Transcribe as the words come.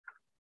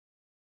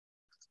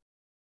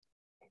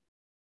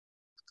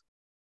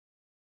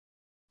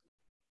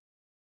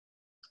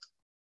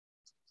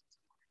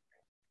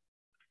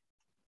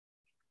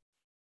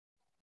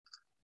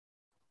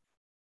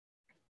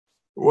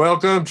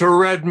Welcome to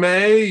Red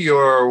May,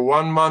 your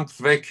 1-month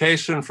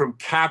vacation from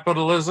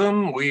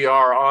capitalism. We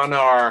are on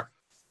our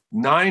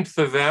 9th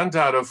event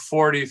out of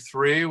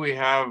 43. We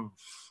have,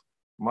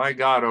 my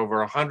God, over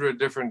 100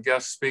 different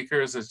guest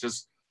speakers. It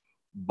just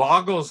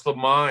boggles the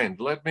mind.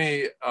 Let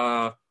me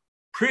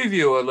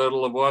preview a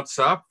little of what's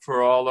up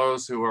for all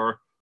those who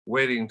are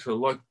waiting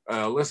to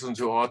listen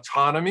to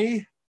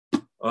Autonomy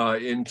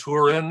in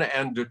Turin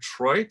and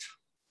Detroit.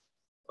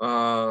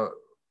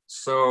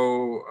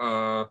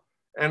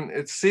 And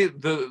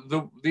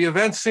the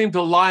events seem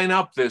to line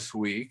up this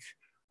week,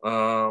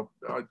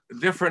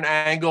 different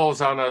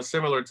angles on a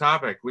similar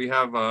topic. We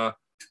have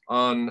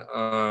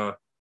on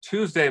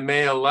Tuesday,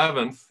 May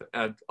 11th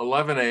at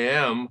 11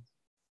 a.m.,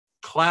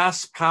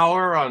 Class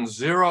Power on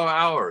 0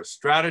 Hours,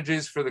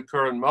 Strategies for the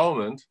Current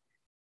Moment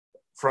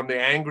from the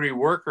Angry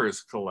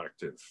Workers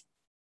Collective.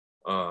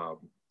 On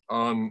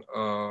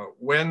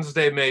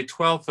Wednesday, May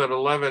 12th at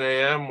 11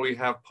 a.m., we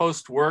have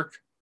Post-Work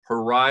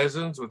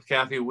Horizons with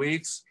Kathy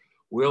Weeks,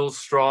 Will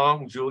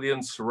Strong,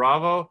 Julian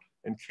Saravo,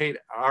 and Kate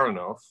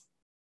Aronoff.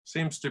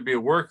 Seems to be a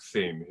work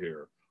theme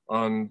here.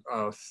 On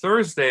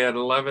Thursday at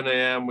 11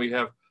 a.m., we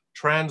have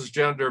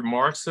Transgender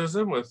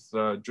Marxism with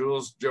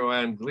Jules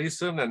Joanne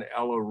Gleason and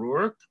Ella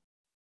Rourke.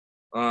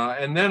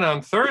 And then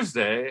on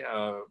Thursday,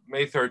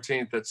 May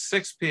 13th at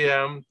 6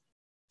 p.m.,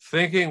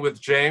 Thinking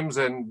with James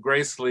and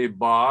Grace Lee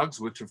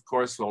Boggs, which of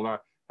course will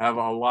have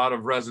a lot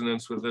of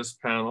resonance with this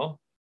panel.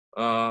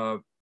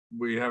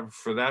 We have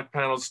for that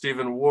panel,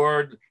 Stephen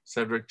Ward,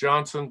 Cedric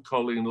Johnson,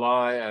 Colleen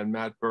Lai, and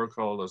Matt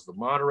Burkhold as the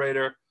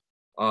moderator.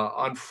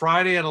 On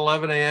Friday at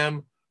 11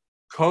 a.m.,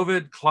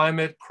 COVID,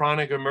 Climate,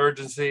 Chronic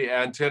Emergency,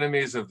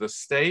 Antinomies of the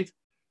State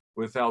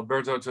with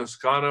Alberto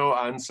Toscano,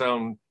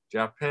 Anselm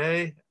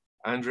Jappe,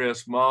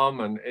 Andreas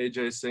Malm, and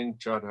Ajay Singh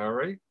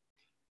Chaudhary.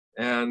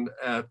 And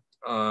at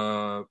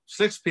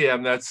 6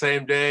 p.m. that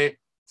same day,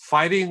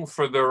 Fighting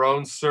for Their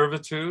Own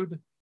Servitude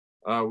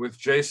with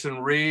Jason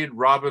Reed,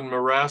 Robin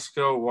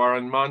Marasco,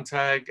 Warren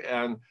Montag,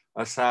 and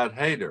Assad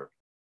Haider.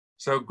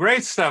 So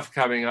great stuff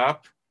coming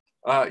up.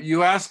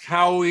 You ask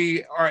how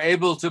we are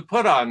able to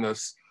put on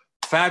this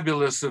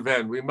fabulous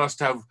event. We must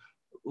have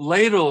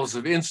ladles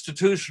of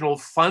institutional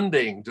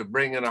funding to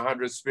bring in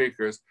 100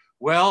 speakers.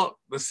 Well,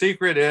 the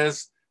secret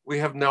is we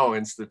have no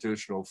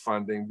institutional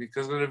funding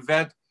because an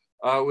event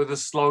with a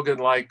slogan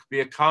like "Be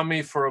a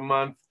Commie for a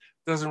Month"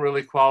 doesn't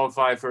really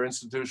qualify for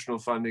institutional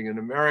funding in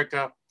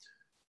America.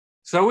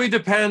 So we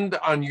depend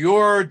on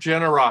your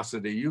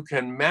generosity. You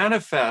can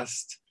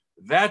manifest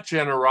that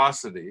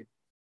generosity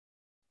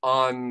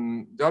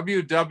on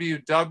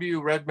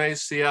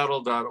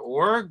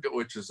www.redmayseattle.org,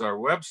 which is our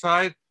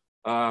website.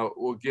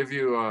 We'll give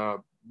you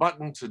a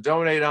button to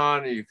donate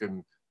on. You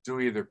can do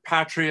either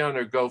Patreon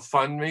or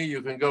GoFundMe.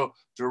 You can go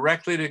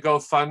directly to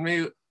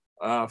GoFundMe.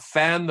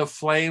 Fan the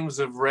Flames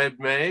of Red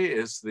May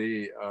is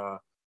the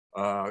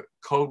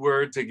code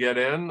word to get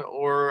in,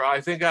 or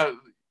I think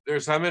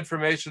there's some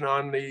information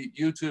on the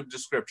YouTube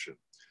description.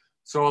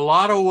 So a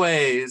lot of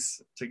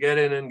ways to get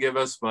in and give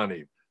us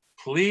money.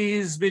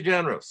 Please be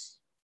generous.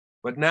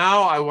 But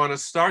now I want to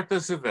start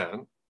this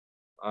event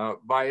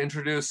by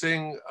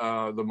introducing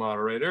the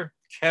moderator,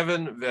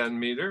 Kevin Van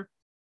Meter.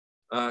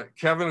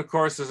 Kevin, of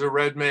course, is a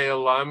Red May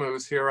alum who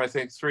was here, I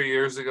think, 3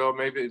 years ago,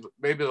 maybe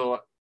the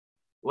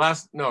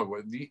last, no,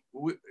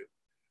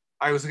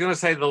 I was going to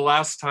say the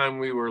last time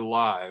we were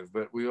live,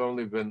 but we've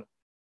only been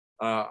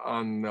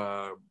on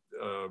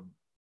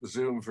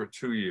Zoom for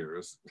 2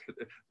 years,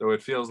 though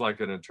it feels like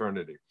an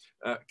eternity.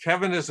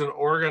 Kevin is an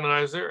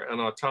organizer, an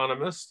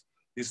autonomist.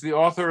 He's the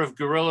author of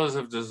Guerrillas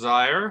of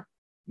Desire,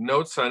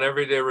 Notes on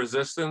Everyday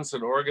Resistance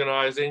and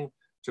Organizing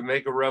to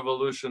Make a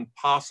Revolution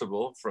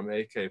Possible from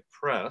AK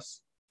Press.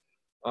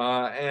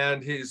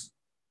 And he's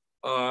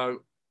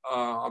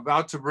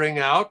about to bring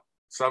out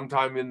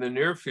sometime in the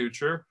near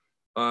future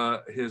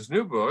his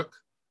new book,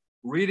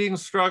 Reading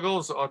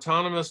Struggles,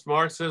 Autonomist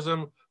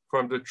Marxism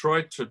from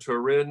Detroit to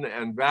Turin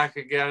and Back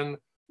Again,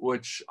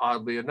 which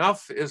oddly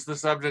enough is the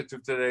subject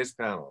of today's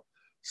panel.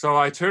 So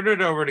I turn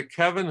it over to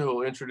Kevin, who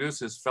will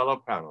introduce his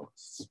fellow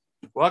panelists.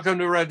 Welcome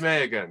to Red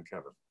May again,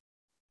 Kevin.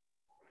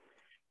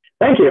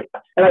 Thank you.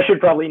 And I should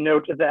probably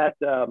note that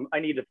I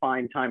need to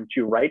find time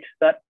to write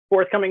that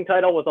forthcoming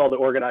title with all the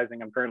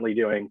organizing I'm currently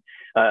doing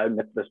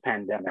amidst this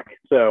pandemic.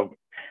 So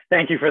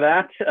thank you for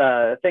that.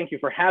 Thank you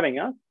for having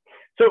us.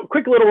 So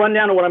quick little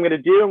rundown of what I'm going to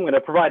do. I'm going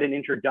to provide an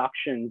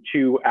introduction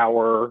to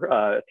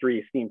our 3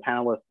 esteemed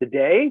panelists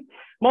today.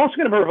 I'm also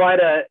going to provide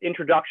an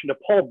introduction to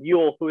Paul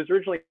Buhle, who was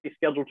originally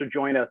scheduled to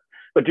join us,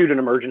 but due to an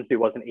emergency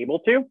wasn't able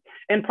to.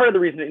 And part of the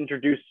reason to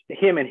introduce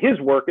him and his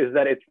work is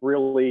that it's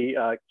really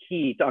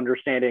key to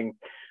understanding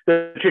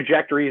the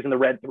trajectories and the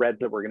red threads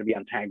that we're going to be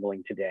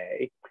untangling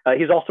today.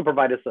 He's also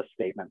provided us a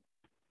statement.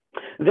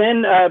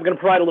 Then I'm going to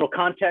provide a little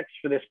context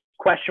for this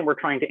question we're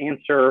trying to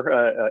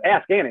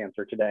ask and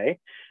answer today.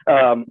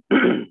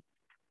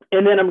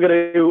 And then I'm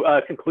going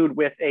to conclude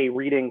with a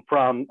reading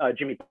from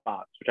Jimmy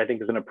Boggs, which I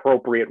think is an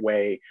appropriate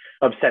way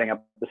of setting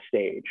up the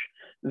stage.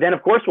 Then,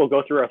 of course, we'll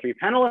go through our three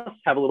panelists,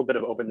 have a little bit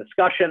of open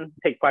discussion,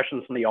 take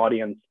questions from the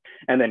audience,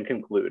 and then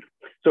conclude.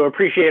 So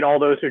appreciate all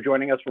those who are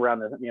joining us around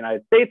the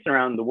United States and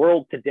around the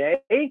world today,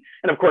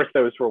 and of course,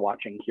 those who are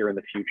watching here in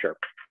the future.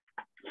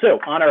 So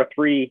on our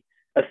three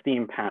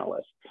esteemed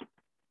panelists.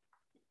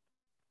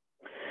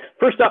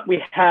 First up,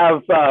 we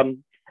have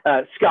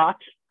Scott.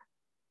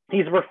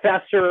 He's a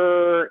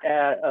professor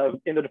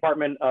in the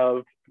Department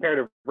of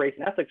Comparative Race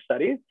and Ethics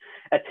Studies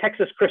at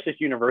Texas Christus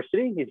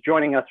University. He's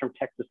joining us from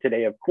Texas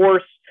today, of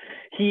course.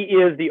 He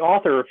is the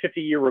author of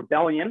 50-Year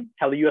Rebellion,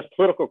 How the U.S.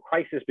 Political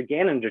Crisis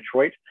Began in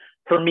Detroit.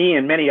 For me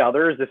and many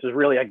others, this is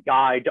really a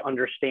guide to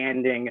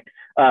understanding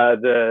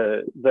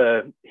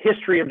the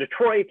history of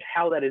Detroit,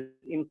 how that has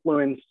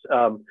influenced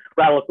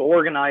radical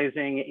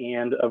organizing,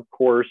 and of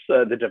course,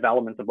 the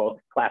developments of both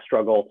class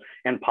struggle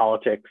and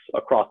politics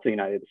across the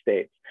United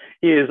States.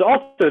 He is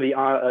also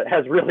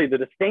has really the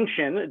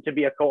distinction to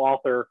be a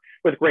co-author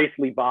with Grace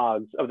Lee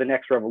Boggs of The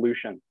Next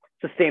Revolution,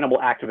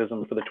 Sustainable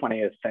Activism for the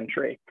 20th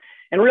Century.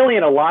 And really,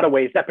 in a lot of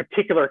ways, that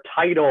particular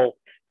title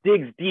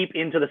digs deep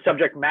into the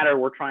subject matter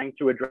we're trying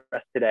to address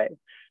today.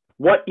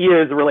 What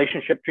is the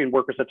relationship between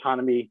workers'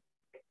 autonomy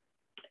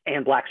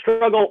and Black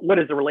struggle? What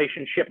is the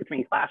relationship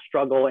between class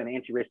struggle and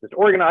anti-racist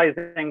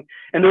organizing?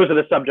 And those are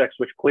the subjects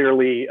which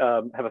clearly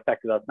have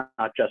affected us,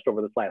 not just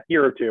over this last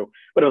year or two,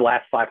 but over the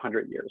last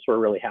 500 years. So we're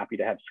really happy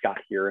to have Scott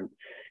here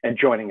and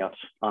joining us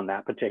on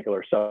that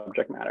particular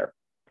subject matter.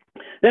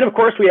 Then, of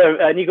course, we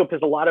have Nico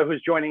Pizzolato,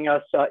 who's joining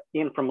us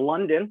in from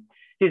London.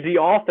 He's the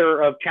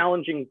author of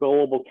Challenging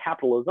Global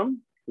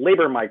Capitalism,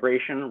 Labor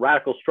Migration,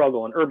 Radical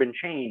Struggle, and Urban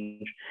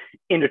Change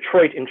in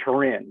Detroit and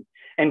Turin.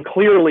 And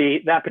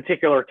clearly that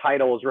particular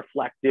title is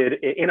reflected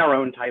in our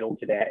own title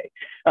today.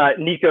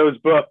 Nico's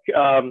book,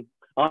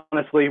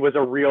 honestly, was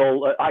a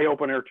real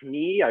eye-opener to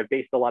me. I've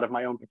based a lot of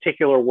my own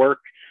particular work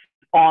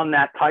on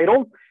that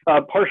title,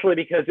 partially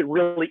because it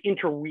really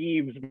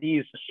interweaves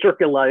these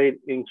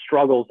circulating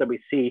struggles that we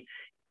see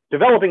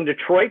developing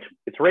Detroit,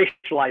 its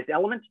racialized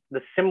element, the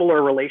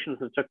similar relations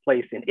that took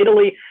place in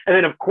Italy, and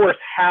then, of course,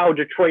 how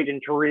Detroit and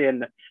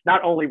Turin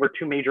not only were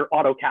two major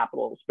auto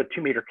capitals, but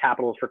two major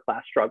capitals for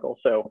class struggle.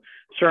 So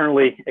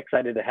certainly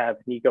excited to have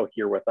Nico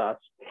here with us.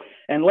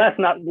 And last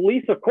but not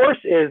least, of course,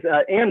 is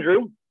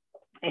Andrew.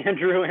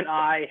 Andrew and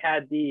I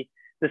had the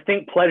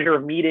distinct pleasure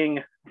of meeting,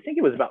 I think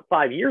it was about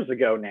 5 years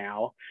ago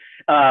now,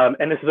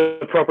 and this is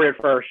appropriate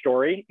for our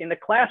story, in the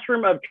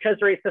classroom of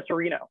Cesare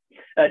Cesarino.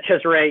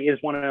 Cesare is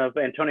one of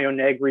Antonio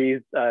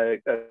Negri's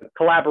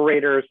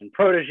collaborators and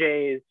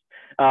proteges.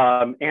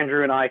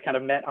 Andrew and I kind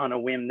of met on a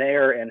whim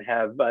there and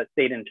have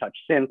stayed in touch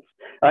since.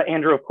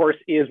 Andrew, of course,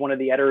 is one of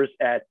the editors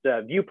at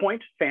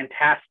Viewpoint,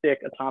 fantastic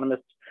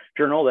autonomist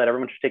journal that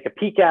everyone should take a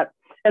peek at.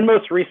 And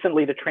most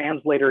recently, the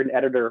translator and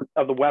editor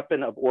of The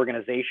Weapon of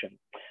Organization,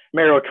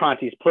 Mario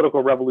Tronti's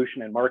Political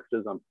Revolution and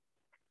Marxism.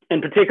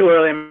 And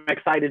particularly, I'm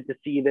excited to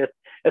see this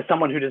as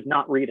someone who does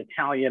not read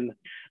Italian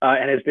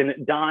and has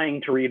been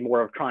dying to read more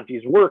of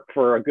Tronti's work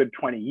for a good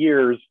 20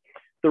 years,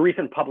 the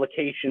recent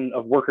publication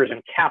of Workers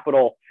and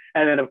Capital,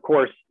 and then, of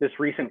course, this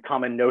recent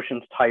Common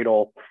Notions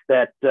title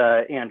that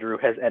Andrew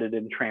has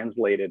edited and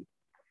translated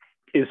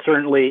is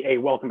certainly a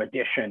welcome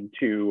addition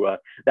to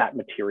that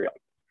material.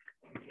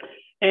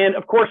 And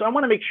of course, I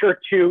want to make sure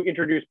to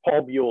introduce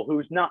Paul Buhle,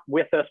 who's not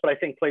with us, but I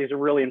think plays a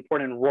really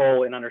important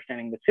role in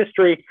understanding this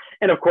history.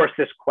 And of course,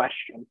 this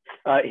question.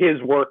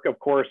 His work, of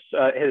course,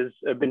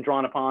 has been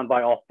drawn upon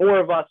by all four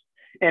of us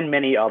and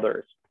many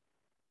others.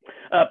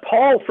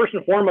 Paul, first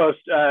and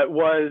foremost,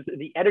 was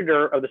the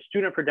editor of the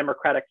Student for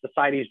Democratic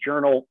Society's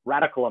journal,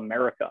 Radical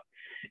America.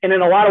 And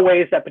in a lot of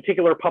ways, that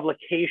particular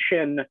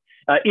publication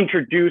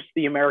introduced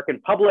the American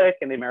public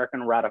and the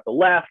American radical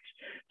left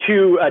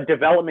to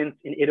developments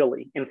in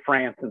Italy, in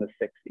France in the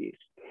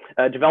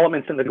 60s,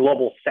 developments in the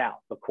global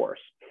South, of course,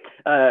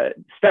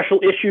 special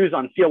issues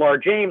on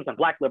CLR James, on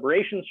Black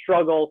liberation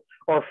struggle,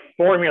 or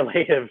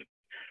formulative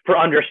for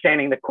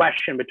understanding the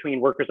question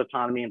between workers'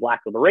 autonomy and Black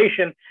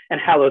liberation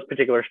and how those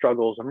particular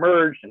struggles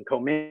emerged and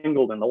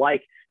commingled and the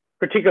like,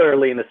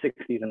 particularly in the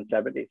 60s and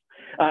 70s.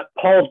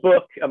 Paul's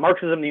book,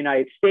 Marxism in the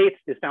United States,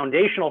 is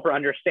foundational for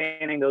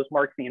understanding those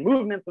Marxian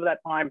movements of that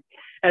time.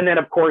 And then,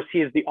 of course,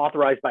 he is the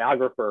authorized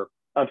biographer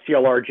of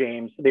CLR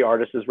James, The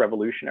Artist is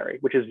Revolutionary,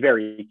 which is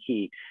very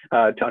key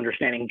to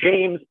understanding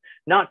James,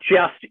 not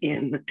just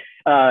in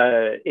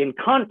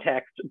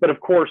context, but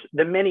of course,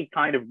 the many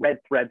kind of red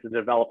threads that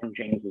develop from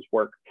James's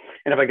work.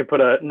 And if I could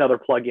put another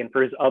plug in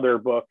for his other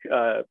book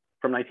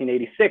from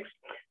 1986,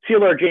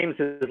 CLR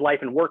James's Life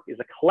and Work is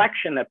a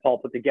collection that Paul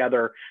put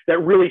together that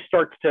really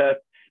starts to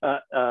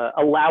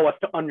allow us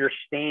to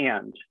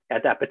understand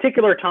at that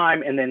particular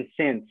time and then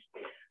since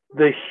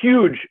the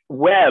huge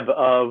web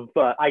of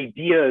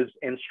ideas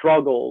and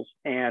struggles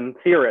and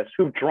theorists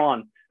who've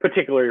drawn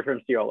particularly from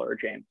CLR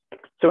James.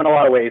 So in a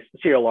lot of ways,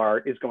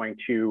 CLR is going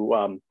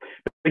to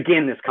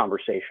begin this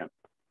conversation.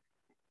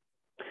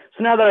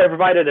 So now that I've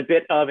provided a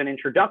bit of an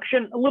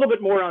introduction, a little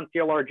bit more on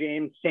CLR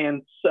James,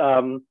 since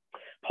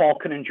Paul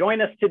couldn't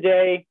join us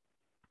today.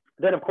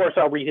 Then, of course,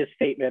 I'll read his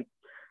statement,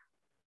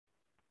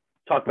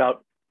 talk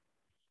about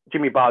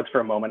Jimmy Boggs for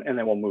a moment, and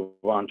then we'll move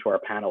on to our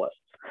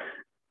panelists.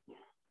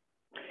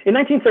 In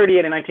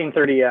 1938 and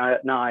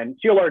 1939,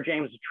 CLR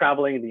James was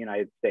traveling in the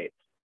United States.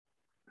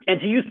 And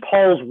to use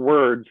Paul's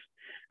words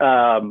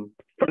from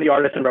the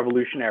Artisan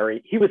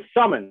Revolutionary, he was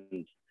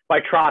summoned by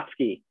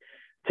Trotsky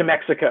to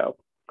Mexico,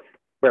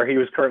 where he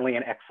was currently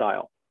in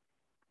exile.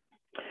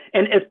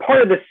 And as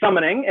part of this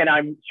summoning, and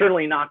I'm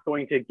certainly not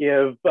going to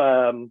give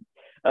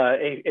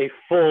a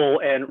full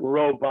and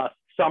robust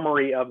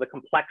summary of the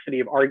complexity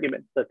of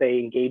arguments that they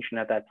engaged in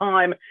at that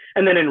time,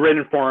 and then in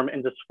written form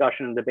and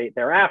discussion and debate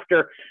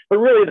thereafter. But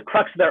really the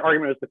crux of their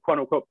argument was the quote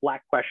unquote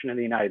Black question in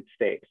the United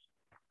States.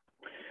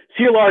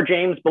 CLR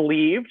James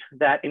believed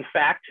that in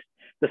fact,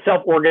 the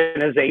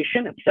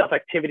self-organization and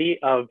self-activity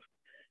of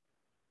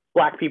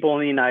Black people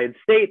in the United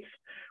States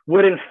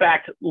would in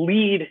fact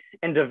lead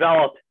and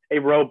develop a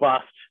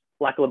robust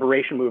Black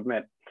liberation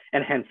movement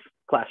and hence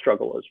class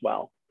struggle as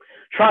well.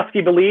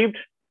 Trotsky believed,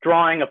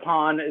 drawing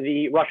upon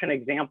the Russian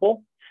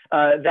example,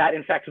 that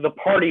in fact the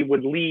party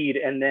would lead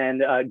and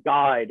then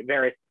guide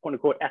various quote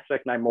unquote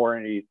ethnic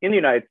minorities in the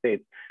United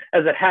States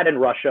as it had in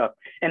Russia,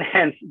 and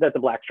hence that the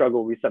Black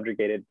struggle would be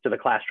subjugated to the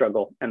class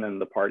struggle and then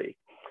the party.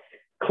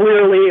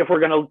 Clearly, if we're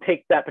going to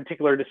take that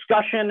particular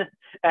discussion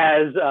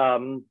as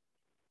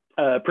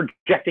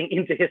projecting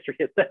into history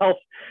itself,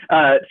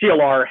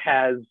 CLR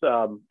has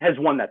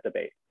won that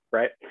debate.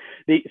 Right,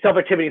 the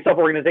self-activity and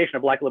self-organization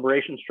of Black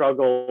liberation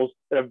struggles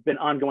that have been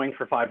ongoing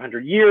for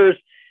 500 years.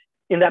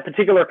 In that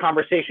particular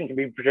conversation can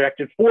be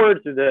projected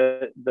forward to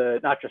the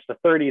not just the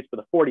 30s, but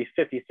the 40s,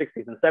 50s,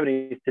 60s, and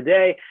 70s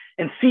today,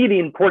 and see the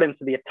importance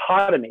of the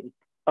autonomy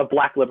of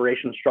Black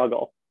liberation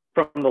struggle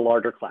from the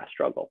larger class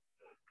struggle.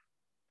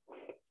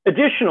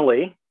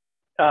 Additionally,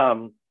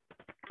 and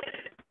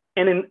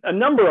in a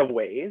number of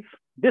ways,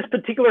 this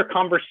particular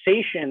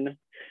conversation,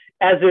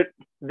 as it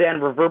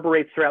then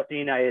reverberates throughout the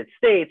United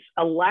States,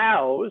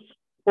 allows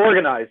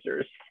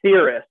organizers,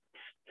 theorists,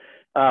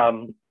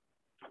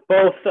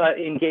 both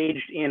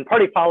engaged in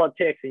party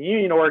politics and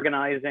union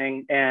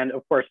organizing, and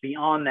of course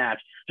beyond that,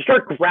 to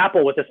start to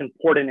grapple with this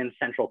important and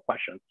central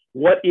question.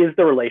 What is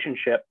the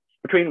relationship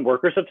between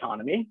workers'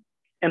 autonomy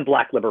and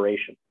Black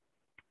liberation?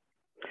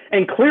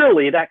 And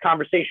clearly that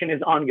conversation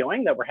is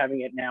ongoing, that we're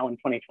having it now in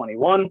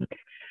 2021.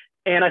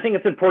 And I think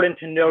it's important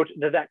to note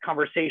that that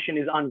conversation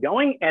is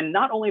ongoing, and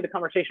not only the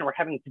conversation we're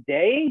having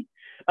today,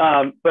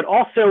 but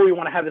also we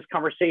want to have this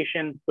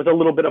conversation with a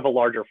little bit of a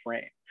larger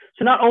frame.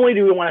 So not only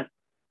do we want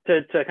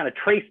to kind of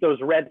trace those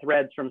red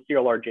threads from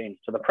CLR James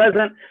to the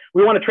present,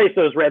 we want to trace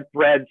those red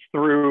threads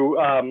through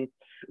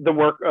the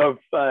work of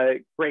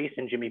Grace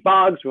and Jimmy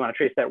Boggs. We want to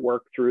trace that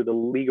work through the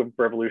League of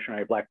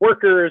Revolutionary Black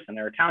Workers and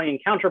their Italian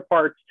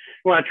counterparts.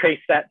 We want to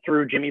trace that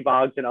through Jimmy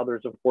Boggs and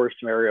others, of course,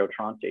 Mario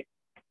Tronti.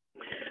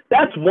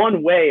 That's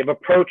one way of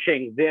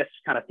approaching this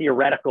kind of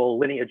theoretical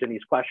lineage in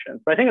these questions.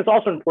 But I think it's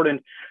also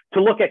important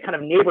to look at kind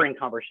of neighboring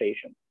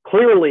conversations.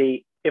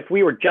 Clearly, if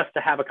we were just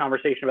to have a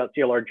conversation about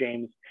CLR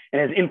James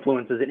and his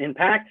influences and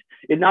impact,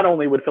 it not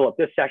only would fill up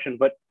this session,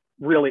 but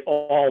really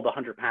all the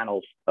 100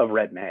 panels of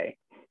Red May.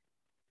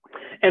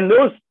 And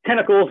those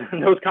tentacles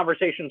and those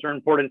conversations are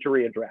important to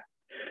readdress.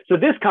 So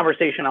this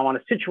conversation I want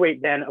to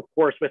situate then, of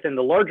course, within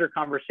the larger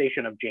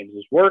conversation of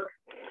James's work,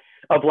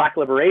 of Black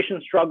liberation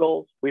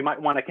struggles. We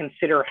might want to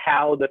consider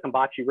how the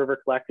Kambachi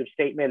River Collective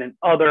Statement and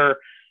other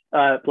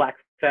Black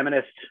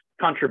feminist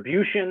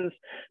contributions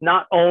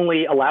not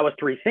only allow us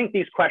to rethink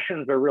these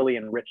questions, but really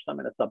enrich them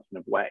in a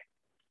substantive way.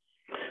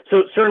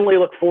 So certainly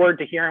look forward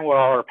to hearing what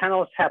our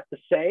panelists have to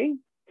say.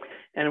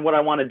 And what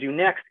I want to do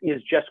next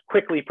is just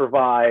quickly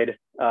provide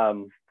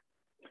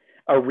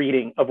a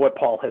reading of what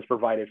Paul has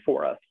provided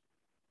for us.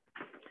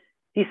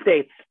 He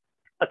states,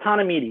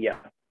 Autonomy,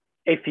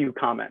 a few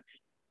comments.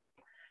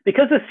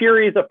 Because a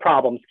series of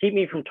problems keep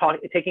me from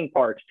taking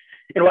part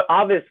in what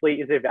obviously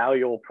is a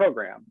valuable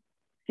program,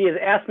 he has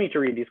asked me to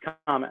read these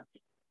comments.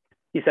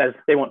 He says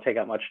they won't take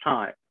up much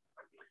time.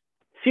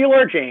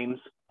 CLR James,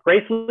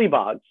 Grace Lee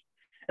Boggs,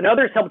 and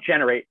others helped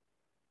generate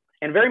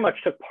and very much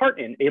took part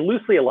in a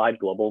loosely allied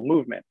global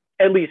movement,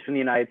 at least from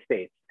the United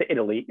States to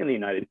Italy and the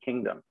United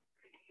Kingdom.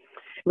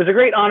 It was a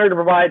great honor to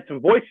provide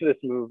some voice to this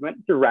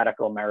movement through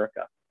Radical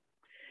America.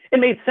 It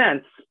made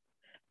sense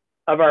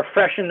of our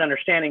freshened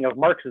understanding of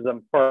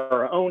Marxism for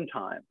our own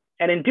time,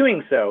 and in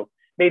doing so,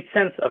 made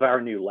sense of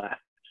our new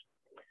left.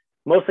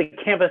 Mostly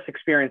campus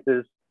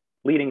experiences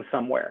leading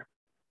somewhere.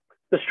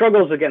 The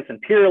struggles against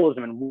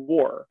imperialism and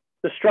war,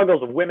 the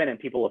struggles of women and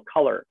people of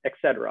color,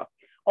 etc.,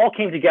 all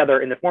came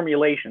together in the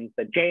formulations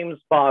that James,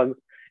 Boggs,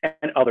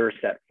 and others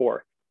set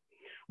forth.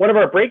 One of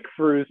our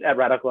breakthroughs at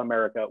Radical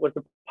America was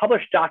the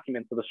published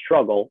documents of the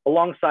struggle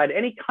alongside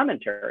any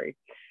commentary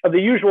of the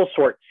usual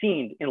sort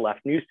seen in left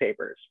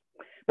newspapers,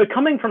 but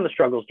coming from the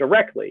struggles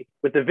directly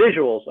with the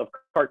visuals of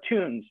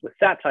cartoons with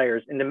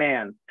satires and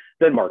demands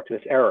that marked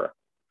this era.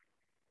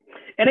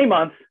 In a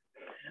month,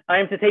 I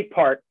am to take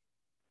part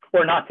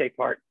or not take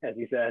part, as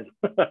he says,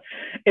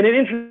 in an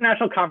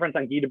international conference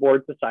on Guy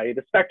Debord's Society of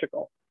the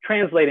Spectacle,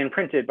 translated and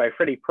printed by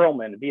Freddie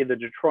Perlman via the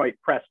Detroit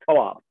Press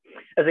Co-op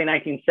as a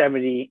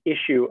 1970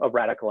 issue of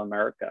Radical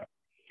America.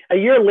 A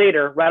year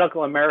later,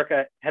 Radical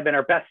America had been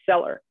our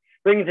bestseller,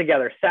 bringing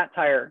together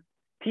satire,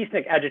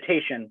 peacenik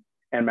agitation,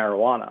 and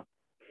marijuana.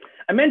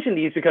 I mention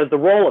these because the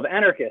role of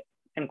anarchists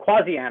and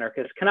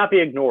quasi-anarchists cannot be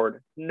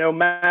ignored, no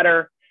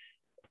matter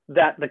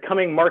that the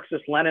coming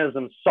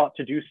Marxist-Leninism sought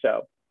to do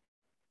so,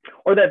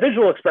 or that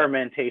visual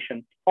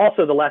experimentation,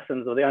 also the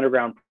lessons of the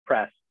underground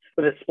press,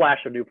 with a splash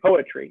of new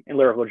poetry and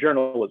lyrical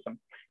journalism,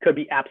 could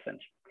be absent.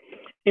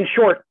 In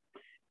short,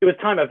 it was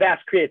time of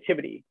vast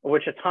creativity, of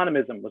which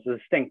autonomism was a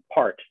distinct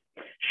part,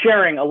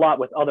 sharing a lot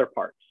with other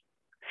parts.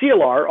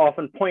 CLR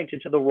often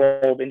pointed to the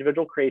role of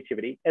individual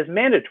creativity as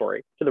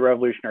mandatory to the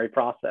revolutionary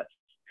process,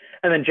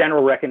 and the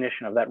general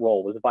recognition of that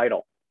role was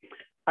vital.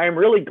 I am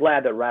really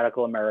glad that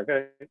Radical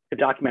America could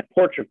document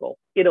Portugal,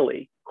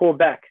 Italy,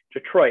 Quebec,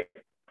 Detroit,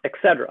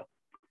 etc.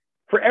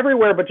 For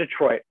everywhere but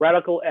Detroit,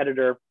 Radical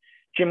editor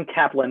Jim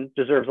Kaplan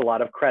deserves a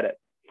lot of credit,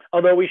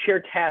 although we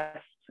share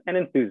tasks and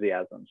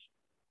enthusiasms.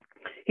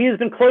 He has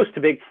been close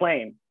to Big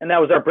Flame, and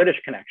that was our British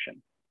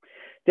connection.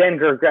 Dan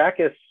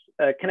Gergrakis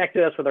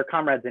connected us with our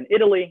comrades in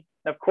Italy,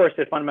 and of course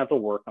did fundamental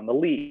work on the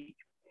League.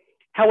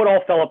 How it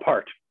all fell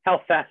apart,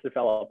 how fast it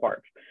fell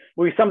apart,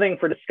 will be something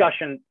for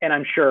discussion and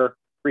I'm sure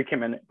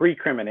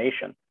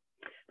recrimination.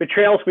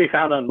 Betrayals we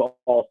found on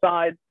all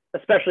sides,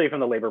 especially from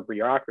the labor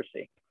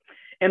bureaucracy,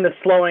 and the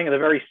slowing of the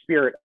very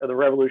spirit of the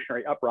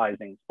revolutionary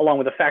uprisings, along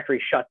with the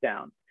factory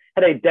shutdown,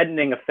 had a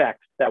deadening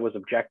effect that was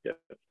objective.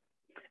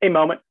 A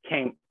moment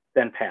came,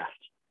 then passed.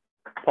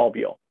 Paul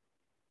Buhle.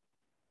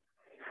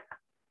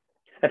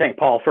 I thank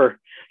Paul for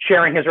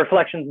sharing his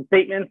reflections and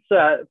statements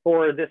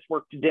for this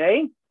work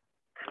today.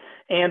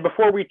 And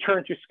before we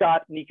turn to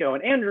Scott, Nico,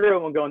 and Andrew,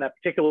 we'll go in that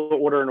particular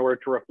order in order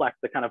to reflect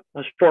the kind of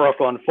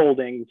historical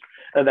unfoldings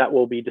that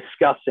we'll be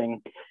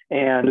discussing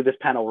and this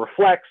panel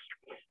reflects.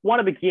 I want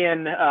to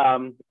begin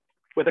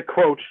with a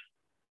quote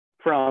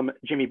from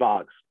Jimmy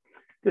Boggs.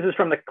 This is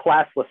from the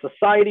Classless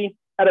Society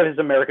out of his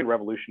American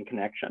Revolution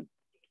connection.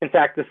 In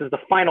fact, this is the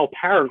final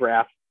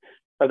paragraph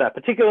of that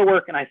particular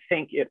work, and I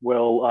think it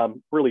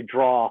will really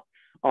draw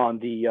on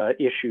the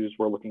issues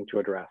we're looking to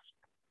address.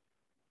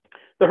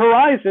 The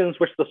horizons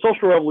which the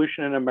social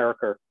revolution in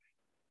America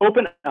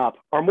open up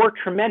are more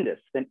tremendous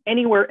than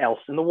anywhere else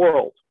in the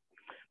world.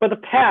 But the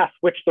path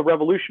which the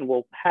revolution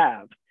will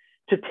have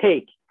to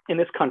take in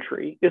this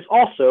country is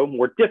also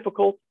more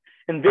difficult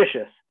and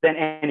vicious than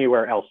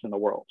anywhere else in the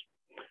world.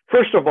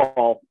 First of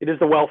all, it is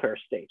the welfare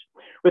state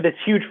with its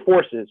huge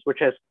forces, which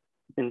has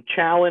been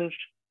challenged.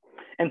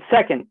 And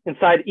second,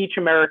 inside each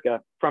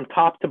America, from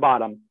top to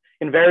bottom,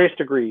 in various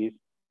degrees,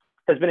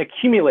 has been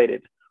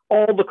accumulated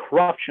all the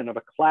corruption of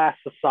a class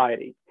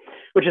society,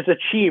 which has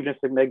achieved a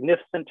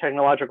magnificent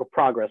technological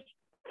progress,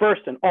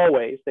 first and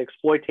always the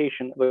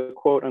exploitation of the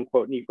quote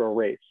unquote Negro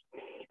race,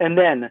 and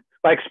then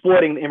by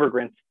exploiting the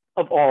immigrants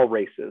of all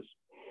races.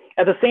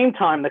 At the same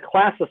time, the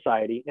class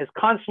society has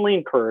constantly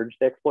encouraged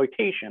the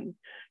exploitation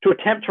to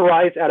attempt to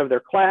rise out of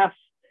their class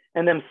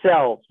and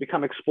themselves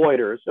become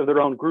exploiters of their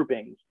own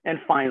groupings,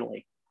 and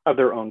finally, of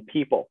their own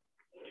people.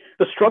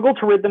 The struggle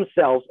to rid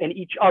themselves and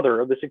each other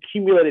of this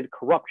accumulated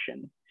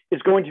corruption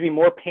is going to be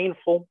more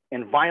painful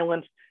and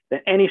violent than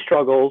any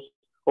struggles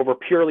over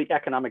purely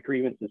economic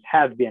grievances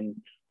have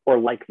been or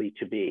likely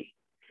to be.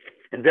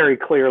 And very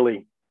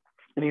clearly,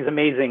 in these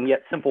amazing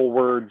yet simple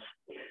words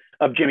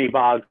of Jimmy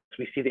Boggs,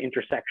 we see the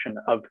intersection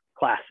of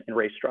class and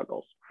race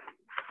struggles.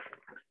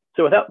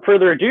 So without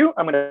further ado,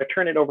 I'm going to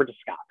turn it over to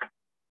Scott.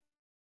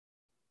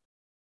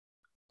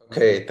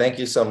 Okay, thank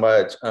you so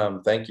much.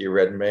 Thank you,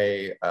 Red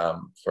May,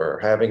 for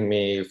having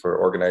me, for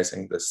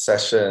organizing this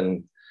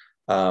session.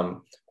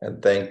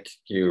 And thank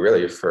you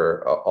really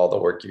for all the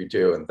work you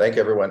do. And thank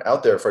everyone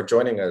out there for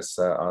joining us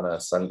on a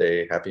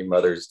Sunday. Happy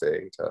Mother's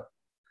Day to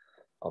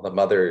all the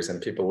mothers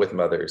and people with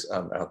mothers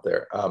out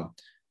there.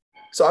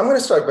 So I'm going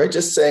to start by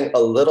just saying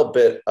a little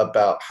bit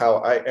about how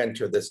I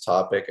enter this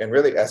topic, and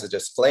really as a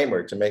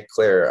disclaimer to make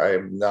clear, I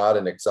am not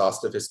an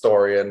exhaustive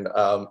historian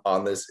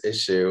on this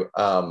issue.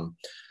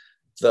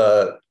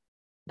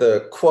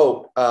 The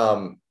quote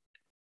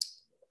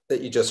that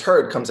you just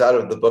heard comes out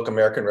of the book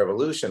American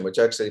Revolution, which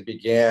actually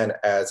began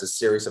as a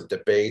series of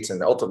debates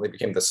and ultimately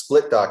became the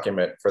split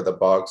document for the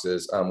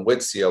Boggses with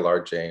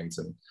CLR James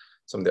and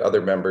some of the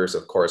other members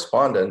of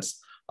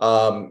correspondence.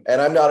 And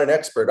I'm not an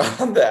expert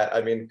on that.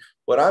 I mean,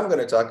 what I'm going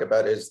to talk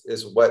about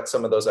is what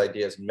some of those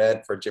ideas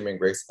meant for Jimmy and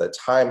Grace at the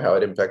time, how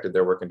it impacted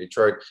their work in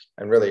Detroit,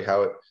 and really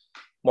how it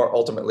more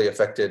ultimately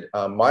affected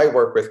my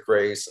work with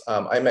Grace.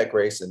 I met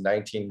Grace in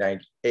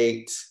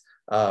 1998,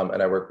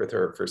 and I worked with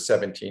her for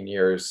 17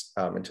 years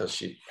until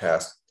she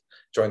passed,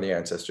 joined the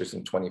Ancestors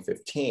in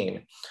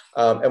 2015.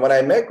 And when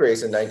I met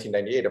Grace in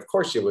 1998, of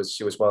course, she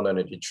was well known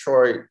in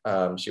Detroit.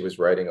 She was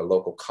writing a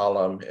local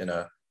column in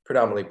a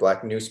predominantly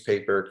Black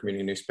newspaper,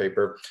 community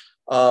newspaper.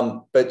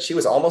 But she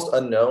was almost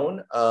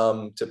unknown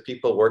to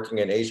people working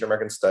in Asian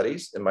American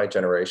studies in my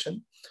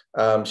generation.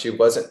 She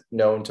wasn't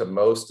known to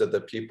most of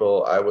the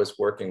people I was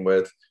working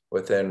with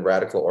within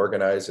radical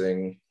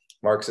organizing,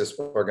 Marxist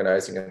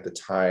organizing at the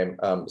time.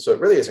 So it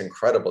really is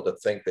incredible to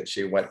think that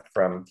she went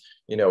from,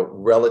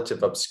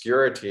 relative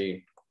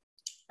obscurity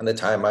in the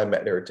time I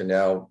met her to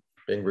now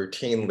being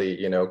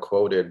routinely,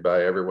 quoted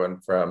by everyone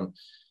from,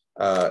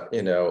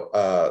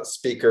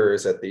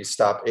 speakers at these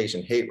Stop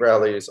Asian Hate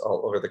rallies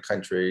all over the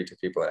country to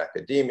people in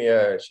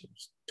academia. She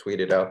was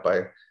tweeted out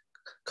by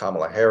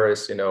Kamala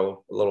Harris, a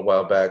little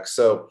while back.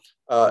 So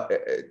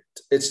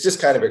it's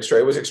just kind of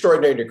extraordinary. It was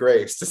extraordinary to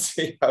Grace to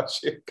see how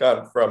she had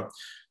gone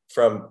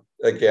from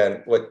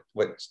again, what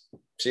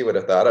she would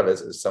have thought of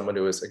as someone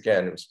who was,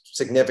 again,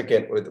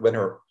 significant within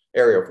her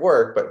area of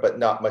work, but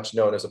not much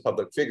known as a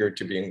public figure,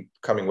 to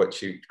becoming what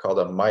she called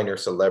a minor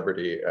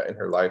celebrity in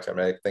her lifetime.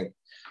 And I think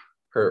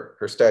her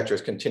stature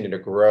has continued to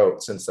grow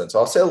since then. So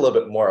I'll say a little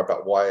bit more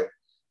about why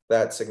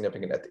that's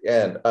significant at the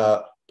end.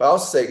 But I'll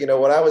say,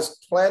 when I was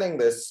planning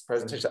this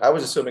presentation, I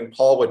was assuming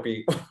Paul would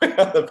be on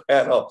the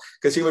panel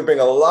because he would bring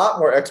a lot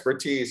more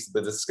expertise to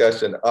the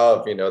discussion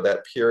of,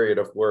 that period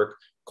of work,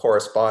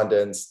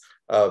 correspondence,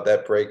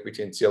 that break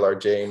between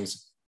CLR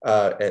James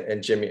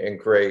and Jimmy and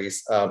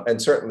Grace.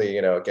 And certainly,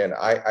 again,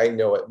 I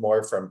know it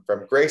more from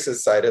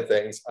Grace's side of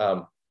things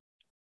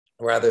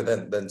rather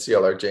than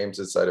CLR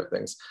James's side of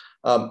things.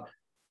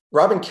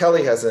 Robin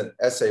Kelly has an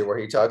essay where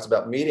he talks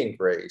about meeting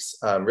Grace,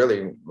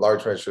 really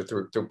large measure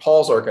through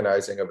Paul's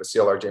organizing of a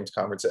CLR James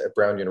conference at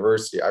Brown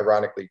University.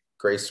 Ironically,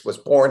 Grace was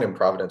born in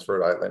Providence,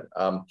 Rhode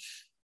Island.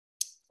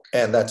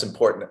 And that's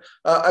important.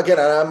 Again,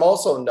 I'm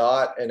also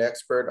not an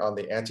expert on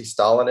the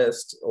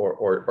anti-Stalinist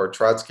or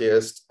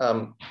Trotskyist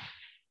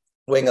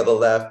wing of the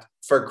left.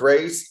 For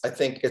Grace, I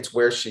think it's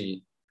where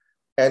she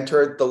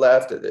entered the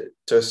left.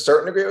 To a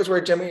certain degree, it was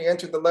where Jimmy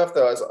entered the left,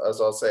 though,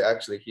 as I'll say,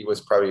 actually, he was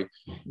probably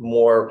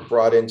more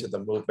brought into the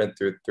movement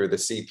through the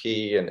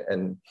CP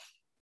and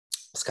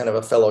was kind of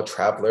a fellow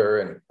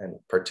traveler and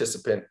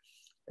participant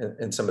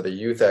in some of the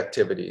youth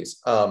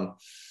activities.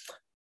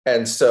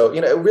 And so,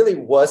 it really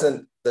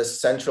wasn't the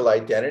central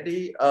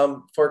identity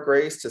for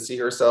Grace to see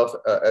herself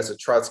as a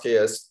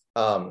Trotskyist.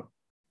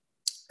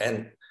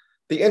 And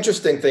the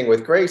interesting thing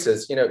with Grace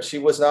is, she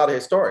was not a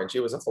historian. She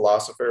was a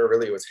philosopher.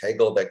 Really, it was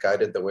Hegel that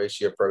guided the way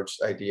she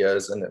approached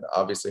ideas, and then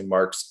obviously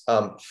Marx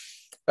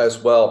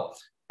as well.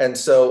 And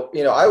so,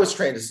 I was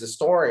trained as a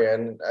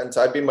historian, and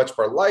so I'd be much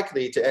more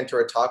likely to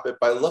enter a topic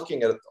by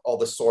looking at all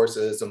the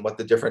sources and what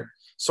the different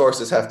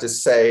sources have to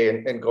say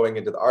and going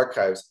into the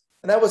archives.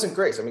 And that wasn't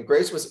Grace. I mean,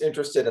 Grace was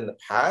interested in the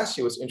past.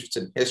 She was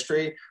interested in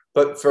history,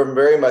 but from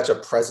very much a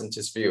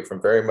presentist view,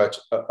 from very much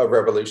a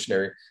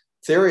revolutionary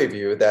theory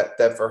view that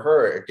for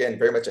her, again,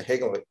 very much a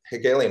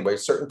Hegelian way,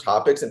 certain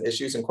topics and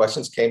issues and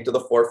questions came to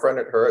the forefront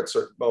at her at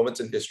certain moments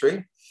in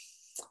history.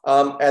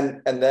 And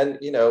then,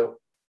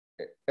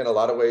 in a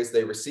lot of ways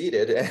they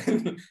receded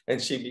and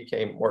she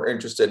became more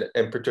interested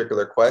in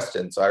particular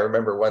questions. So I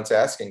remember once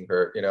asking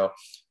her,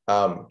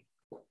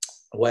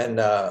 when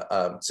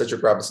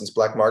Cedric Robinson's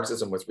Black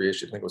Marxism was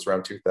reissued, I think it was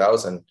around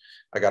 2000,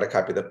 I got a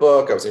copy of the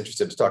book. I was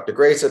interested to talk to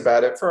Grace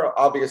about it for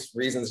obvious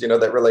reasons,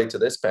 that relate to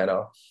this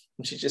panel.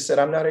 And she just said,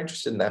 "I'm not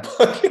interested in that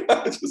book."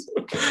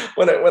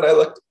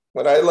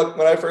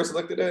 When I first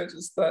looked at it, I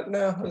just thought,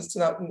 no, it's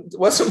not. It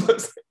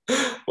wasn't.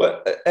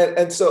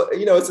 And so,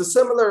 it's a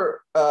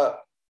similar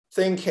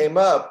thing came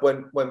up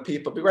when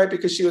people, right,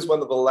 because she was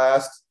one of the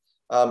last,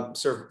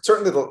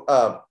 certainly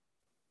the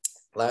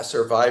last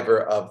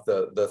survivor of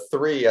the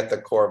three at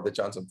the core of the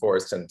Johnson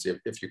Forest tendency,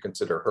 if you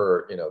consider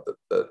her,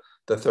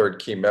 the third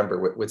key member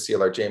with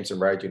CLR James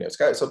and Ride Units.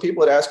 So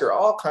people would ask her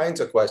all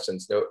kinds of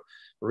questions,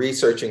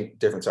 researching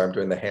different, sorry, I'm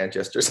doing the hand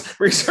gestures,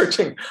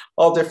 researching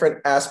all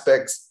different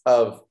aspects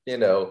of,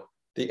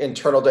 the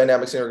internal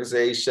dynamics in the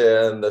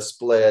organization, the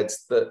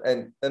splits,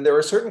 and there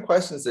were certain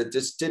questions that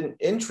just didn't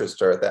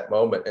interest her at that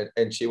moment.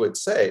 And she would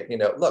say,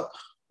 look,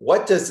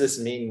 what does this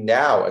mean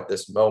now at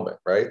this moment,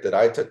 right? That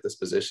I took this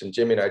position,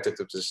 Jimmy and I took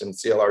the position,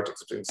 CLR took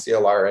the position,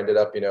 CLR ended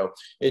up,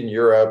 in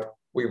Europe,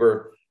 we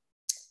were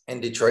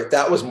in Detroit.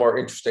 That was more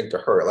interesting to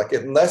her. Like,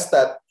 unless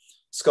that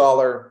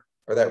scholar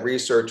or that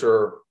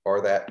researcher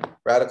or that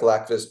radical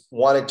activist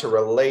wanted to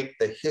relate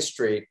the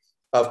history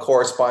of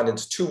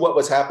correspondence to what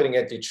was happening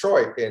at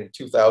Detroit in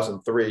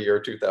 2003 or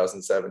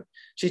 2007.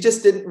 She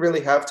just didn't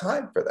really have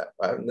time for that.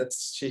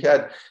 She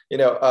had,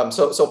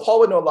 so Paul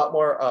would know a lot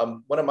more.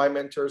 One of my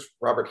mentors,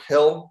 Robert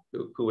Hill,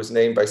 who was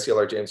named by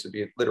CLR James to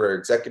be literary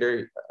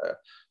executive.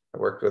 I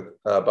worked with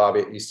Bobby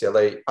at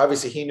UCLA.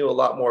 Obviously, he knew a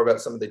lot more about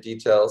some of the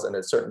details. And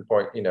at a certain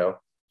point,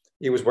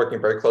 he was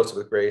working very closely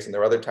with Grace. And there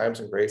were other times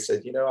when Grace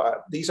said,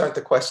 these aren't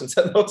the questions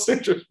that most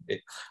interest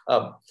me,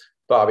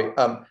 Bobby.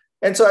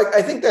 And so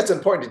I think that's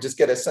important to just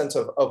get a sense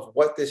of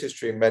what this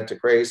history meant to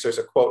Grace. There's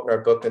a quote in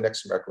our book, The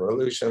Next American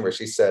Revolution, where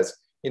she says,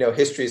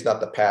 history is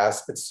not the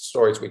past, it's the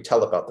stories we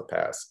tell about the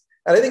past.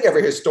 And I think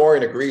every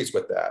historian agrees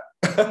with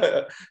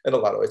that in a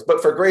lot of ways.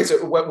 But for Grace,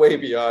 it went way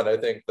beyond, I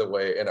think, the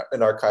way an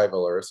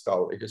archival or a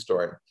scholarly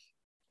historian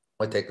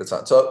would take this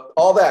on. So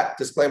all that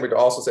disclaimer to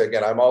also say,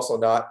 again, I'm also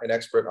not an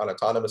expert on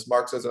autonomous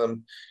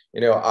Marxism.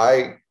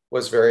 I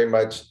was very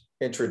much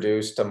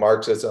introduced to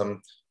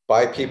Marxism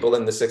by people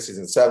in the 60s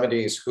and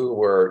 70s who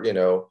were,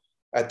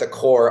 at the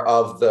core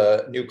of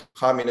the new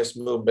communist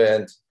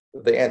movement,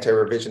 the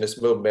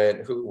anti-revisionist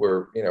movement, who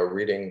were,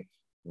 reading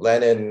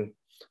Lenin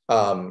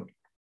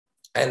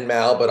and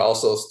Mao, but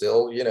also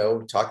still,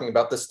 talking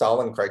about the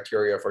Stalin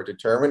criteria for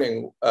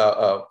determining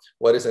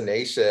what is a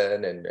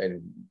nation,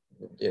 and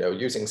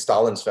using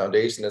Stalin's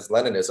foundation as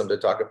Leninism to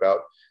talk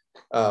about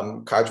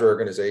cadre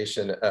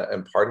organization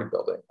and party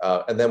building.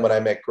 And then when I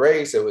met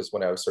Grace, it was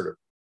when I was sort of,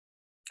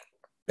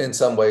 in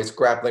some ways,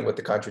 grappling with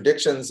the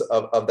contradictions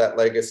of that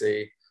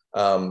legacy.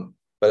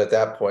 But at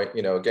that point,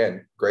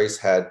 again, Grace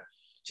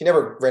she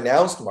never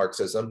renounced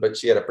Marxism, but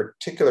she had a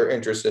particular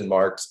interest in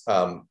Marx,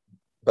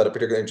 but a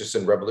particular interest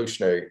in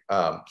revolutionary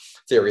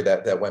theory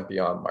that went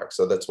beyond Marx.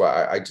 So that's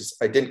why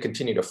I didn't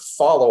continue to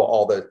follow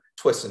all the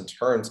twists and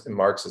turns in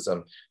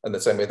Marxism in the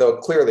same way, though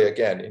clearly,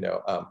 again,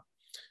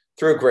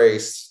 through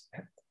Grace,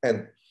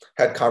 and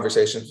had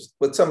conversations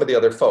with some of the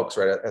other folks,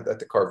 right, at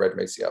the core of Red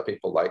Mesa,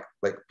 people like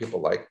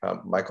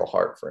Michael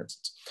Hart, for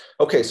instance.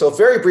 Okay, so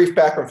very brief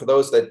background for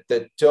those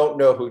that don't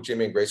know who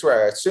Jimmy and Grace were.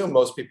 I assume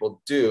most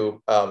people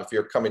do if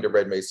you're coming to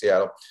Red Mesa,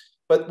 Seattle.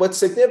 But what's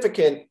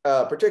significant,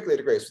 particularly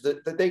to Grace, was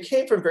that they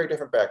came from very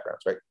different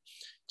backgrounds, right?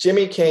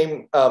 Jimmy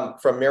came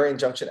from Marion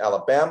Junction,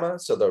 Alabama,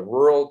 so the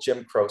rural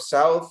Jim Crow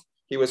South.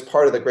 He was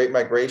part of the Great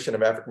Migration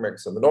of African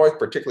Americans in the North,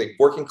 particularly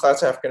working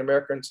class African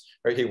Americans.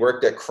 Right? He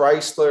worked at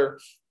Chrysler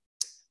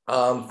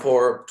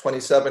for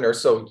 27 or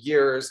so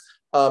years,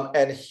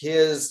 and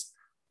his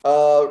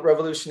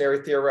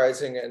revolutionary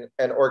theorizing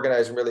and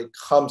organizing really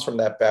comes from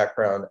that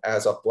background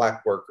as a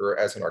Black worker,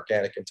 as an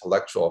organic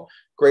intellectual.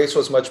 Grace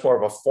was much more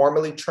of a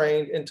formally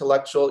trained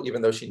intellectual,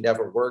 even though she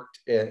never worked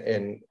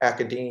in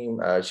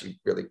academia. She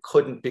really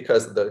couldn't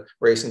because of the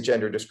race and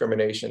gender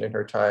discrimination in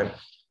her time.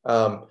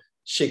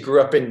 She grew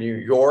up in New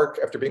York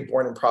after being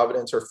born in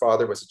Providence. Her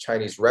father was a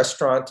Chinese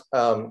restaurant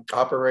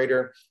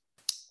operator.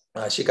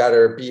 She got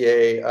her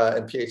BA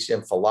and PhD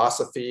in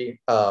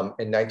philosophy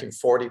in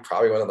 1940,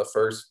 probably one of the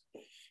first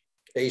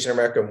Asian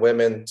American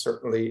women,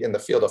 certainly in the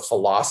field of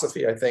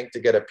philosophy, I think, to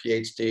get a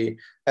PhD.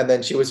 And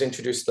then she was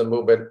introduced to the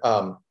movement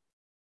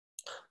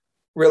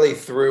really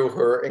through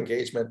her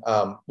engagement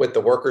with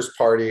the Workers'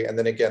 Party. And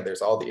then again,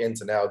 there's all the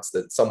ins and outs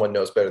that someone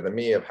knows better than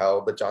me of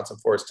how the Johnson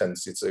Forest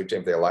tendencies, so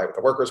James, they allied with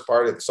the Workers'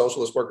 Party, the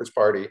Socialist Workers'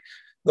 Party.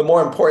 The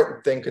more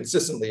important thing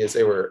consistently is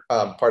they were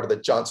part of the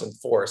Johnson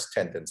Forest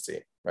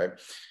tendency, right?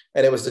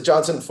 And it was the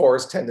Johnson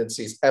Forest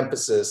tendency's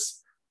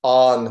emphasis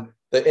on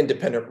the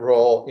independent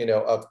role,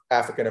 of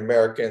African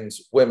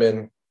Americans,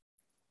 women,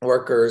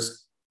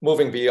 workers,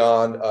 moving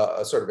beyond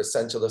a sort of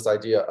essentialist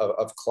idea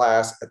of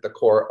class at the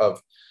core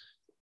of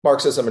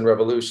Marxism and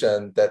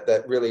revolution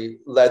that really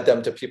led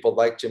them to people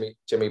like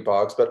Jimmy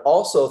Boggs, but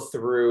also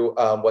through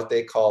what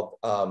they called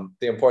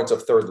the importance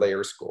of third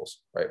layer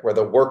schools, right? Where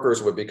the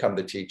workers would become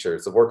the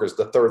teachers,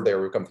 the third layer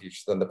would become the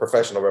teachers, then the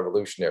professional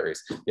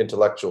revolutionaries, the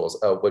intellectuals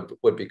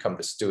would become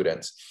the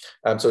students.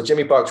 So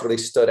Jimmy Boggs really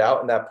stood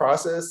out in that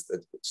process.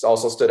 It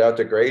also stood out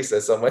to Grace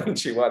as someone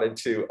she wanted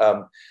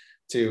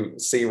to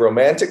see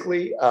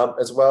romantically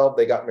as well.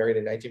 They got married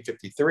in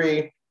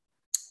 1953.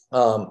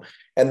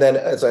 And then,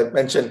 as I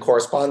mentioned,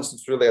 correspondence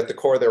was really at the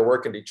core of their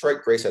work in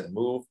Detroit. Grace had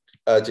moved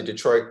to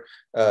Detroit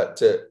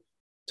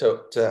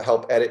to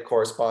help edit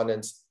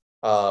correspondence.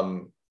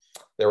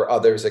 There were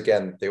others,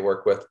 again, they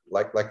worked with,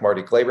 like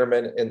Marty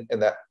Glaberman in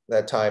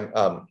that time.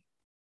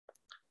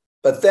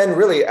 But then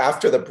really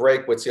after the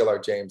break with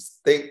CLR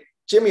James,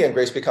 Jimmy and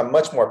Grace become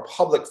much more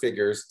public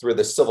figures through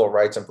the civil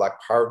rights and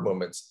Black Power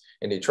movements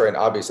in Detroit. And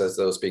obviously as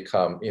those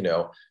become,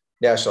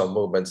 national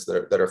movements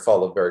that are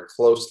followed very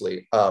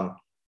closely.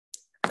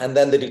 And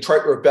then the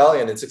Detroit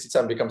Rebellion in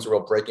 '67 becomes a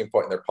real breaking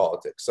point in their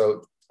politics.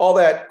 So all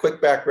that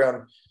quick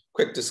background,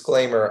 quick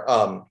disclaimer.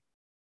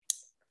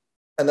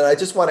 And then I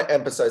just want to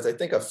emphasize, I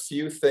think, a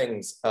few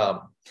things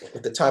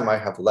at the time I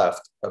have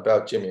left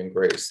about Jimmy and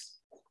Grace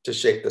to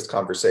shape this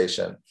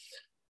conversation.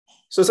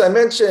 So as I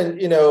mentioned,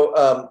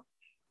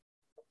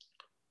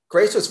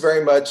 Grace was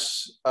very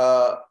much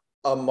a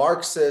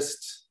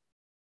Marxist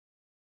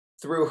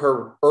through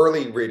her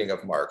early reading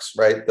of Marx,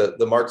 right?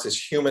 The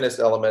Marxist humanist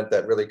element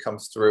that really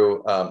comes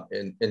through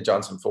in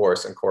Johnson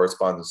Forest and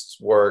correspondence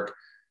work.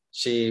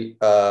 She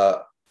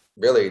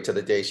really, to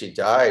the day she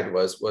died,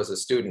 was a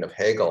student of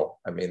Hegel.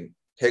 I mean,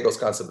 Hegel's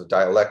concept of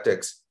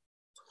dialectics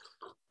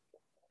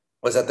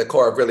was at the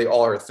core of really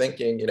all her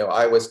thinking.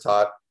 I was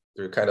taught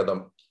through kind of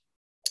the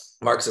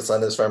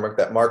Marxist-Leninist framework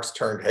that Marx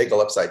turned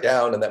Hegel upside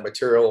down, and that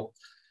materialism,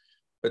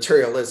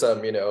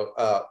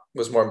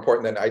 was more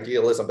important than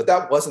idealism, but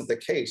that wasn't the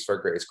case for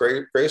Grace.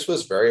 Grace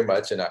was very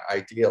much an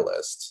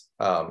idealist.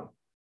 Not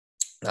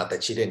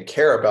that she didn't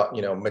care about,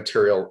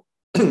 material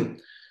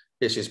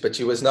issues, but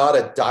she was not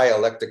a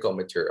dialectical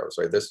materialist,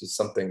 right? This was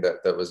something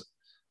that was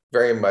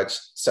very much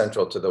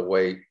central to the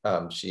way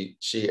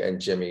she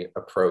and Jimmy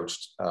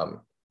approached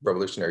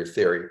revolutionary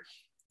theory.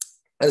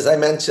 As I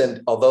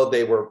mentioned, although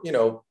they were,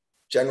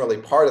 generally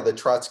part of the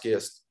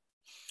Trotskyist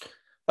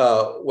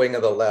wing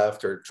of the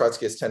left or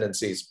Trotskyist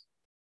tendencies,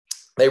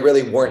 they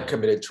really weren't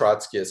committed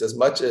Trotskyists as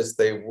much as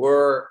they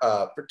were,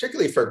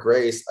 particularly for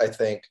Grace, I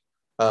think,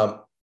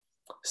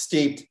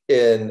 steeped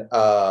in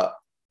not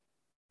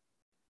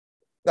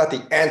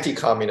the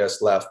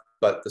anti-communist left,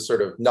 but the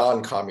sort of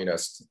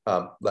non-communist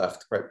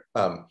left, right?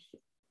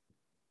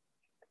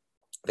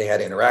 They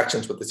had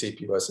interactions with the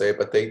CPUSA,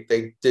 but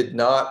they did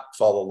not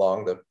follow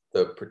along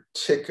the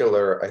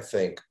particular, I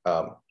think,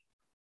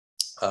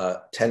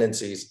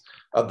 tendencies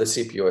of the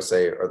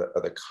CPUSA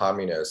or the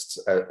communists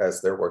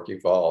as their work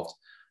evolved.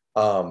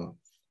 And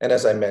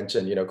as I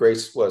mentioned,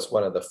 Grace was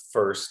one of the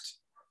first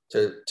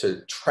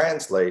to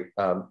translate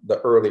the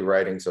early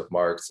writings of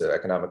Marx, the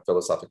economic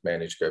philosophic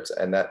manuscripts,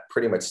 and that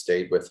pretty much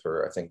stayed with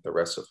her, I think, the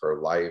rest of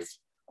her life.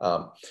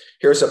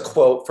 Here's a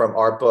quote from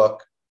our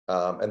book,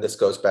 and this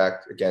goes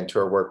back again to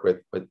her work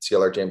with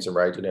CLR James and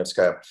Raya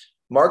Dunevskaya.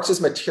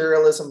 Marx's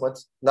materialism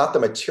was not the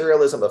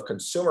materialism of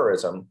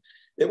consumerism.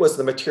 It was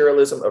the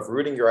materialism of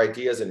rooting your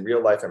ideas in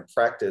real life and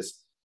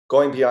practice,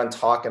 going beyond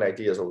talk and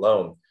ideas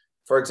alone.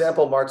 For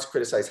example, Marx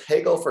criticized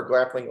Hegel for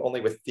grappling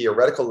only with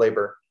theoretical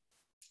labor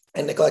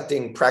and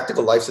neglecting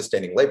practical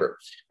life-sustaining labor.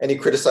 And he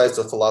criticized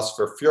the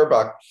philosopher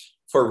Feuerbach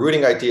for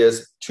rooting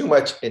ideas too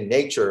much in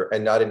nature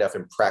and not enough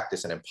in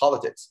practice and in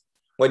politics.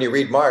 When you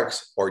read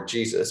Marx, or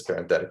Jesus,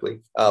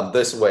 parenthetically,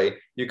 this way,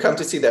 you come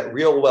to see that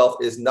real wealth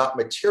is not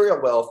material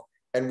wealth,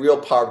 and real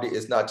poverty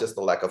is not just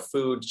the lack of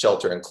food,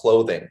 shelter, and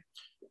clothing.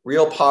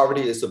 Real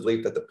poverty is the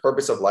belief that the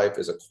purpose of life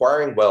is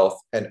acquiring wealth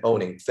and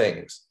owning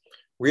things.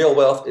 Real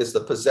wealth is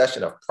the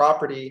possession of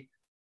property,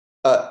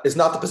 is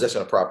not the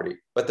possession of property,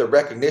 but the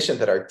recognition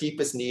that our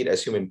deepest need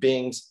as human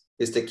beings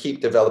is to keep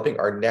developing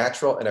our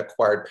natural and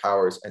acquired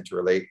powers and to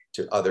relate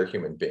to other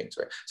human beings,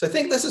 right? So I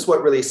think this is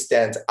what really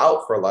stands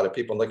out for a lot of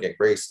people looking at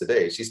Grace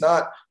today. She's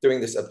not doing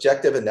this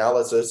objective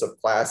analysis of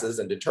classes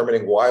and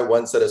determining why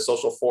one set of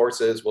social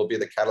forces will be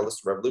the catalyst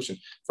of revolution.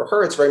 For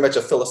her, it's very much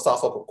a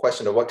philosophical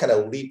question of what kind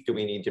of leap do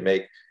we need to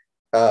make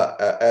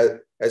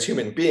as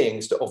human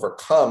beings to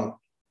overcome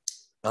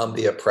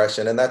the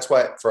oppression. And that's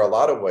why, for a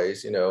lot of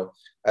ways,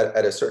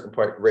 at a certain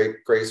point,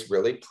 Grace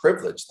really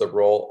privileged the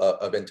role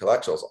of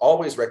intellectuals,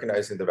 always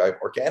recognizing the value of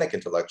organic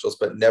intellectuals,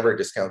 but never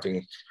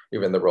discounting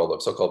even the role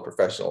of so-called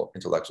professional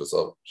intellectuals.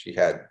 So she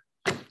had,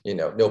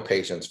 no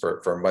patience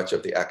for much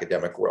of the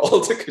academic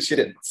world because she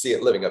didn't see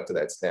it living up to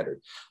that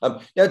standard.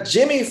 Now,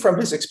 Jimmy, from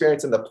his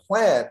experience in the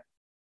plant,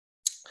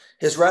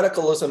 his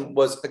radicalism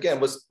was a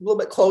little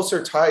bit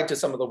closer tied to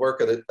some of the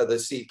work of the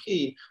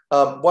CP,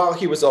 while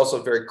he was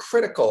also very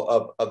critical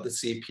of the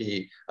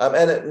CP.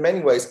 And in many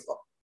ways,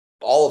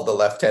 all of the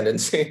left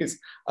tendencies.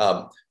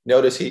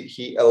 Notice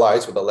he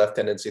allies with a left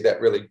tendency that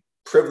really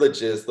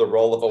privileges the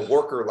role of a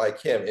worker like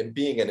him in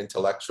being an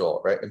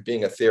intellectual, right, and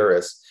being a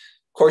theorist.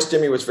 Of course,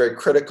 Jimmy was very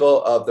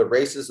critical of the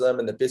racism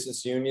and the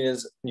business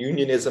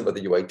unionism of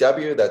the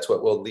UAW. That's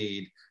what will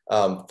lead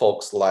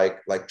folks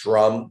like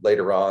Drum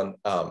later on,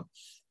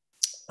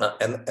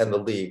 and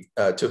the League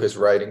to his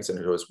writings and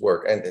to his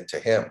work, and to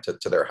him,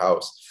 to their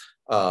house.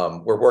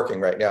 We're working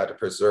right now to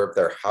preserve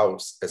their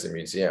house as a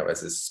museum,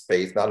 as a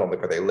space, not only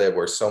where they live,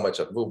 where so much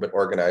of movement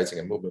organizing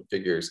and movement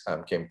figures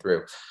came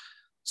through.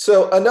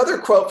 So another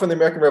quote from the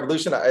American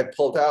Revolution I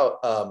pulled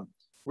out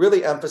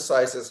really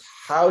emphasizes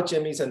how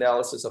Jimmy's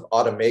analysis of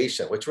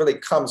automation, which really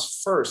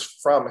comes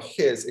first from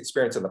his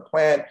experience in the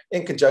plant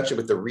in conjunction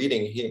with the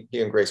reading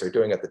he and Grace are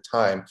doing at the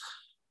time.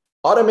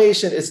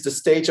 Automation is the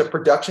stage of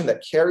production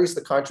that carries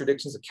the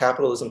contradictions of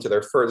capitalism to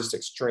their furthest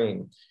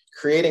extreme,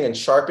 creating and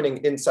sharpening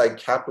inside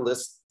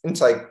capitalist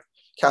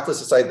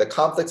society the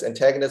conflicts,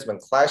 antagonism, and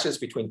clashes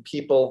between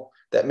people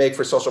that make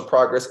for social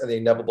progress and the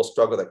inevitable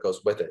struggle that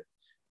goes with it.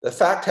 The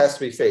fact has to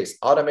be faced.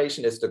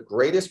 Automation is the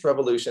greatest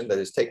revolution that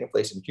has taken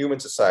place in human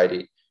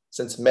society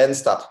since men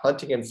stopped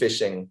hunting and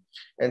fishing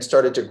and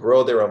started to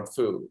grow their own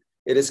food.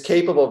 It is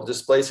capable of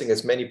displacing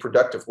as many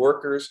productive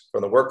workers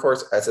from the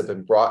workforce as have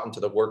been brought into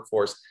the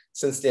workforce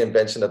since the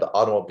invention of the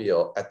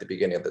automobile at the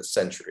beginning of the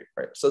century,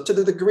 right? So to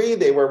the degree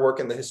they were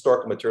working the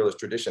historical materialist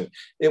tradition,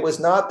 it was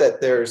that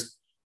there's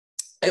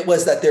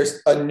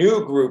a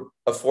new group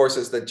of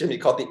forces that Jimmy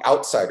called the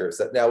outsiders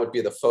that now would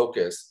be the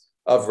focus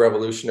of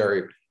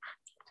revolutionary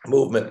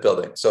movement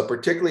building. So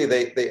particularly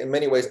they in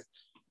many ways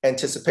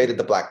anticipated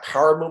the Black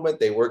Power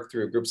movement. They worked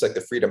through groups like the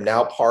Freedom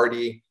Now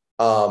Party,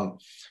 and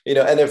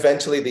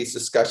eventually these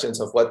discussions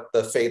of what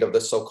the fate of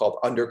the so-called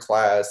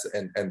underclass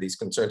and these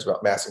concerns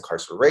about mass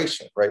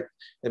incarceration, right?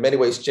 In many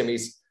ways,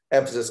 Jimmy's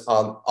emphasis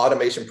on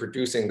automation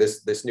producing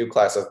this new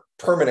class of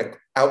permanent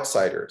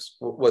outsiders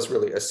was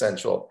really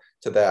essential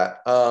to that.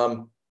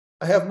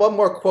 I have one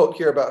more quote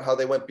here about how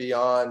they went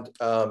beyond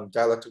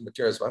dialectical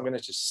materialism. I'm going to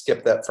just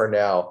skip that for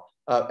now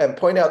and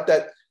point out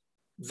that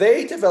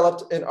they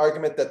developed an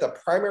argument that the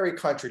primary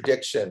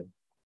contradiction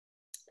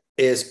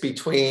is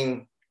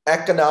between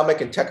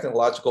economic and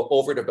technological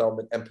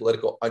overdevelopment and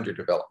political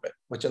underdevelopment,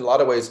 which in a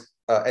lot of ways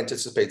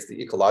anticipates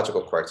the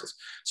ecological crisis.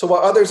 So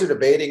while others are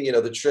debating,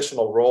 the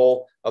traditional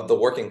role of the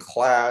working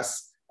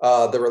class,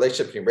 the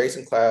relationship between race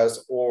and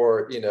class,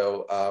 or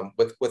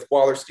with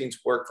Wallerstein's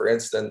work, for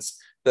instance,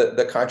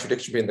 the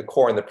contradiction between the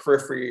core and the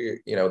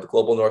periphery, the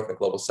global north and the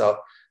global south,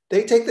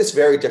 they take this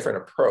very different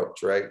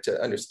approach, right,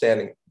 to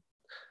understanding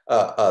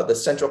the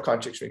central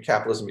contradiction in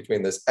capitalism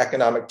between this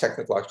economic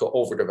technological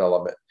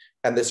overdevelopment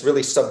and this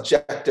really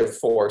subjective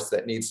force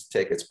that needs to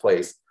take its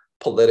place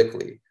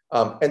politically.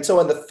 And so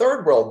in the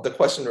third world, the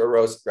question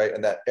arose, right,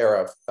 in that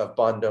era of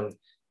Bandung,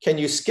 can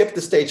you skip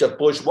the stage of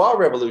bourgeois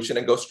revolution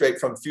and go straight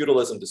from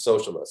feudalism to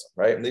socialism,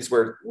 right? And these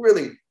were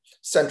really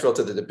central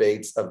to the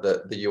debates of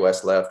the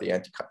US left, the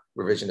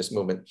anti-revisionist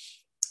movement.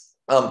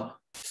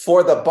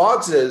 For the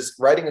Boggses,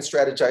 writing and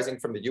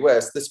strategizing from the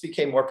US, this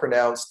became more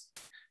pronounced.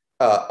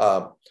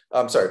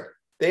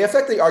 They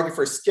effectively argue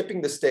for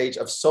skipping the stage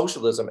of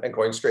socialism and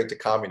going straight to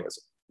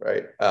communism,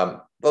 right?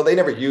 Though they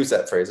never use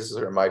that phrase, this is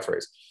sort of my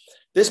phrase.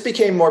 This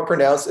became more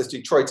pronounced as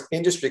Detroit's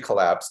industry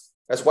collapsed,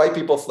 as white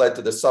people fled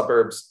to the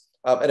suburbs,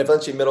 and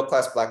eventually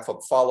middle-class Black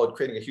folk followed,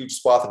 creating a huge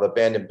swath of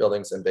abandoned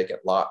buildings and vacant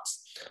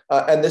lots.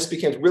 And this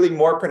became really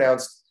more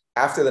pronounced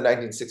after the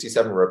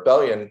 1967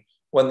 rebellion,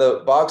 when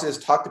the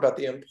Boggses talked about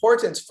the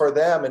importance for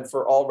them and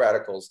for all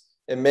radicals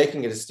in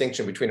making a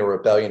distinction between a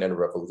rebellion and a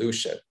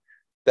revolution,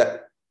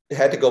 that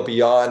had to go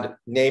beyond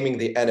naming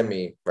the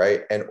enemy,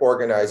 right, and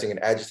organizing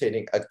and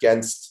agitating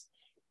against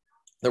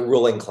the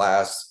ruling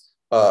class,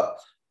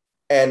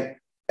 and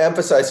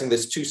emphasizing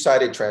this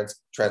two-sided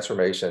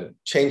transformation,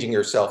 changing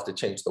yourself to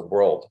change the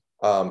world.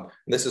 And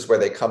this is where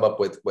they come up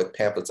with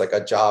pamphlets like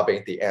 "A Job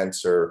Ain't the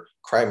Answer,"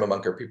 "Crime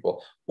Among Our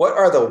People." What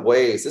are the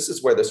ways? This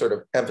is where the sort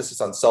of emphasis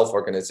on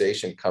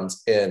self-organization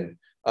comes in.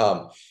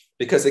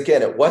 Because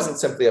again, it wasn't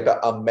simply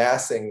about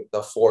amassing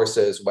the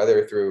forces,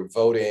 whether through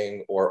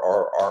voting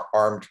or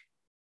armed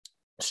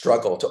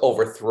struggle to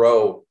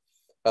overthrow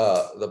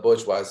the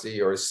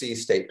bourgeoisie or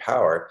seize state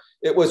power.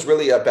 It was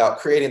really about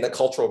creating the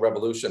cultural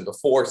revolution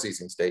before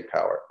seizing state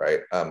power,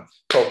 right?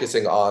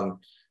 Focusing on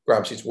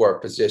Gramsci's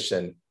work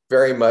position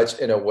very much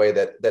in a way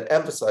that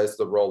emphasized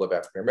the role of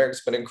African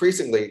Americans, but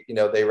increasingly,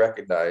 they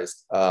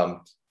recognized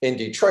in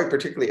Detroit,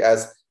 particularly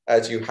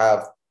as you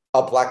have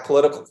a Black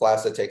political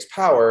class that takes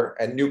power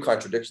and new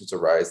contradictions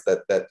arise,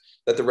 that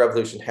the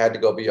revolution had to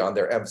go beyond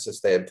their emphasis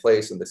they had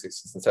placed in the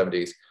 60s and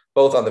 70s,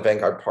 both on the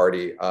Vanguard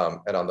Party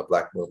and on the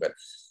Black movement.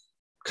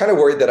 Kind of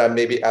worried that I'm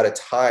maybe out of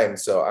time,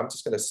 so I'm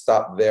just going to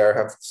stop there,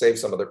 have saved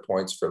some other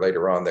points for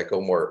later on that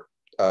go more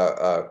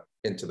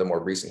into the more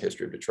recent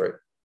history of Detroit.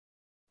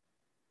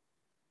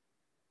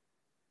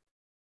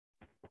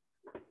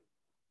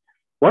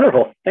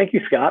 Wonderful. Thank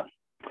you, Scott.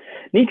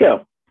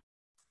 Nico.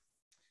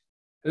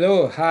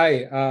 Hello,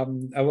 hi.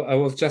 I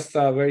was just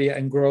very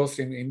engrossed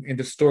in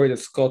the story that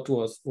Scott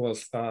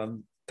was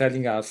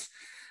telling us.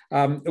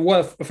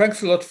 Well,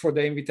 thanks a lot for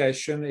the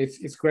invitation.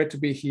 It's great to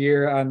be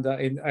here and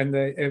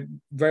a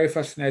very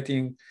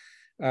fascinating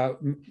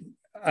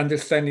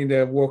understanding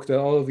the work that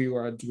all of you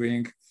are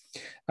doing.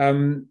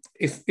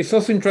 It's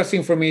also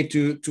interesting for me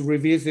to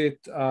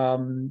revisit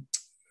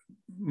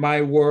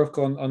my work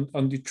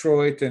on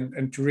Detroit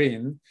and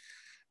Turin.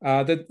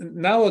 That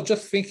now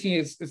just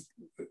thinking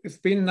it's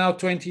been now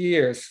 20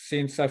 years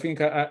since I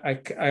think I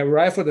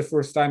arrived for the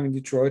first time in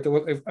Detroit.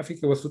 I think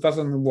it was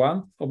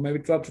 2001 or maybe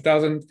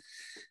 2000.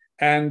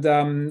 And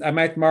I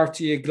met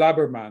Marty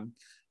Glaberman,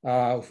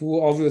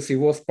 who obviously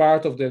was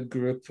part of that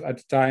group at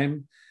the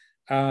time.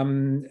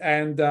 Entering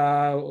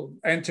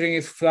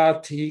his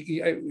flat,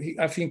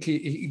 I think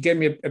he gave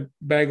me a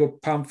bag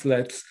of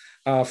pamphlets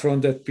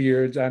from that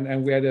period.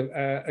 And we had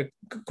a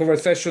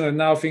conversation, and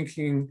now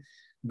thinking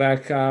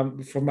back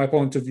from my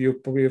point of view,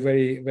 probably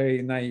very,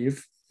 very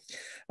naive.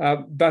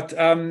 But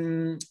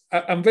I'm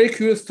very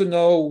curious to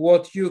know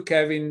what you,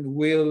 Kevin,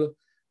 will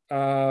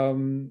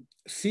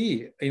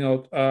see,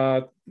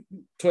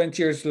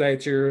 20 years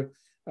later,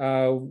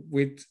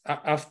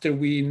 after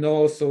we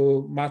know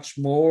so much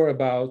more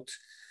about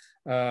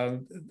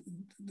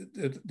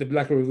the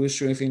Black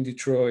revolutions in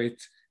Detroit,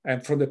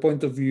 and from the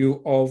point of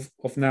view of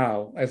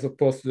now, as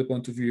opposed to the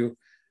point of view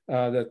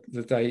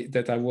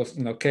that I was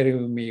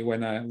carrying with me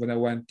when I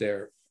went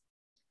there.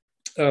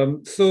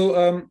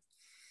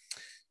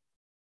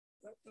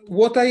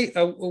 What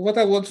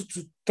I wanted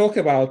to talk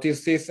about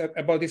is this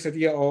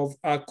idea of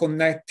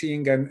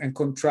connecting and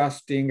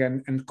contrasting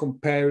and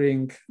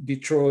comparing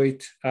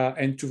Detroit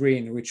and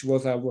Turin, which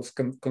I was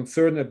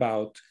concerned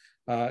about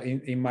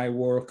in my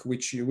work,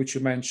 which you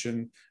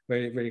mentioned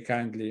very, very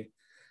kindly.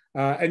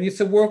 And it's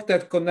a work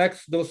that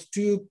connects those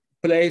two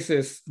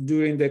places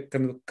during the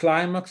kind of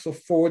climax of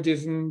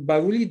Fordism,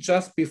 but really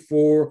just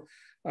before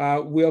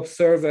we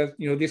observe that,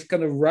 this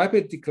kind of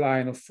rapid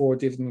decline of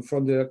Fordism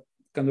from the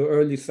kind of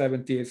early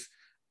 70s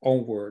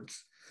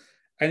onwards.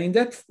 And in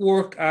that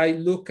work, I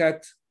look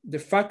at the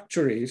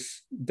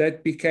factories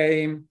that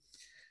became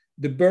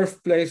the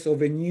birthplace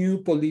of a new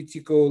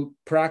political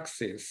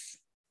praxis,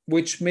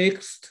 which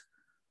mixed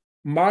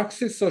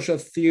Marxist social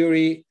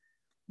theory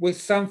with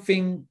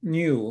something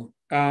new.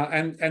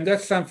 And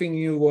that something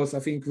new was, I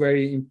think,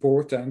 very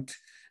important.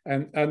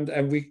 And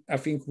I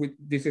think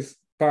this is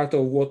part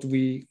of what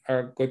we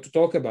are going to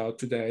talk about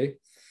today.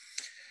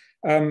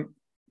 And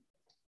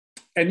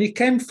it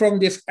came from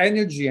this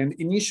energy and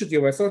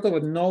initiative, a sort of a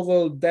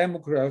novel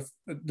demographic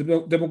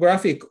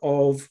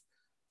of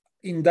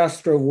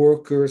industrial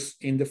workers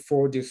in the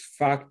 40s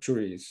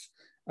factories.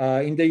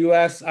 In the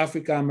US,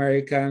 African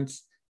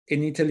Americans,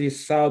 in Italy,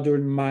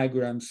 Southern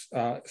migrants,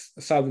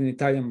 Southern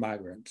Italian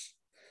migrants.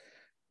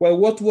 Well,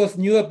 what was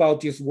new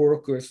about these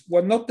workers?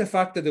 Well, not the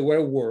fact that they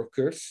were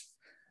workers.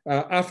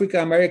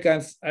 African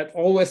Americans had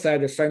always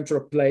had a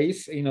central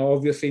place,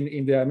 obviously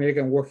in the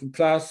American working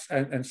class,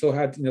 and so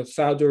had,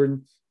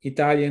 Southern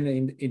Italian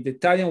in the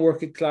Italian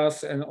working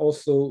class, and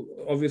also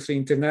obviously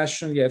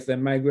internationally as they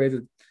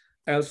migrated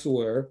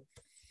elsewhere.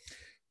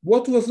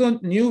 What was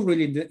not new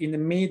really in the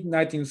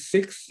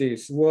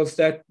mid-1960s was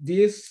that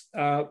these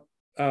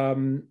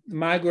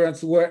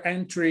migrants were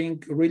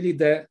entering really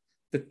the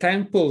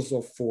temples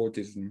of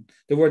Fordism.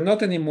 They were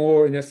not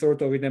anymore in a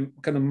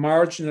kind of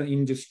marginal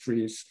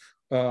industries,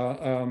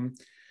 but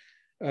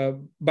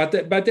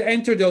they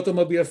entered the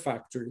automobile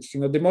factories,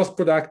 the most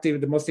productive,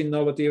 the most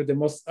innovative, the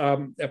most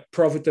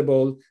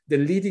profitable, the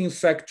leading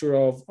sector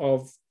of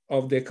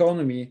the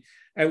economy,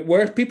 and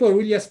where people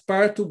really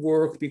aspired to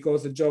work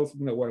because the jobs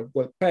were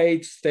well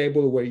paid,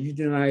 stable, were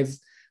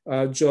unionized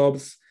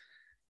jobs.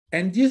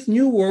 And these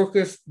new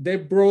workers, they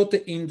brought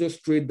the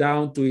industry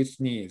down to its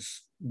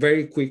knees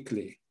very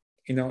quickly,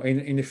 in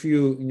a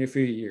few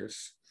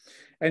years.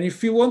 And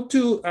if you want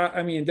to,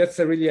 that's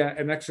really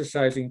an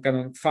exercise in kind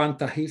of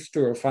fanta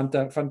history or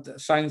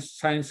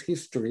science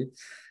history.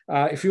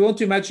 If you want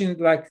to imagine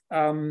like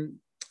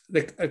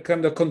the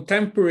kind of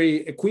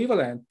contemporary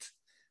equivalent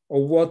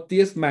of what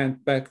this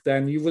meant back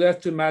then, you would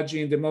have to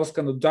imagine the most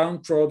kind of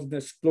downtrodden,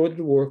 exploited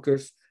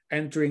workers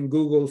entering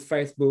Google,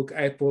 Facebook,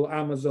 Apple,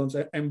 Amazon,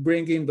 and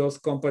bringing those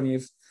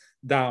companies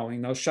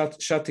down,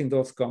 shutting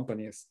those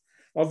companies.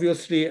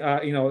 Obviously,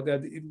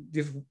 that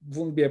this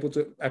wouldn't be able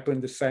to happen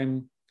the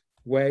same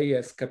way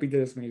as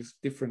capitalism is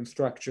different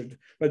structured,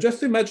 but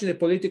just imagine the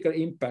political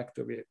impact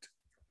of it.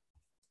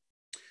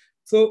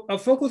 So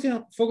focusing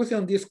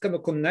on this kind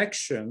of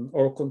connection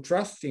or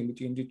contrasting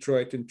between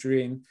Detroit and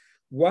Turin,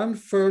 one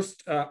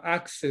first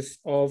axis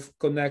of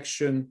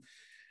connection,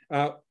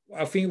 I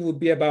think, would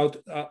be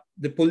about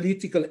the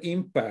political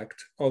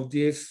impact of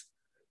this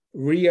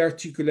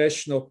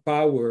rearticulation of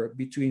power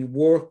between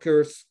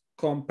workers,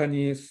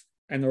 companies,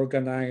 and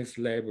organized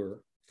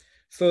labor.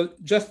 So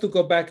just to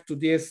go back to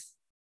this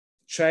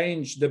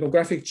change,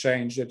 demographic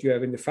change that you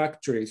have in the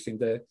factories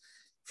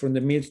from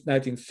the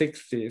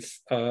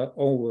mid-1960s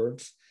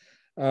onwards,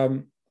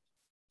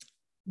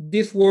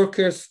 these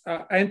workers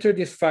enter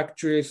these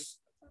factories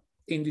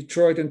in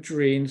Detroit and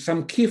Turin,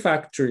 some key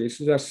factories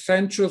that are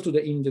central to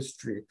the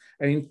industry.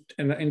 And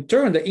in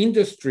turn, the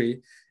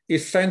industry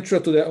is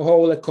central to the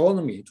whole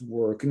economy to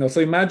work.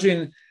 So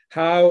imagine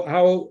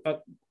how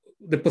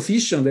the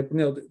position,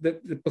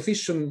 the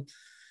position,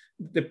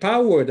 the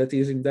power that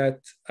is in that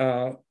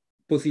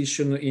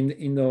position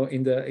in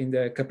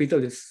the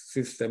capitalist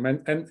system.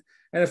 And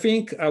I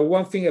think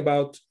one thing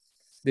about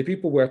the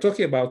people we're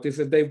talking about is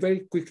that they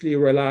very quickly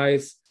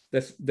realize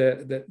that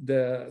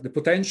the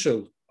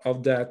potential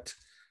of that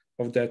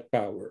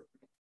power.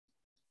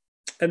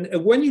 And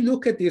when you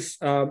look at this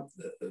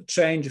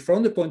change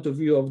from the point of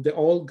view of the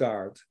old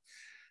guard,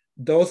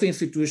 those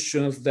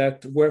institutions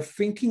that were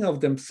thinking of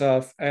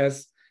themselves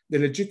as the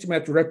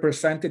legitimate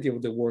representative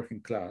of the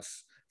working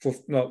class, for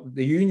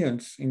the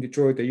unions in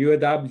Detroit, the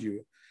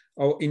UAW,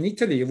 or in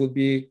Italy, it would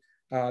be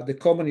the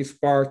Communist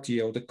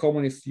Party or the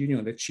Communist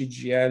Union, the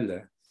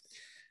CGL.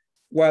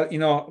 Well,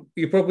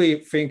 you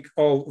probably think,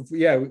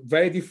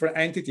 very different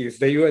entities,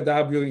 the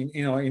UAW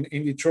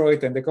in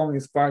Detroit and the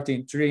Communist Party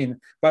in Turin.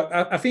 But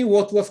I think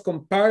what was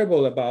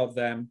comparable about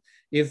them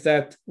is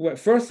that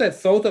first they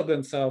thought of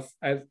themselves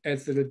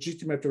as the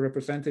legitimate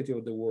representative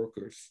of the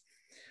workers,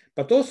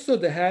 but also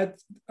they had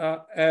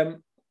a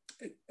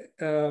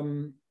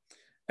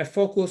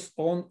focus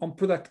on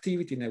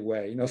productivity in a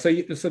way.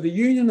 So the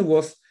union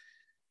was,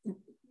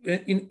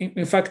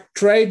 in fact,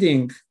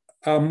 trading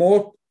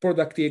more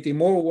productivity,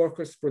 more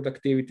workers'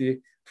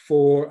 productivity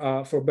for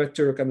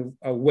better kind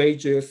of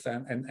wages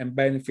and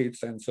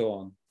benefits and so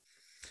on.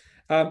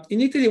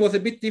 In Italy, it was a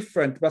bit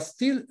different, but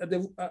still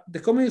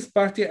the Communist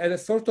Party had a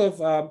sort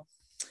of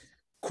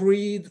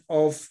creed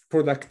of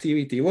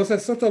productivity. It was a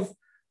sort of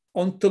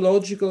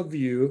ontological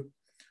view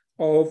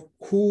of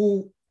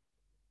who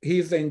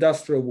is the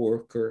industrial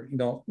worker,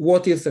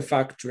 what is the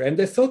factory. And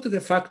they thought that the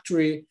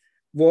factory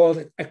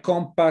was a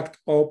compact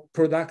of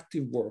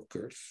productive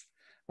workers.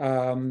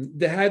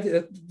 They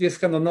had this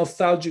kind of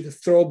nostalgic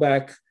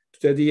throwback to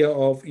the idea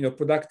of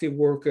productive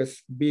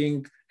workers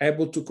being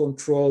able to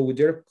control with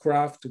their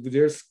craft, with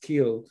their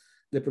skill,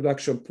 the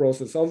production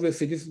process.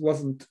 Obviously, this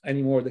wasn't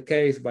anymore the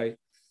case by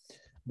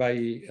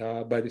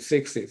the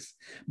 60s,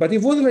 but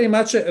it was very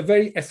much a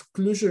very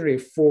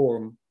exclusionary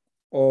form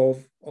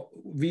of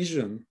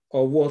vision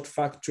of what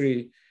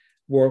factory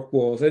work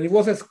was. And it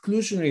was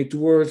exclusionary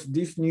towards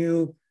these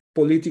new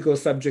political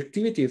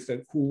subjectivities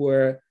who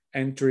were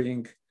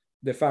entering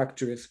the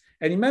factories.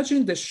 And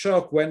imagine the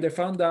shock when they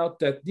found out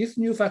that these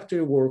new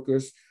factory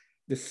workers,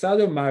 the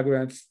southern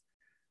migrants,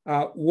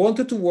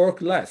 wanted to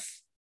work less,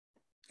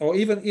 or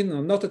even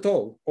not at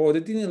all, or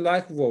they didn't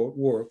like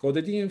work, or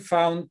they didn't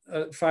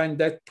find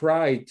that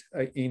pride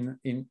in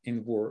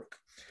work.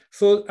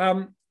 So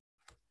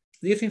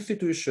these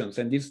institutions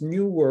and these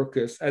new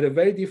workers had a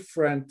very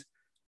different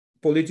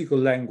political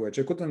language.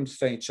 They couldn't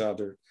understand each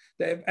other.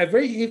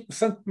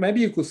 Maybe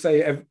you could say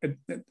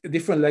a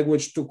different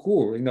language to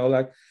cool,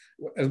 like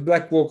as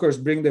Black workers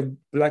bring the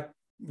Black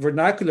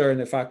vernacular in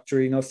the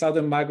factory,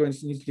 Southern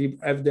migrants need to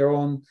have their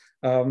own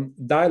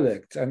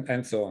dialect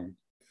and so on.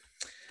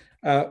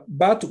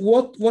 But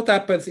what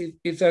happens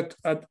is that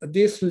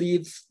this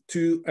leads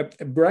to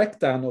a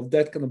breakdown of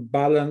that kind of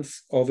balance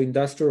of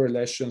industrial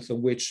relations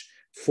on which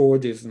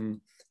Fordism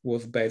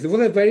was based. It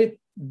was a very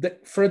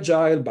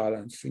fragile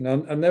balance.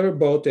 I never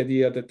bought the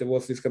idea that there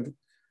was this kind of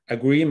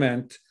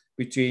agreement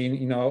between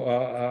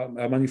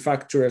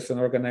manufacturers and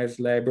organized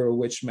labor,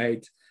 which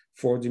made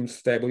Fordism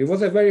stable. It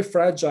was a very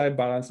fragile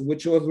balance,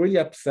 which was really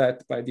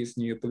upset by these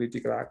new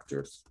political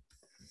actors.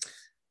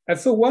 And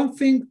so one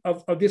thing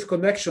of this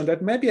connection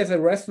that maybe has a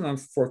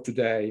resonance for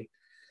today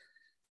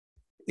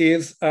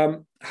is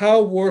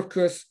how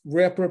workers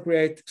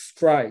reappropriate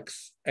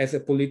strikes as a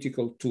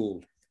political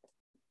tool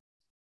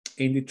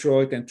in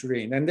Detroit and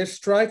Turin. And they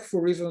strike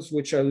for reasons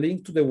which are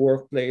linked to the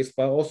workplace,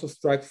 but also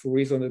strike for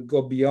reasons that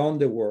go beyond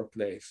the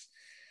workplace.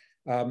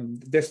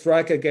 They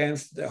strike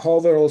against the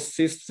overall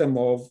system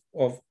of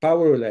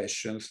power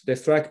relations. They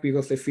strike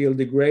because they feel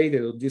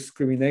degraded or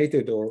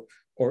discriminated or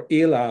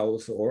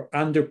ill-housed or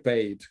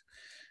underpaid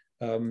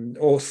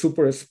or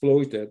super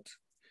exploited.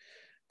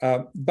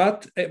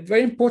 But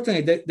very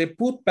importantly, they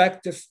put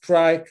back the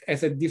strike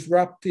as a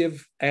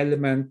disruptive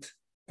element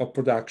of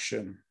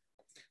production.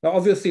 Now,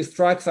 obviously,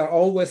 strikes are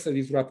always a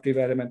disruptive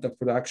element of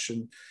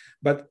production,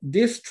 but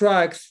these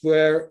strikes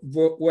were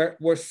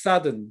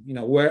sudden,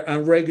 were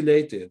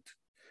unregulated,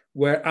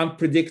 were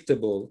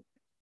unpredictable.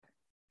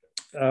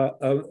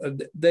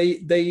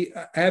 They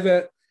have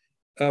a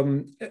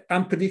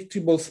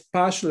unpredictable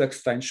spatial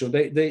extension.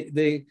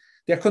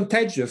 They're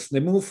contagious. They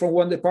move from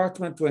one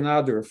department to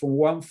another, from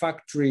one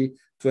factory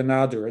to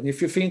another. And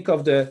if you think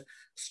of the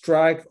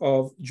strike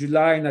of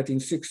July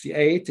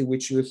 1968,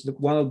 which was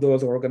one of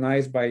those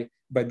organized by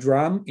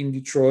Drum in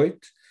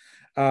Detroit,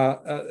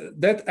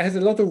 that has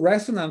a lot of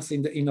resonance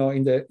in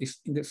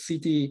the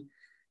city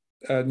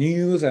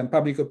news and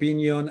public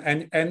opinion.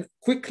 And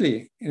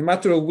quickly, in a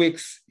matter of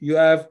weeks, you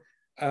have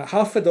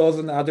half a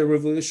dozen other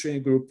revolutionary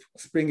groups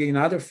springing in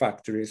other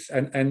factories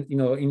and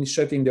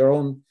initiating their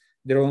own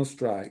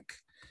strike.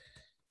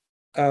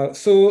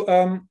 So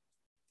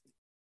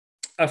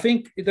I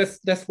think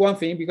that's one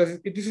thing, because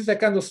this is the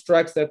kind of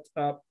strikes that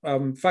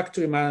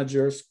factory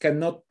managers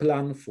cannot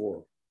plan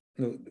for.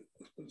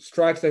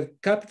 Strikes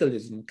that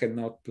capitalism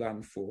cannot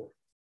plan for.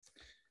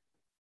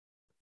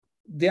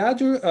 The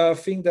other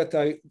thing that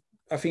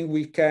I think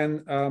we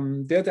can,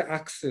 the other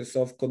axis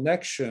of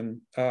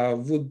connection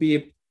would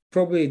be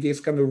probably this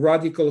kind of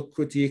radical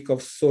critique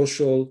of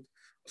societal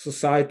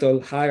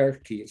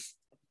hierarchies.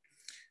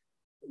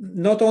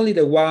 Not only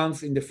the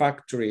ones in the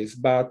factories,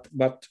 but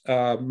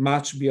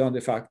much beyond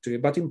the factory.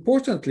 But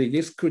importantly,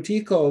 this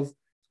critique of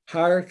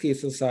hierarchy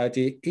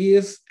society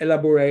is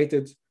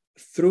elaborated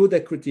through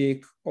the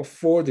critique of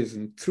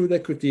Fordism, through the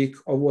critique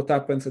of what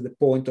happens at the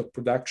point of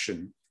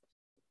production.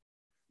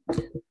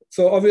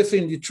 So obviously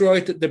in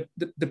Detroit,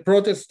 the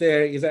protest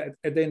there is at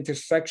the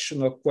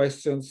intersection of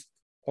questions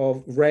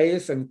of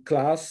race and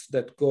class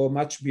that go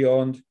much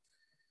beyond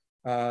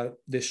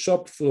the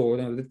shop floor,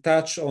 the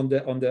touch on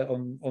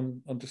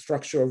the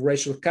structure of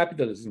racial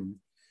capitalism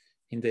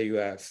in the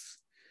US.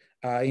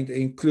 It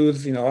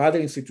includes other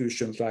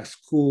institutions like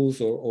schools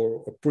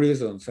or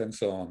prisons and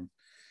so on.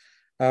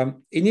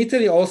 In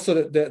Italy,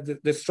 also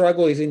the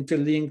struggle is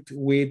interlinked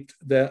with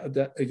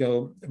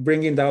the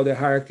bringing down the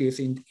hierarchies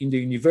in the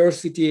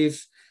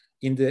universities,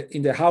 in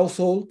the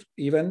household,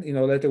 even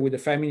later with the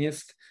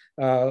feminists,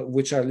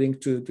 which are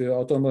linked to the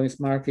autonomist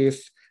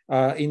marxists,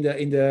 in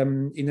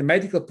the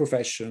medical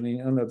profession,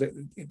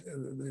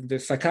 in the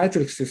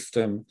psychiatric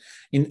system,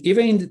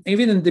 even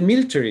in the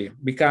military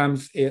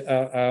becomes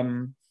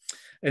an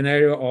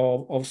area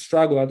of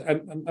struggle.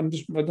 I'm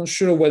not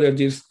sure whether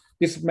this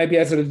maybe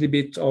has a little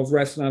bit of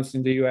resonance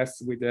in the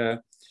US with the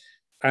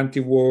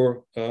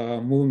anti-war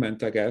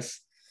movement, I guess.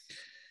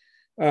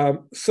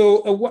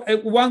 So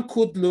one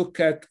could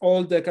look at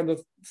all the kind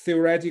of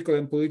theoretical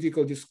and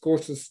political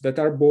discourses that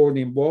are born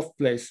in both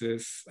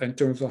places in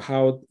terms of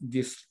how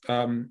this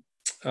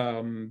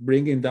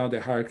bringing down the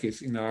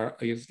hierarchies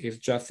is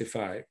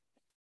justified.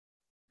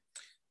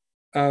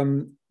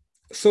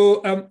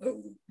 So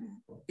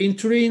in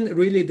Turin,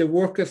 really the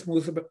workers'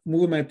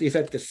 movement is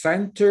at the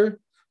center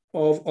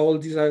of all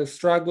these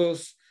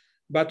struggles.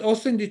 But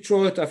also in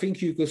Detroit, I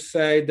think you could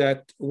say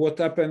that what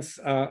happens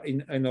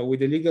with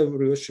the legal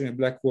revolution in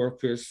Black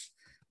workers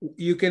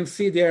you can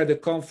see there the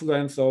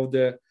confluence of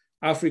the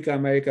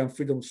African-American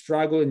freedom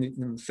struggle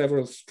in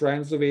several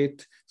strands of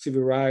it: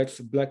 civil rights,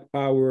 Black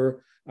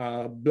power,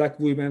 Black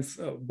women's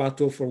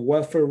battle for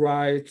welfare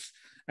rights,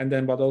 and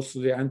then but also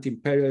the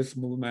anti-imperialist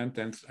movement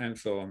and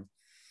so on.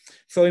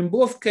 So in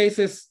both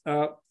cases,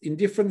 in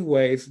different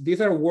ways,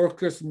 these are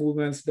workers'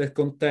 movements that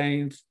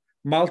contain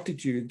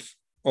multitudes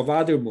of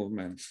other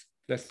movements.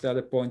 That's the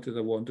other point that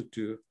I wanted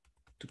to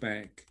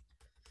make.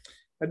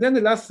 And then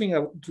the last thing I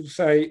want to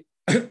say,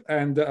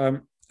 and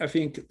I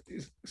think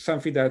is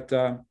something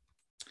that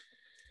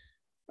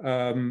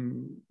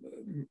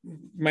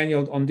many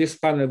on this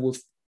panel will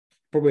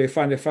probably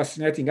find a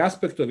fascinating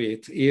aspect of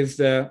it, is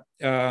the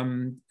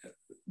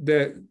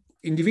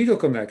individual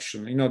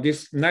connection,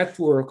 this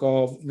network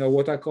of,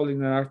 what I call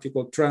in an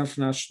article,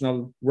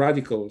 transnational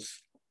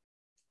radicals.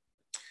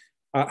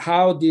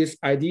 How these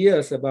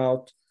ideas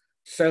about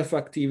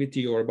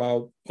self-activity or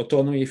about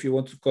autonomy, if you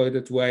want to call it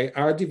that way,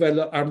 are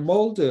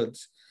molded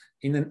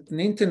in an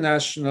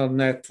international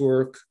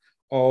network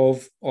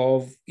of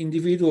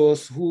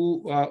individuals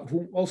who are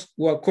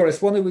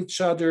corresponding with each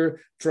other,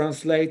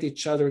 translate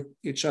each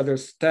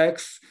other's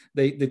texts.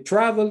 They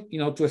travel,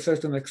 to a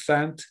certain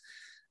extent,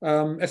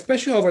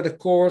 especially over the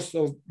course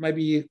of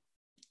maybe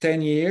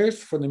 10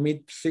 years, from the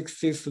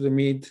mid-60s to the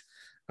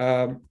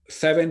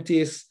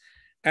mid-70s.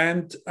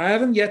 And I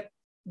haven't yet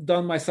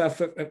done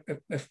myself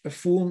a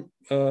full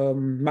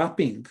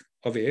mapping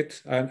of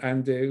it,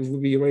 and it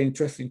would be very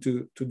interesting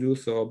to do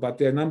so. But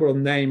there are a number of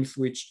names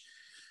which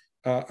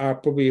are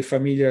probably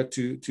familiar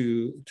to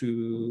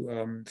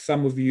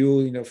some of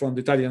you, from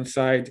the Italian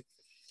side: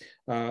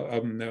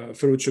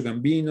 Ferruccio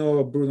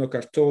Gambino, Bruno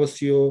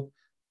Cartosio,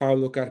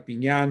 Paolo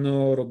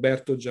Carpignano,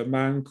 Roberto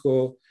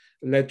Giammanco,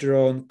 later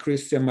on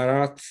Christian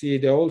Marazzi.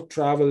 They all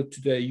traveled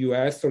to the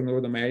US or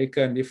North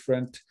America in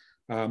different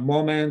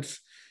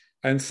moments.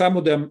 And some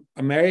of the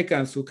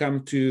Americans who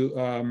come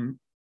to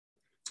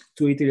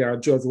Italy are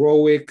George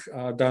Rowick,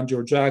 Dan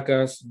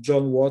Georgiakas,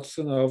 John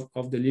Watson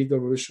of the League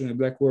of Revolutionary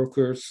Black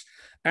Workers,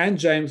 and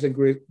James and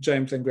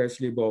Grace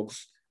Lee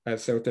Boggs at a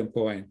certain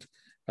point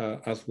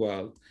as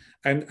well.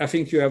 And I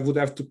think you would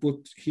have to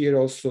put here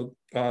also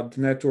the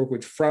network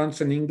with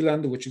France and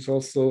England, which is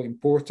also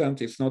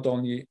important. It's not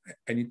only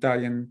an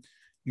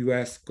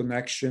Italian-US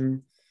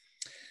connection.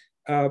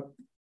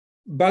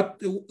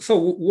 But so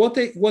what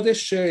they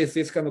share is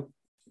this kind of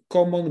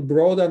common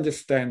broad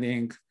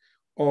understanding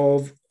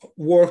of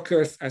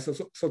workers as a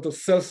sort of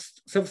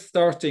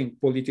self-starting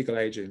political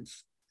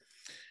agents.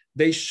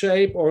 They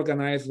shape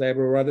organized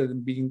labor rather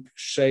than being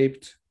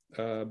shaped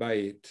by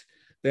it.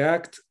 They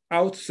act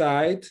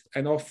outside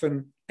and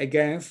often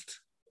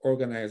against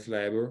organized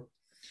labor.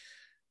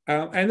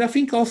 And I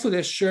think also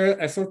they share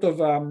a sort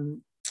of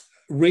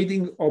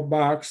reading of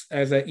Marx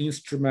as an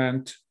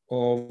instrument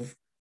of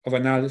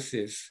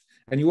analysis.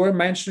 And you were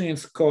mentioning,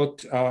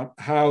 Scott,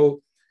 how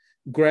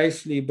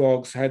Grace Lee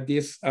Boggs had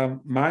this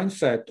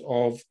mindset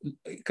of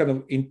kind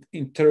of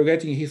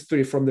interrogating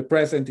history from the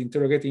present,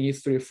 interrogating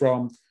history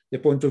from the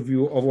point of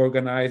view of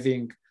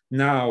organizing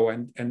now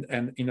and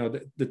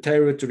the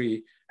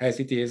territory as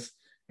it is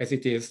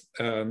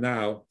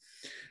now.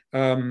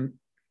 And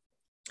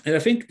I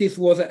think this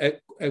was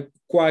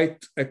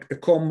quite a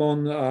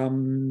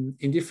common,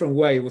 in different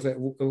way, was a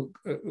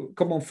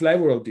common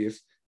flavor of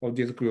this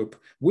group,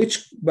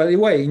 which, by the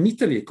way, in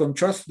Italy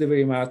contrasted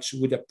very much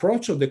with the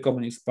approach of the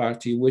Communist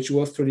Party, which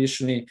was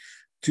traditionally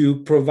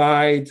to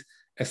provide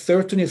a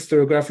certain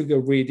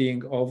historiographical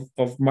reading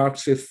of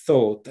Marxist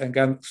thought and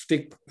can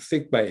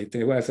stick by it.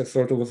 It was a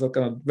sort of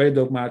kind of very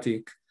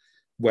dogmatic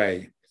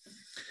way.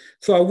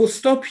 So I will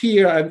stop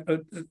here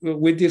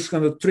with this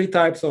kind of three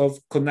types of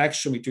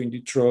connection between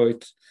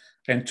Detroit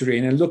and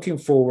Turin, and looking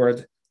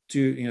forward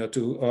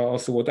to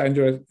also what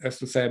Andrew has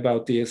to say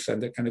about this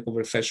and the kind of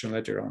conversation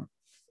later on.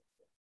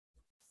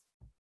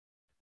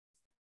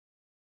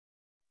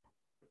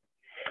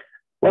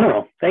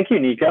 Wonderful. Thank you,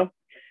 Nico.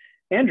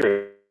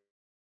 Andrew.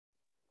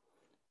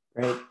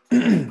 Great.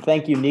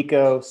 Thank you,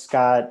 Nico,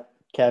 Scott,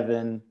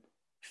 Kevin,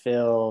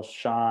 Phil,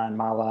 Sean,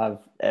 Malav,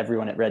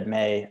 everyone at Red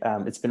May.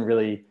 It's been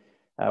really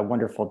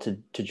wonderful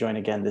to join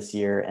again this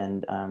year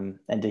and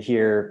to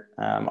hear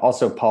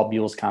also Paul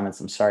Buhle's comments.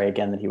 I'm sorry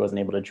again that he wasn't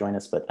able to join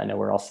us, but I know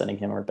we're all sending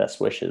him our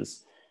best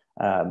wishes.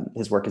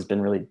 His work has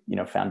been really,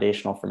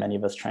 foundational for many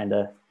of us trying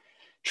to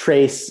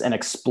trace and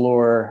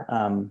explore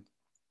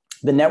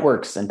the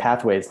networks and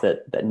pathways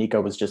that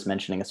Nico was just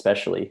mentioning,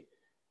 especially.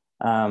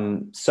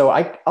 So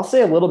I'll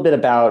say a little bit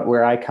about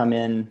where I come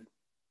in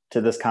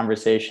to this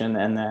conversation,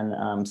 and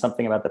then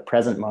something about the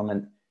present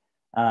moment.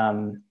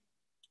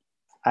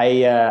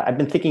 I've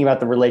been thinking about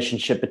the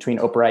relationship between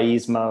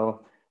operaismo,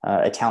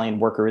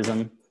 Italian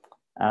workerism,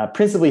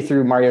 principally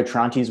through Mario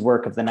Tronti's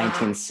work of the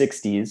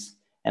 1960s.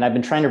 And I've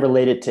been trying to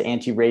relate it to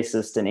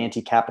anti-racist and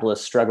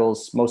anti-capitalist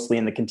struggles, mostly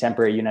in the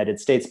contemporary United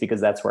States,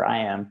 because that's where I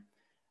am.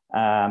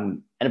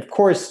 And of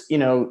course,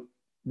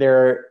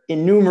 there are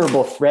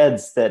innumerable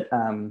threads that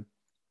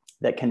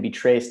can be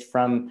traced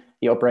from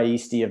the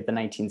operaisti of the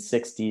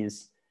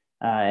 1960s.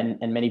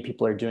 And many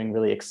people are doing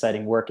really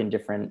exciting work in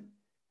different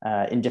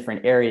in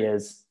different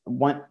areas.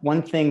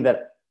 One thing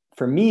that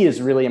for me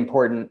is really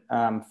important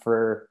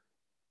for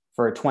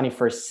a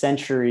 21st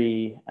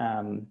century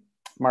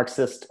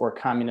Marxist or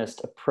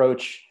communist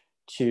approach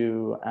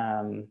to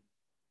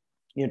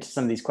to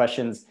some of these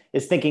questions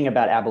is thinking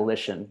about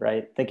abolition,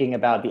 right? Thinking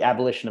about the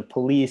abolition of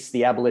police,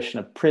 the abolition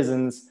of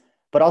prisons,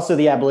 but also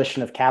the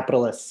abolition of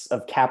capitalists,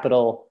 of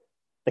capital,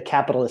 the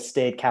capitalist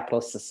state,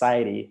 capitalist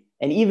society,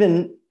 and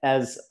even,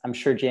 as I'm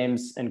sure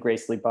James and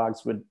Grace Lee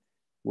Boggs would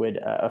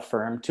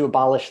affirm, to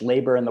abolish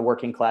labor and the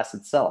working class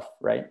itself,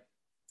 right?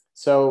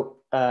 So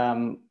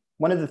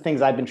one of the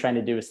things I've been trying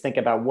to do is think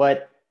about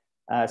what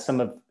some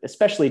of,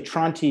 especially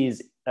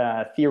Tronti's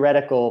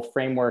theoretical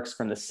frameworks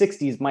from the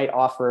 60s might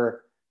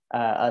offer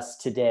us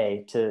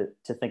today to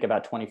think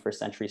about 21st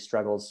century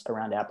struggles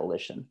around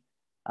abolition.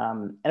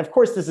 And of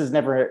course, this is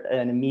never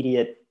an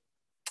immediate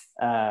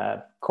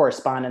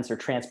correspondence or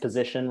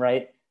transposition,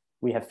 right?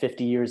 We have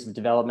 50 years of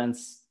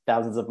developments,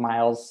 thousands of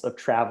miles of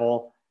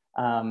travel.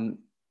 I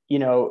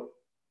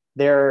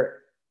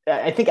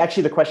think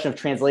actually the question of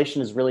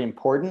translation is really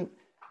important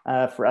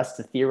for us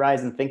to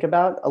theorize and think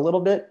about a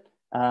little bit.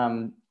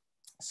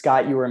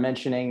 Scott, you were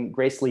mentioning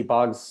Grace Lee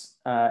Boggs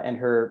and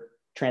her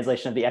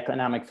translation of the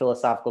economic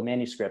philosophical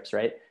manuscripts,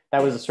 right?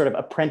 That was a sort of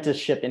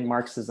apprenticeship in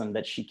Marxism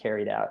that she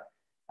carried out.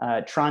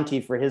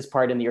 Tronti, for his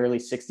part in the early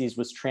 60s,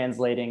 was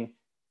translating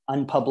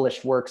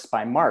unpublished works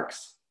by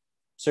Marx.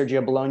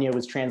 Sergio Bologna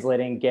was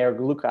translating Georg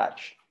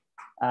Lukács.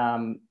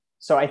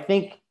 So I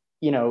think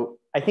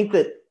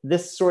that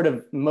this sort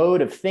of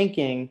mode of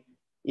thinking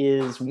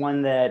is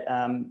one that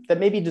that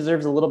maybe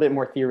deserves a little bit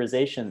more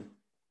theorization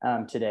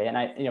today.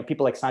 And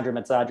people like Sandra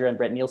Mezzadra and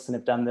Brett Nielsen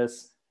have done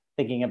this,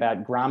 thinking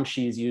about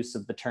Gramsci's use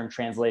of the term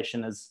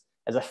translation as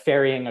a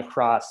ferrying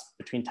across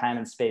between time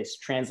and space,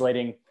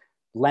 translating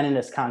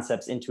Leninist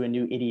concepts into a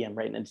new idiom,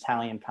 right, in an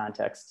Italian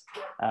context,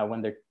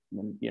 in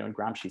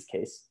Gramsci's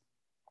case.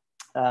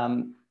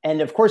 And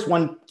of course,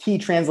 one key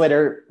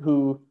translator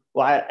who,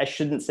 well, I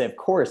shouldn't say of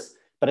course,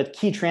 but a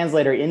key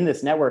translator in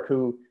this network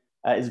who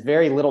is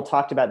very little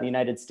talked about in the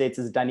United States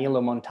is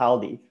Danilo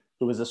Montaldi,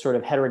 who was a sort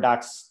of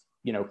heterodox,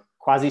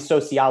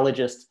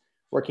 quasi-sociologist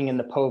working in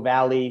the Po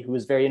Valley, who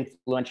was very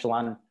influential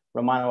on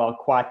Romano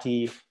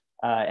Alquati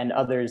and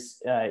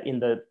others in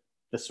the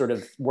sort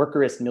of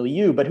workerist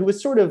milieu, but who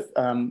was sort of,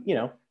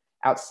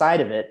 outside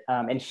of it.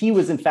 And he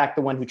was in fact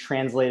the one who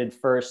translated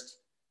first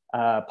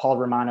Paul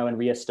Romano and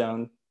Ria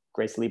Stone,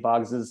 Grace Lee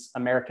Boggs's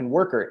American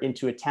Worker,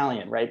 into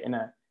Italian, right, in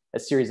a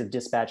series of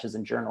dispatches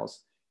and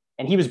journals.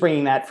 And he was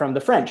bringing that from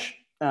the French,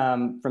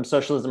 from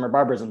socialism or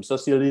barbarism,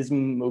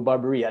 socialisme ou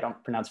barbarie. I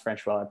don't pronounce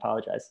French well, I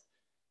apologize.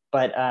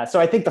 But so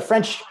I think the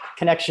French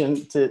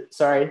connection to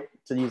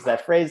use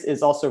that phrase,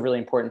 is also really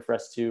important for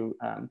us to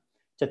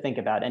think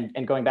about.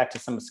 And going back to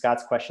some of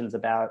Scott's questions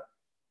about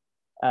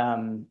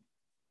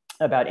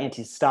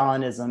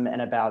anti-Stalinism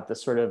and about the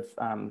sort of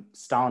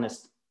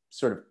Stalinist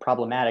sort of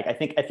problematic, I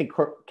think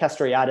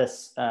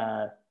Castoriadis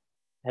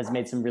has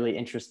made some really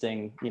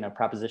interesting,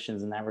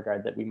 propositions in that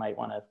regard that we might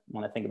want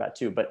to think about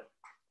too. But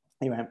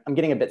anyway, I'm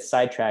getting a bit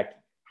sidetracked.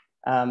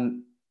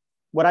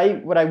 What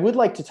I would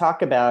like to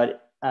talk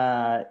about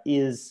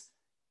is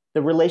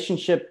the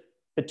relationship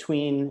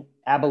between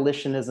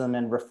abolitionism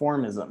and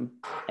reformism.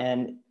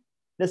 And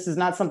this is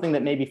not something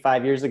that maybe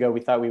 5 years ago we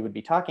thought we would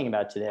be talking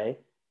about today.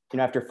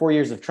 After 4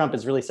 years of Trump,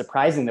 it's really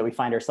surprising that we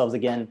find ourselves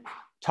again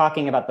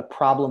talking about the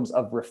problems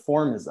of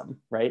reformism,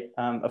 right?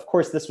 Of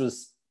course, this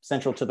was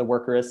central to the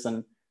workerists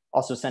and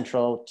also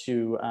central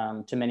to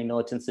many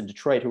militants in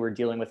Detroit who were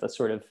dealing with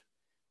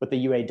with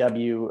the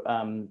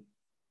UAW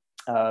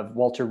of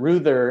Walter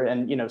Reuther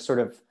and, sort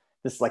of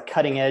this like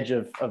cutting edge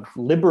of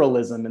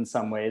liberalism in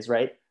some ways,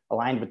 right?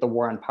 Aligned with the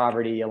war on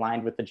poverty,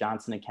 aligned with the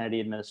Johnson and Kennedy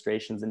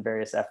administrations and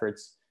various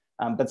efforts.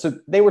 But so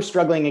they were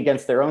struggling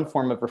against their own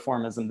form of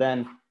reformism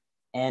then.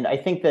 And I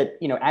think that,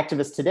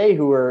 activists today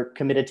who are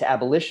committed to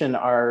abolition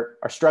are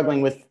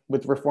struggling with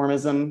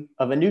reformism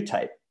of a new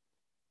type,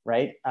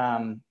 right?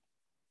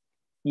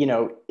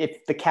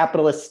 If the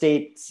capitalist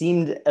state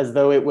seemed as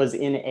though it was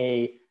in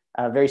a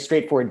very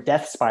straightforward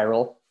death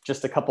spiral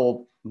just a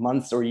couple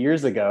months or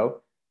years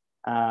ago,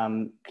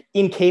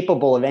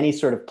 incapable of any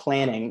sort of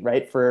planning,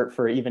 right,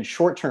 for even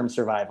short-term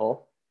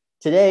survival.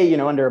 Today,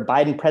 under a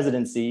Biden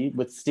presidency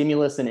with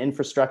stimulus and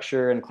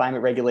infrastructure and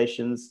climate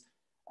regulations,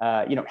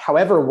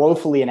 however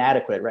woefully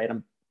inadequate, right,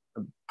 I'm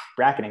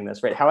bracketing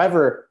this, right,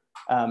 however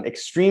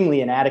extremely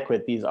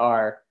inadequate these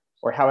are,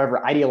 or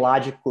however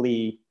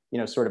ideologically,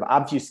 sort of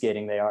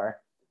obfuscating they are,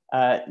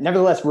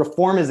 nevertheless,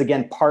 reform is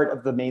again part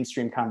of the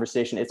mainstream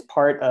conversation. It's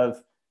part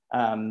of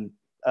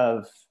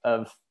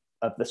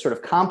the sort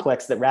of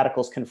complex that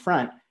radicals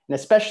confront, and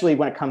especially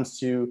when it comes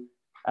to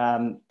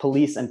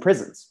police and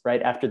prisons,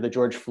 right? After the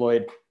George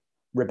Floyd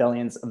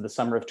rebellions of the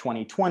summer of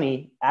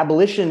 2020,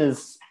 abolition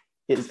has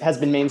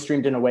been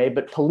mainstreamed in a way,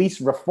 but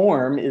police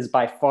reform is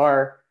by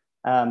far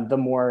the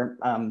more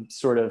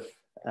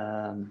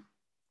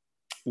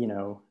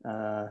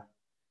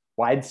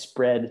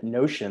widespread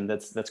notion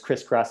that's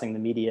crisscrossing the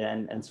media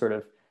and sort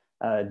of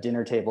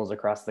dinner tables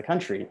across the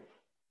country.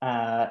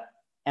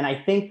 And I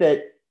think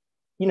that,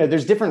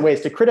 there's different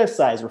ways to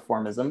criticize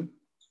reformism.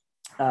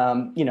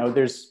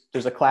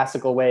 There's a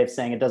classical way of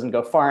saying it doesn't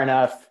go far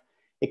enough.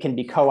 It can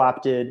be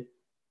co-opted.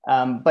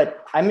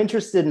 But I'm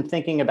interested in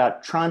thinking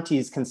about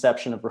Tronti's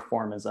conception of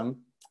reformism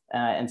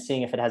and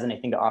seeing if it has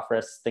anything to offer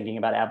us thinking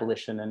about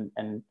abolition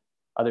and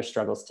other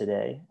struggles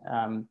today.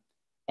 I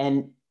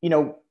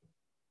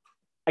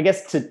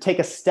guess to take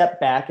a step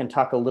back and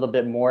talk a little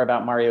bit more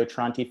about Mario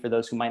Tronti for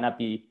those who might not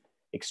be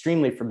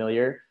extremely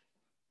familiar.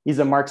 He's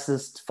a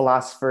Marxist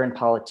philosopher and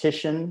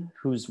politician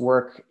whose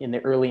work in the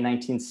early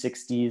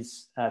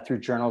 1960s through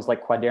journals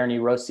like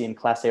Quaderni Rossi and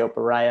Classe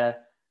Operaia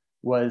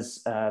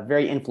was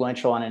very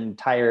influential on an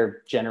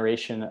entire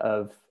generation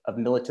of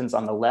militants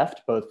on the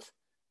left, both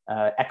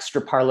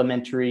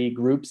extra-parliamentary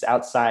groups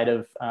outside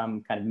of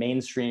kind of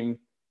mainstream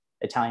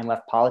Italian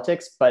left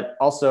politics, but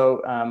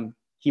also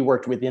he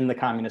worked within the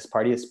Communist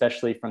Party,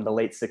 especially from the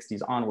late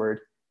 60s onward,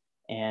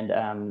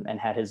 and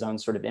had his own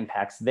sort of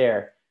impacts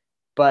there.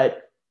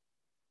 But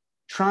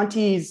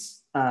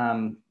Tronti's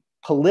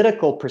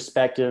political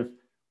perspective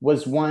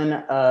was one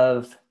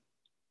of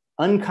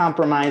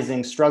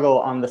uncompromising struggle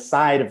on the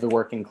side of the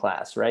working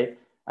class, right?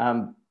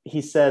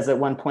 He says at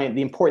one point,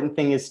 the important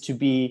thing is to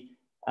be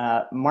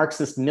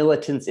Marxist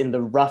militants in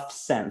the rough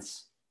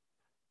sense,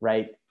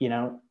 right?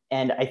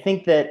 And I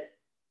think that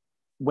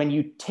when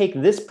you take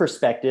this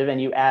perspective and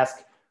you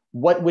ask,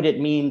 what would it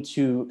mean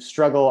to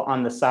struggle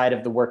on the side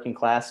of the working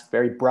class,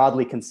 very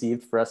broadly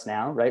conceived for us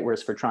now, right?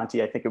 Whereas for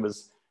Tronti, I think it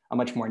was a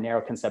much more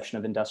narrow conception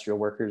of industrial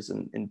workers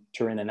in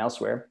Turin and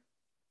elsewhere.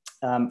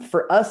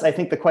 For us, I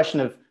think the question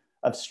of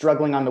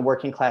struggling on the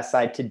working class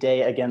side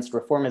today against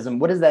reformism,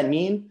 what does that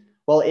mean?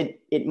 Well,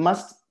 it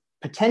must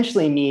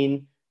potentially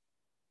mean,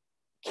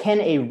 can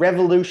a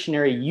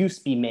revolutionary use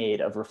be made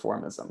of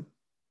reformism,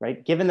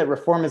 right? Given that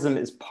reformism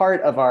is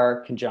part of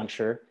our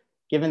conjuncture,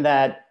 given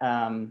that,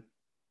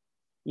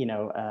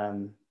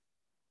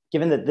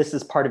 given that this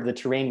is part of the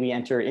terrain we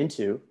enter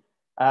into,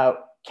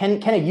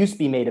 can a use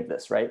be made of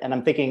this, right? And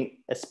I'm thinking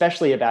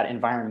especially about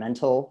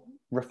environmental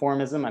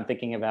reformism. I'm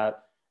thinking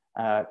about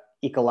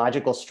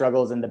ecological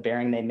struggles and the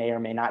bearing they may or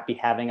may not be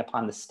having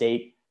upon the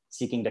state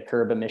seeking to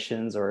curb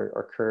emissions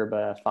or curb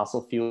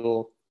fossil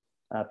fuel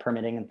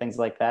permitting and things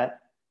like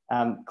that.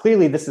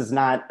 Clearly, this is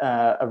not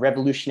a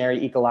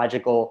revolutionary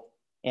ecological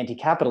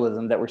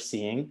anti-capitalism that we're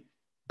seeing,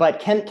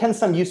 but can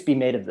some use be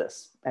made of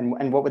this?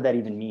 And what would that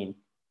even mean?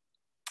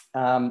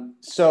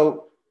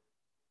 So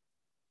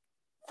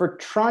for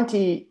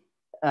Tronti,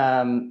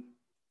 the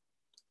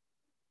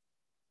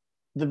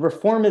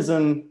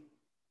reformism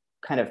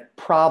kind of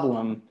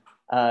problem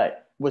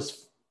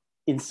was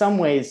in some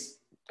ways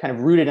kind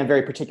of rooted in a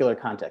very particular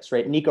context,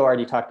 right? Nico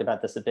already talked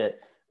about this a bit,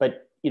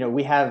 but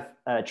we have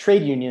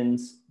trade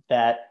unions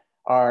that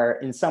are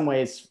in some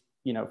ways,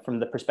 from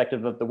the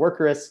perspective of the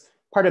workerists,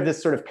 part of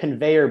this sort of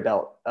conveyor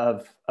belt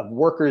of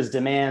workers'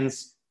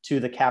 demands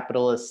to the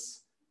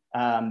capitalists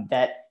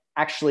that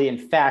actually, in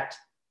fact,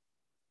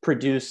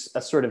 produce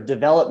a sort of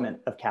development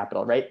of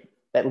capital, right?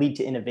 That lead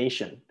to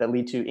innovation, that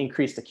lead to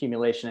increased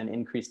accumulation and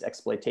increased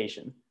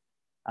exploitation,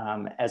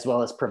 as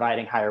well as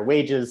providing higher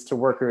wages to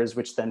workers,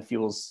 which then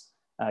fuels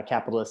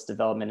capitalist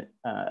development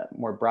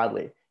more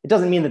broadly. It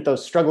doesn't mean that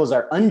those struggles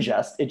are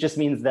unjust. It just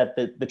means that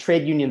the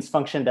trade unions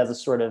functioned as a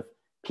sort of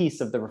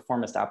piece of the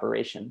reformist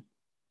operation.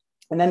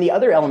 And then the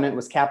other element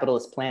was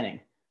capitalist planning,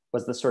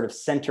 was the sort of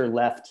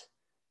center-left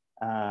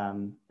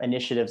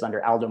initiatives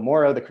under Aldo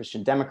Moro, the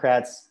Christian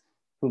Democrats,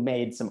 who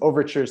made some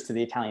overtures to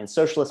the Italian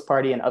Socialist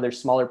Party and other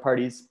smaller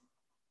parties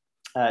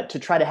to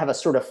try to have a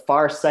sort of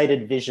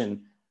far-sighted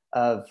vision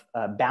of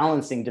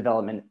balancing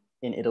development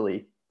in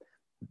Italy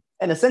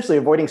and essentially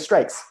avoiding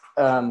strikes,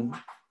 right?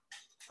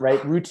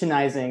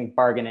 Routinizing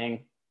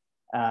bargaining,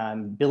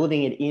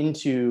 building it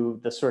into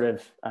the sort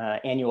of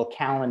annual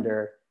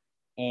calendar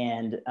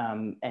and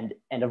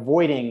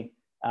avoiding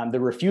the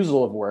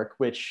refusal of work,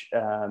 which,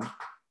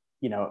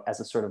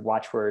 as a sort of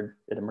watchword,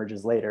 it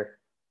emerges later.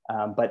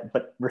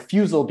 But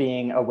refusal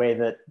being a way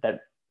that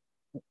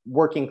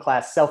working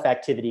class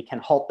self-activity can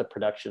halt the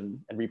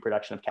production and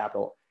reproduction of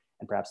capital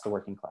and perhaps the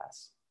working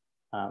class.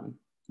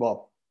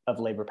 Well, of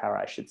labor power,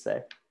 I should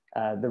say.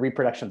 The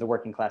reproduction of the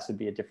working class would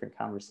be a different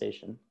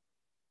conversation.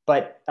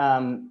 But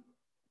even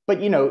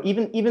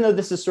though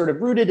this is sort of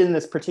rooted in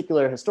this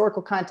particular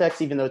historical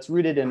context, even though it's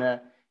rooted in an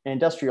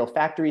industrial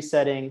factory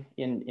setting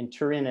in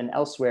Turin and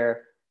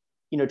elsewhere,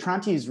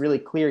 Tronti is really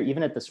clear,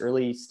 even at this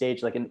early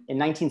stage. Like in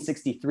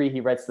 1963,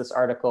 he writes this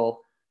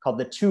article called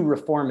The Two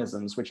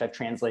Reformisms, which I've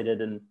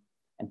translated and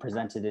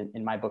presented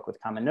in my book With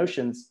Common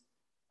Notions,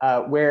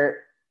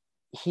 where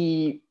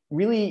he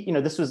really,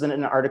 this was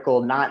an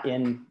article not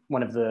in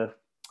one of the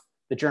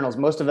journals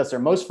most of us are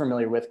most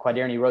familiar with,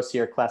 Quaderni Rossi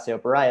or Classe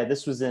Operaia.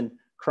 This was in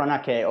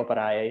Cronache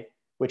Operaie,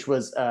 which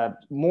was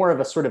more of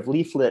a sort of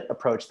leaflet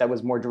approach that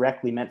was more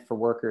directly meant for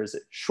workers,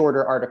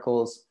 shorter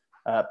articles,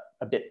 a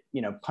bit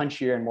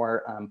punchier and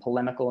more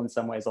polemical in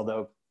some ways,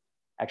 although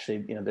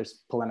actually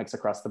there's polemics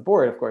across the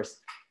board, of course.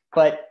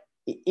 But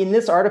in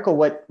this article,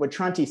 what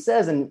Tronti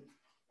says, and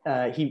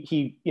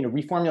he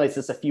reformulates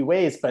this a few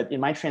ways, but in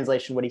my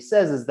translation, what he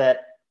says is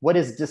that what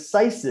is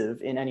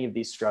decisive in any of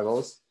these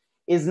struggles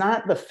is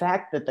not the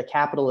fact that the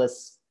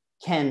capitalists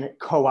can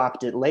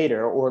co-opt it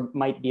later or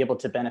might be able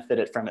to benefit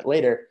it from it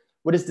later.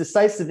 What is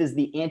decisive is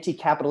the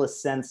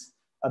anti-capitalist sense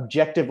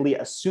objectively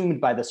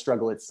assumed by the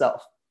struggle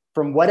itself,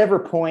 from whatever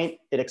point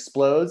it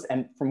explodes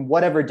and from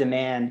whatever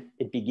demand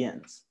it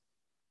begins.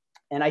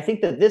 And I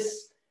think that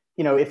this,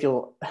 if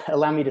you'll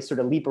allow me to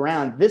sort of leap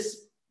around,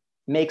 this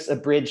makes a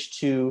bridge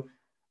to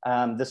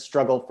the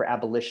struggle for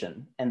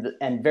abolition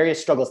and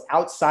various struggles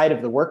outside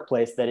of the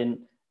workplace that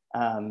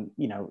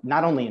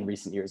not only in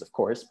recent years, of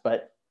course,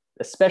 but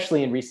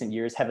especially in recent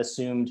years have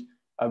assumed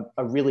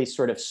a really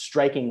sort of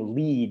striking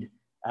lead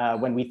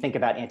when we think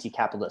about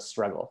anti-capitalist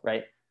struggle,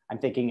 right? I'm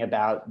thinking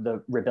about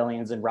the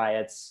rebellions and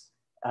riots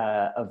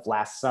of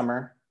last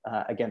summer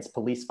against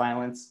police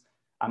violence.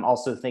 I'm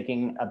also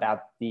thinking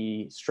about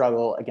the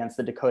struggle against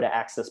the Dakota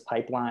Access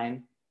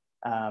Pipeline,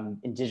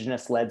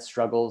 indigenous-led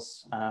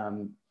struggles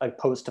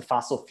opposed to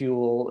fossil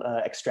fuel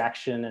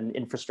extraction and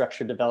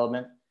infrastructure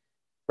development,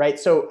 right?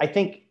 So I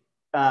think,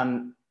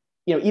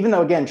 even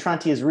though again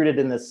Tronti is rooted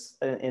in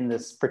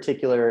this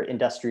particular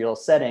industrial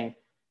setting,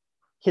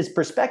 his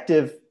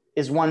perspective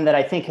is one that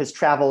I think has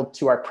traveled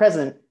to our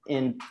present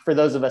for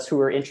those of us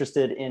who are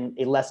interested in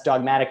a less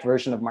dogmatic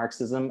version of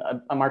Marxism,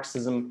 a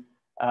Marxism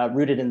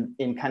rooted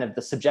in kind of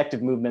the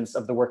subjective movements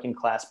of the working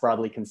class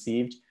broadly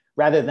conceived,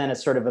 rather than a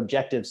sort of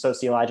objective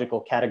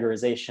sociological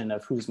categorization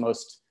of who's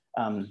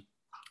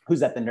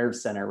at the nerve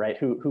center, right?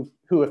 Who,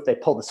 if they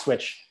pull the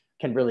switch,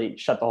 can really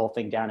shut the whole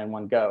thing down in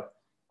one go.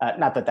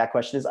 Not that that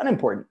question is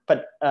unimportant,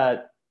 but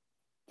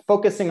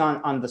focusing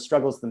on the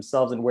struggles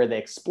themselves and where they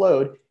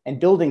explode and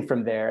building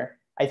from there,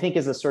 I think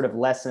is a sort of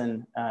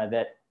lesson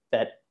that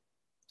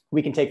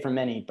we can take from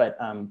many, but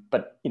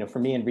for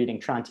me in reading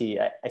Tronti,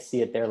 I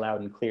see it there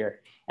loud and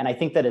clear. And I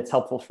think that it's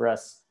helpful for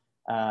us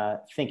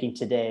thinking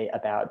today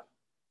about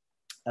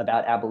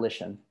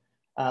abolition.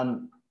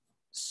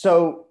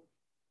 So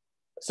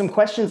some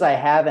questions I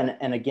have,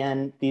 and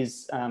again,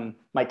 these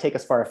might take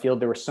us far afield.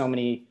 There were so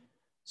many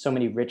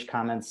rich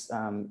comments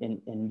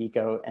in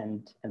Nico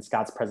and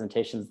Scott's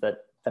presentations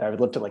that I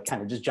would love to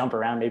kind of just jump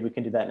around. Maybe we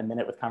can do that in a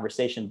minute with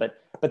conversation, but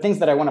things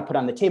that I want to put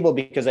on the table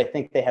because I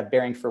think they have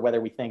bearing for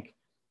whether we think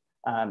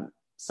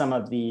some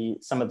of the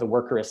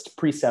workerist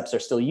precepts are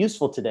still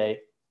useful today.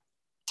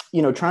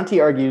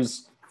 Tronti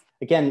argues,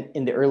 again,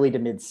 in the early to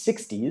mid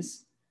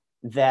 60s,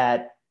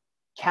 that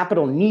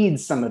capital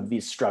needs some of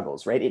these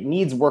struggles, right? It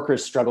needs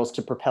workers' struggles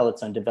to propel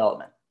its own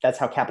development. That's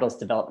how capitalist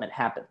development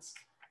happens.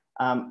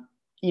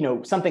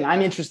 Something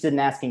I'm interested in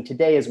asking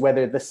today is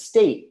whether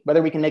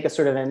we can make a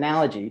sort of an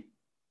analogy,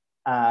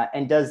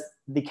 and does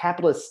the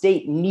capitalist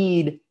state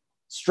need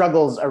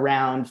struggles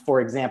around,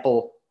 for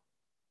example,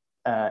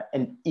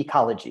 an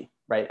ecology,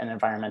 right, and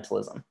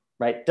environmentalism,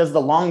 right? Does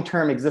the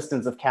long-term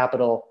existence of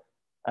capital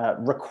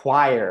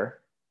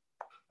require,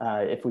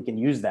 if we can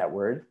use that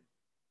word,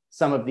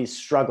 some of these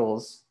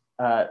struggles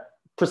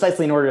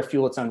precisely in order to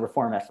fuel its own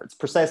reform efforts,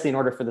 precisely in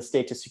order for the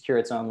state to secure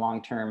its own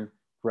long-term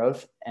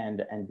growth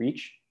and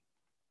reach?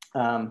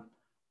 I'm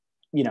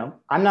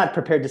not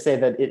prepared to say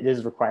that it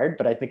is required,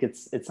 but I think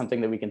it's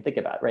something that we can think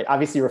about, right?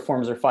 Obviously,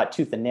 reforms are fought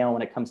tooth and nail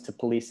when it comes to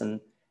police and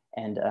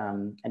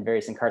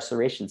various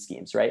incarceration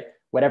schemes, right?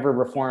 Whatever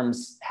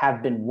reforms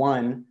have been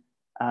won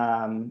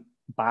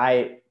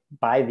by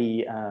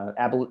the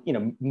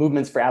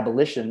movements for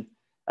abolition,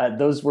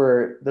 those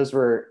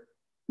were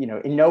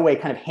in no way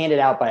kind of handed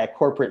out by a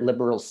corporate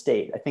liberal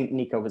state. I think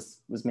Nico was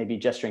maybe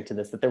gesturing to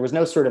this, that there was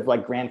no sort of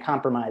grand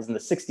compromise in the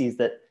 60s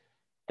that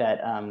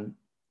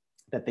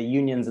the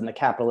unions and the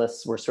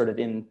capitalists were sort of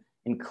in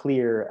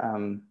clear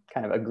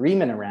kind of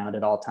agreement around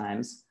at all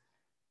times.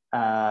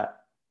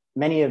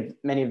 Many of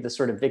the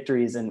sort of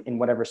victories in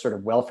whatever sort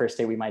of welfare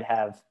state we might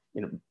have,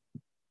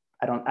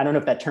 I don't know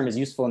if that term is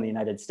useful in the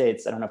United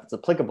States. I don't know if it's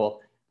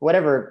applicable.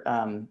 Whatever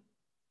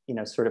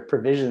sort of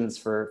provisions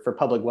for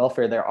public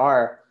welfare there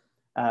are,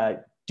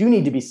 do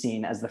need to be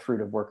seen as the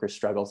fruit of workers'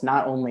 struggles,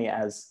 not only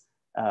as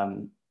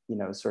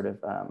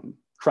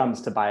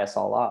crumbs to buy us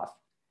all off.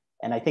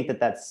 And I think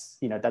that's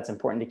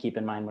important to keep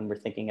in mind when we're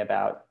thinking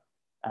about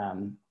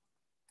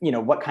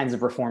what kinds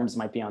of reforms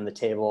might be on the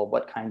table,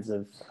 what kinds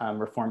of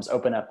reforms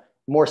open up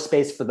more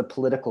space for the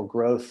political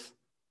growth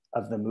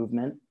of the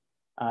movement.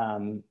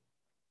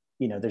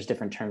 There's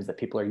different terms that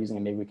people are using,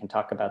 and maybe we can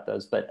talk about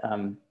those. But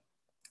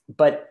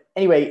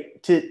anyway,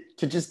 to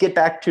just get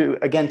back to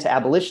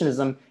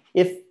abolitionism,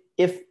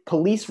 if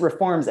police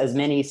reforms, as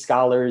many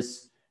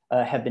scholars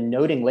have been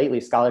noting lately,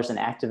 scholars and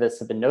activists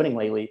have been noting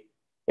lately,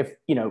 if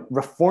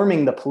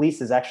reforming the police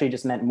has actually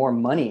just meant more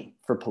money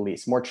for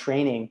police, more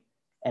training,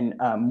 and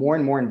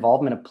more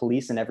involvement of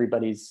police in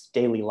everybody's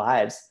daily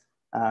lives,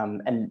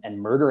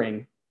 and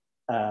murdering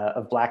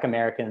of Black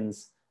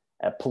Americans,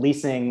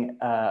 policing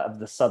of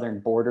the southern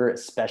border,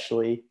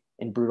 especially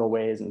in brutal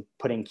ways, and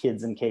putting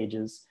kids in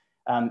cages.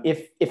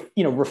 If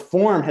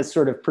reform has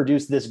sort of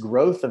produced this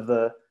growth of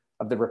the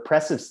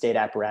repressive state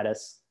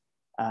apparatus,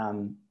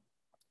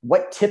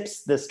 what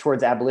tips this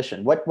towards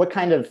abolition? What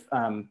kind of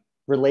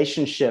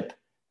relationship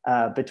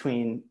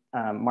between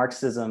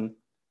Marxism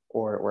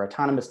or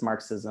autonomist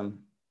Marxism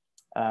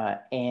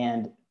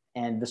and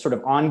the sort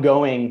of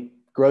ongoing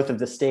growth of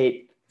the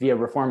state via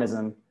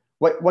reformism,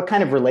 what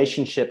kind of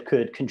relationship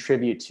could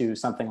contribute to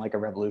something like a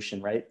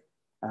revolution, right?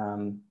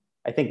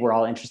 I think we're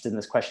all interested in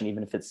this question,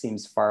 even if it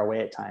seems far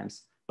away at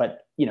times.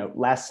 But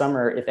last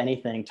summer, if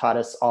anything, taught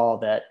us all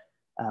that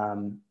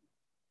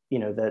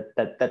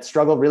that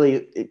struggle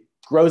really it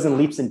grows in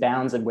leaps and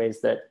bounds in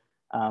ways that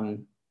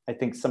I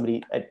think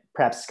somebody,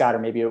 perhaps Scott or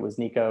maybe it was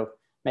Nico,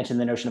 mentioned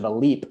the notion of a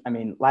leap. I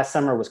mean, last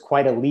summer was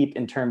quite a leap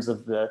in terms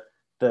of the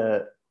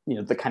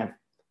kind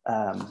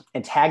of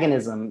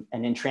antagonism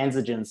and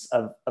intransigence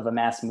of a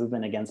mass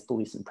movement against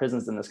police and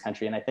prisons in this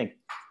country. And I think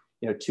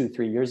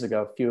 2-3 years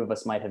ago, few of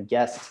us might have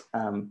guessed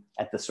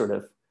at the sort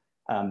of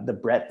the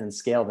breadth and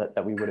scale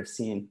that we would have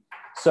seen.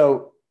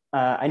 So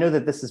I know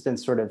that this has been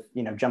sort of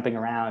jumping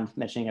around,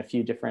 mentioning a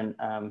few different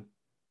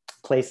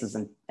places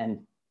and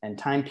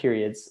time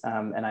periods,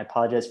 and I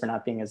apologize for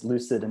not being as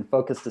lucid and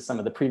focused as some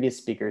of the previous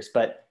speakers.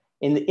 But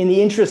in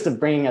the interest of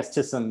bringing us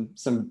to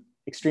some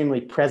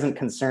extremely present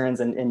concerns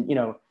and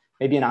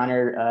maybe in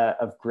honor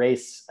of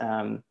Grace,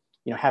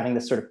 having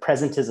this sort of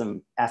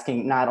presentism,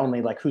 asking not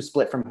only like who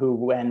split from who,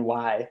 when,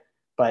 why,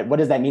 but what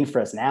does that mean for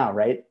us now,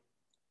 right?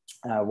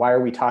 Why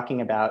are we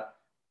talking about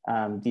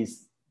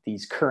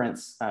these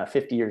currents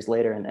 50 years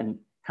later, and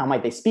how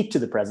might they speak to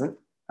the present,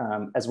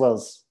 as well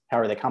as how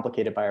are they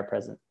complicated by our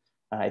present?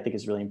 I think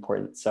is really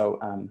important. So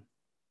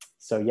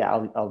yeah,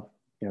 I'll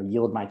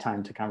yield my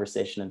time to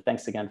conversation, and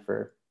thanks again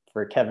for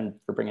Kevin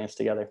for bringing us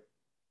together.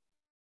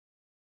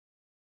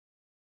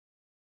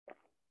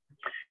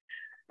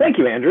 Thank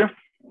you, Andrew.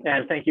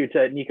 And thank you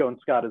to Nico and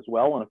Scott as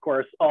well. And of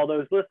course, all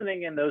those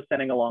listening and those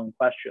sending along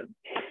questions.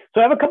 So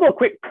I have a couple of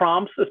quick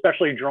prompts,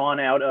 especially drawn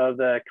out of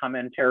the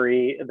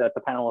commentary that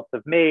the panelists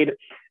have made.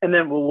 And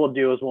then what we'll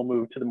do is we'll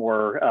move to the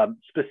more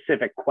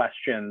specific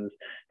questions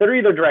that are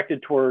either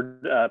directed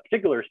toward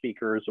particular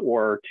speakers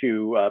or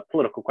to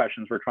political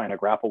questions we're trying to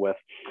grapple with.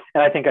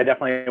 And I think I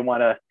definitely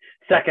want to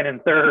second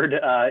and third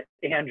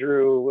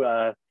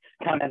Andrew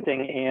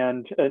commenting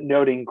and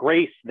noting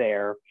Grace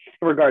there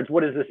in regards,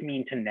 what does this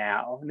mean to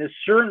now? And there's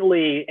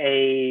certainly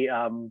a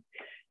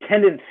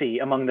tendency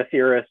among the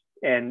theorists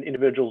and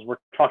individuals we're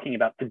talking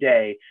about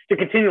today to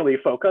continually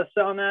focus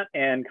on that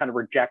and kind of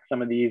reject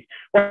some of these,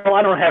 well,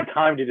 I don't have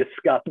time to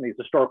discuss these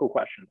historical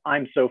questions.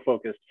 I'm so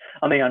focused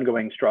on the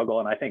ongoing struggle.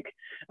 And I think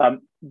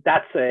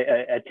that's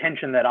a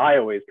tension that I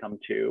always come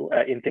to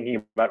in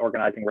thinking about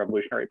organizing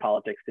revolutionary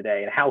politics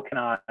today. And how can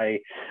I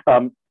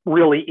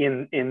really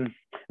in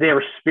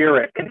their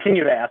spirit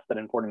continue to ask that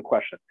important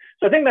question?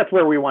 So I think that's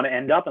where we want to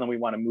end up, and then we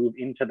want to move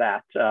into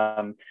that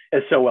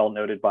as so well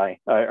noted by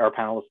our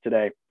panelists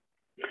today.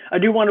 I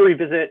do want to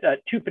revisit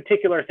two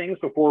particular things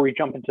before we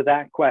jump into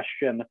that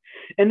question.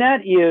 And that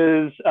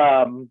is,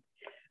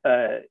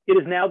 it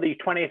is now the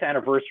 20th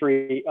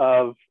anniversary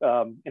of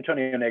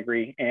Antonio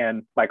Negri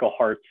and Michael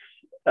Hart's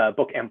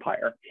book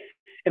Empire.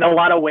 In a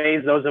lot of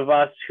ways, those of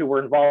us who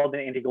were involved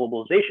in the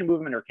anti-globalization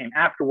movement or came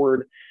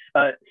afterward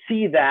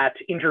see that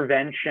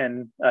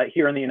intervention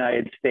here in the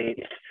United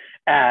States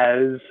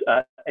as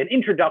an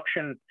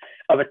introduction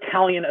of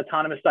Italian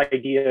autonomist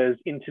ideas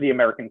into the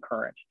American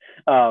current.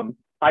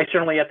 I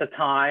certainly at the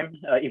time,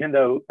 even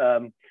though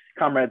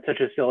comrades such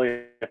as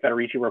Silvia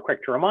Federici were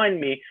quick to remind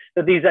me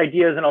that these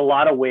ideas in a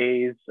lot of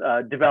ways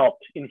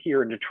developed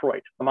here in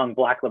Detroit among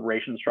Black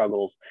liberation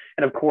struggles.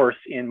 And of course,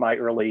 in my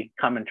early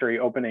commentary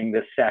opening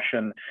this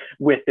session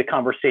with the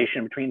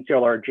conversation between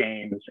CLR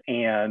James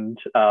and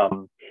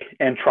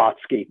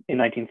Trotsky in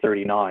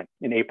 1939,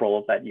 in April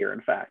of that year,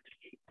 in fact.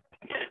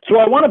 So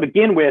what I want to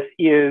begin with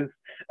is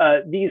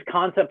these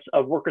concepts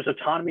of workers'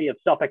 autonomy, of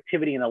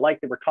self-activity and the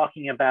like that we're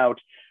talking about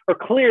are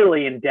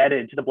clearly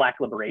indebted to the Black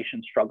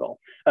liberation struggle.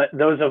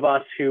 Those of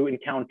us who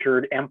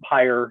encountered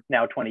Empire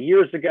now 20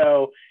 years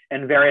ago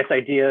and various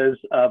ideas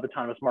of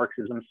autonomous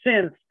Marxism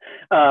since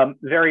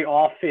very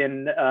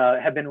often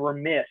have been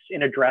remiss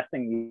in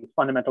addressing these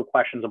fundamental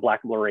questions of Black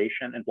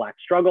liberation and Black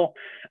struggle.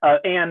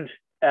 And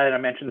I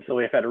mentioned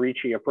Silvia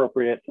Federici,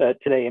 appropriate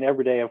today and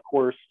every day, of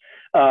course.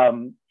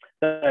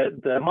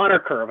 The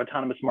moniker of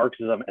autonomous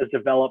Marxism as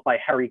developed by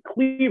Harry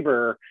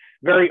Cleaver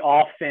very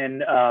often,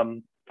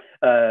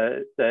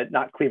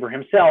 not Cleaver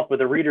himself, but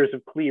the readers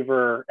of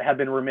Cleaver have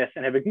been remiss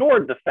and have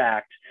ignored the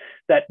fact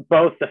that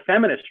both the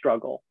feminist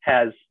struggle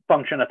has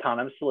functioned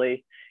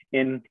autonomously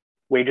in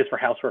wages for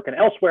housework and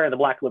elsewhere, and the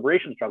Black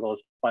liberation struggle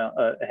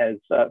has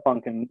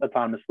functioned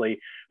autonomously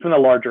from the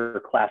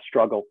larger class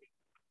struggle.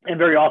 And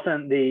very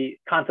often the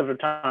concept of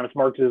autonomous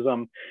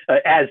Marxism,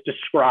 as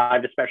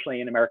described,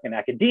 especially in American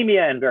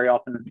academia and very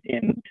often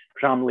in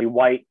predominantly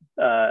white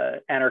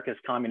anarchist,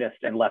 communist,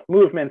 and left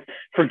movements,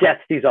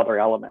 forgets these other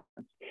elements.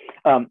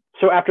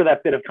 So after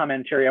that bit of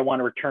commentary, I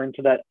want to return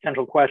to that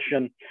central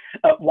question.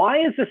 Why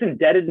is this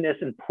indebtedness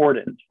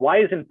important? Why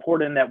is it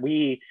important that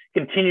we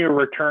continue to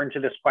return to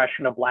this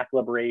question of Black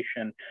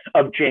liberation,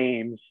 of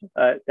James,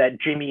 that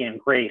Jimmy and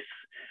Grace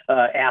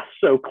asked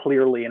so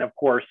clearly. And of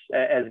course,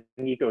 as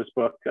Nico's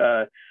book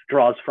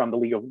draws from the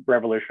League of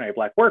Revolutionary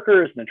Black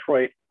Workers, the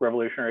Detroit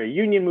Revolutionary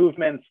Union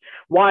movements,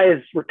 why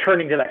is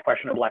returning to that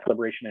question of Black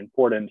liberation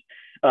important,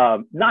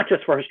 not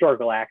just for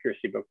historical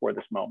accuracy, but for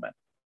this moment?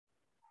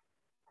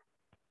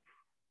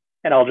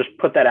 And I'll just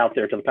put that out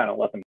there to the panel,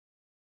 let them.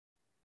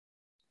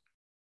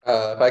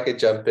 If I could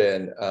jump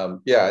in,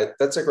 yeah,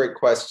 that's a great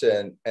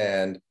question.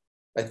 And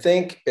I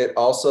think it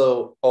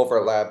also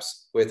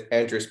overlaps with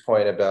Andrew's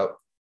point about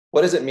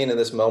what does it mean in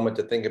this moment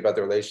to think about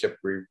the relationship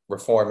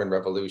reform and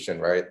revolution,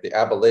 right? The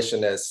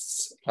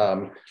abolitionists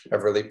have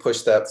really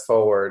pushed that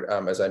forward.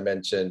 As I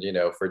mentioned,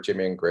 for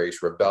Jimmy and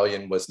Grace,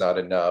 rebellion was not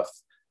enough,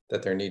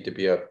 that there need to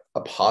be a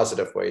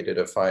positive way to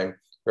define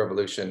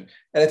revolution.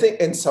 And I think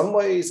in some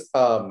ways,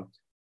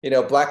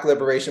 Black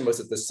liberation was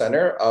at the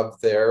center of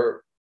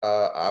their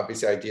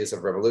obviously ideas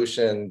of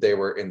revolution. They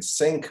were in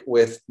sync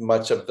with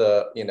much of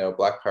the,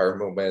 Black Power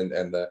movement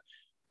and the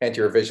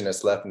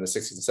anti-revisionist left in the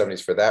 60s and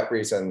 70s for that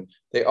reason.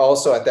 They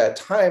also at that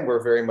time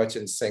were very much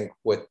in sync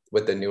with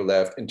the new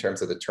left in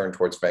terms of the turn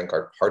towards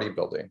vanguard party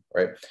building,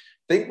 right? I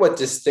think what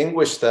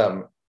distinguished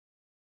them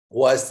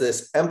was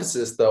this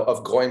emphasis though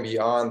of going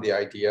beyond the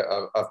idea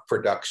of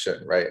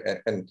production, right?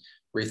 And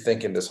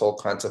rethinking this whole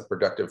concept of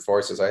productive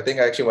forces. I think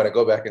I actually want to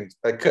go back and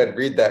I could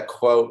read that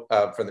quote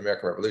from the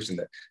American Revolution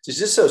that it's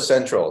just so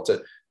central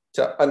to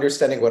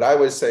understanding what I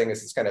was saying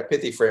is this kind of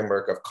pithy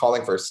framework of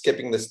calling for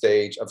skipping the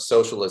stage of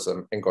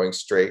socialism and going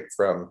straight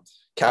from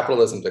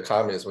capitalism to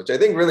communism, which I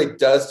think really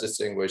does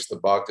distinguish the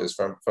Boggs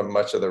from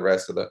much of the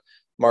rest of the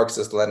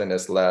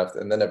Marxist-Leninist left.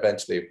 And then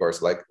eventually, of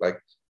course, like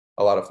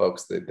a lot of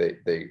folks,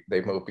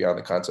 they move beyond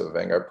the concept of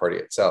vanguard party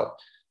itself.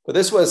 But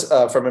this was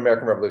from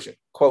American Revolution.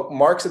 Quote,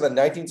 Marx in the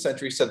 19th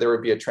century said there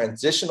would be a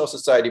transitional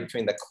society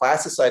between the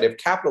class society of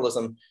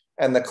capitalism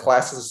and the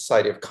class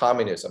society of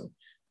communism.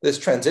 This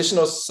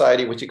transitional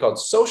society, which he called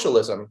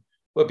socialism,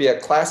 would be a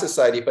class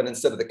society, but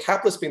instead of the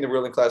capitalists being the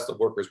ruling class, the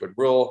workers would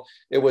rule.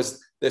 It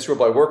was this rule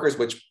by workers,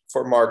 which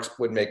for Marx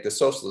would make the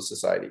socialist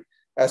society.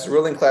 As the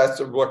ruling class,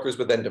 the workers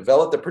would then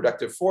develop the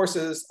productive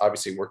forces,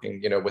 obviously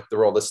working, with the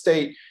role of the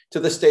state, to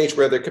the stage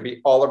where there could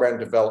be all-around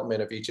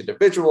development of each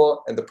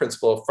individual, and the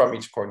principle from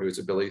each according to his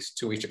abilities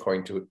to each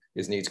according to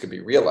his needs could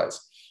be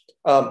realized.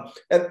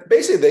 And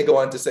basically, they go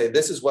on to say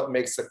this is what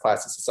makes the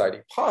class of society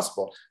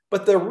possible.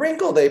 But the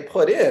wrinkle they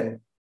put in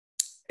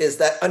is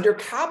that under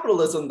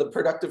capitalism, the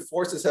productive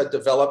forces had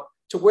developed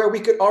to where we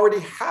could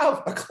already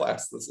have a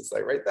classless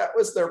society, right? That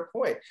was their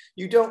point.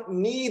 You don't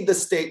need the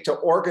state to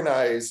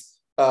organize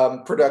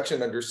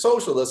production under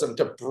socialism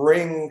to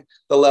bring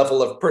the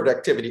level of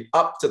productivity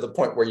up to the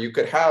point where you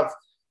could have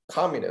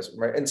communism,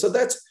 right? And so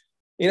that's,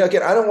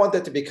 again, I don't want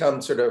that to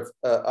become sort of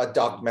a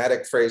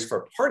dogmatic phrase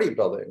for party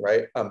building,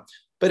 right?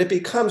 But it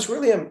becomes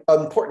really an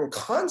important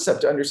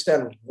concept to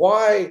understand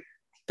why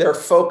their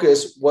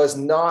focus was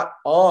not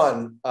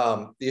on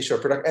the issue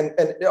of production.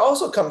 And it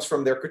also comes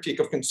from their critique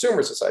of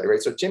consumer society,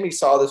 right? So Jimmy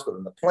saw this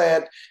within the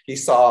plant. He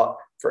saw,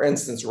 for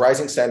instance,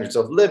 rising standards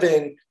of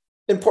living,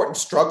 important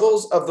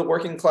struggles of the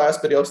working class,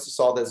 but he also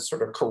saw this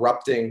sort of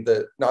corrupting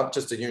not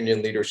just the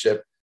union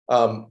leadership,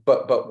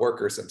 but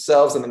workers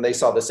themselves. And then they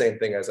saw the same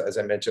thing, as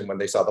I mentioned, when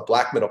they saw the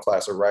Black middle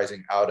class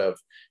arising out of,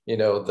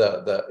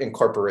 the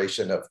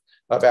incorporation of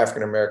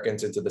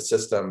African-Americans into the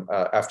system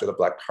after the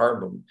Black Power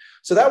movement.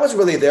 So that was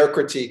really their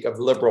critique of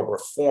liberal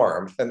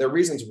reform. And the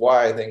reasons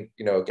why I think,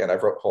 again,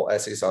 I've wrote whole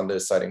essays on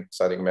this, citing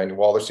Emanuel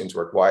Wallerstein's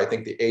work, why I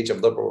think the age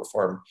of liberal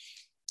reform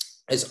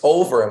is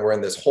over and we're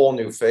in this whole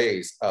new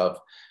phase of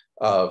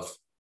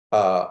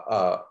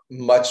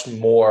much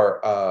more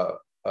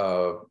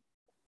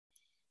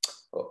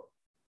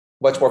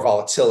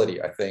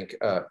volatility, I think,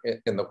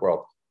 in the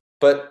world.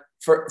 But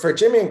for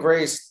Jimmy and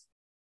Grace,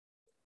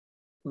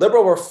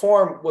 liberal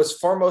reform was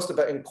foremost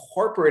about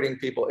incorporating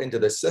people into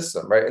the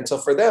system, right? And so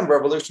for them,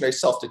 revolutionary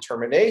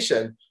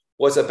self-determination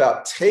was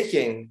about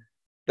taking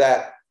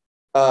that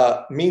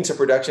means of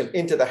production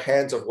into the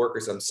hands of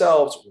workers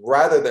themselves,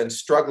 rather than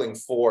struggling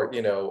for,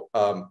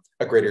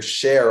 a greater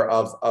share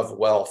of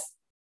wealth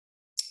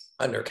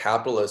under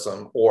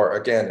capitalism, or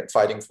again,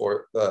 fighting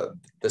for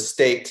the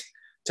state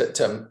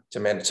to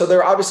manage. So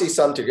there are obviously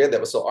some today that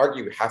will still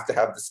argue you have to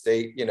have the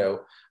state,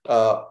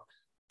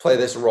 play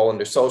this role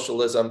under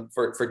socialism.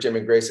 For Jim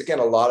and Grace, again,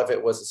 a lot of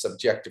it was a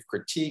subjective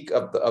critique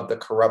of the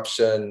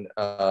corruption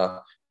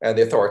and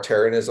the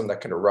authoritarianism that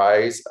can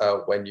arise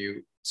when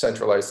you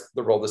centralize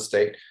the role of the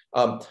state.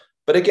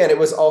 But again, it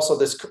was also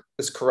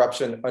this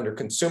corruption under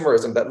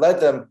consumerism that led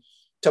them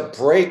to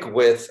break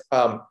with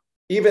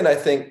even, I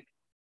think,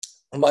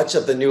 much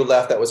of the new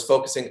left that was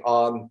focusing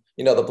on,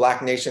 the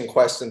Black nation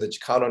question, the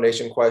Chicano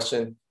nation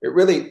question. It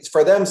really,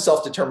 for them,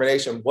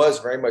 self-determination was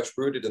very much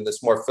rooted in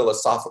this more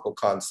philosophical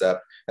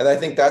concept. And I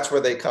think that's where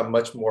they come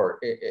much more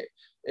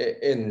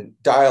in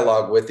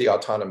dialogue with the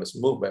autonomist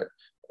movement,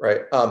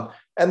 right?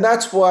 And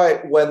that's why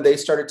when they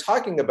started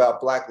talking about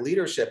Black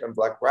leadership and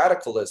Black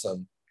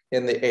radicalism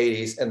in the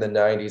 80s and the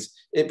 90s,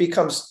 it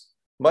becomes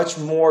much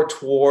more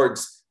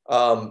towards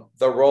the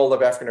role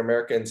of African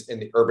Americans in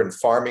the urban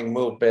farming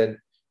movement,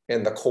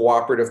 in the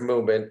cooperative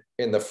movement,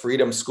 in the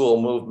freedom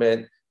school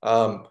movement.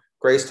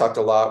 Grace talked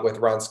a lot with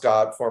Ron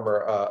Scott,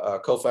 former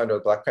co-founder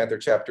of the Black Panther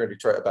chapter in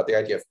Detroit, about the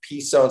idea of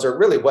peace zones, or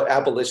really what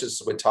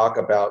abolitionists would talk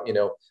about,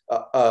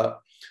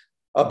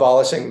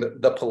 abolishing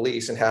the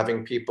police and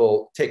having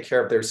people take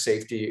care of their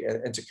safety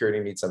and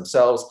security needs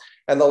themselves.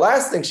 And the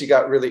last thing she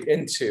got really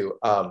into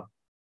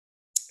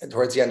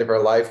towards the end of her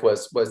life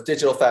was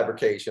digital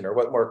fabrication, or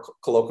what more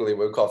colloquially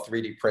we would call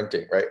 3D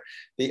printing, right?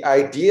 The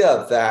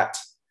idea that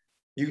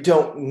you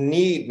don't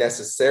need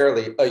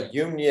necessarily a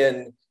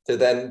union to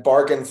then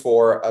bargain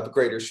for a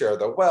greater share of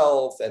the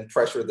wealth and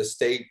pressure the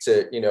state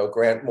to,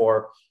 grant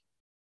more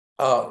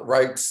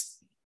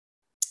rights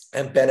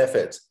and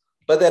benefits.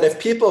 But that if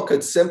people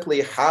could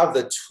simply have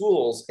the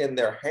tools in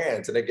their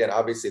hands, and again,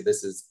 obviously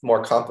this is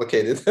more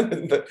complicated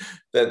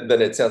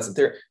than it sounds in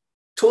theory,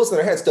 tools in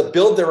their hands to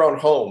build their own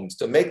homes,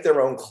 to make their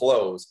own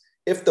clothes.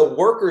 If the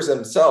workers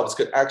themselves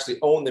could actually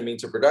own the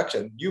means of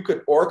production, you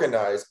could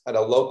organize at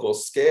a local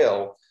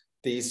scale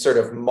these sort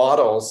of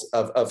models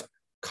of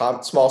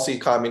small c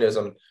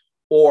communism,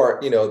 or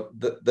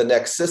the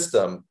next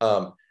system.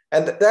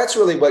 And that's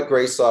really what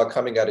Grace saw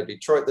coming out of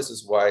Detroit. This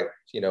is why,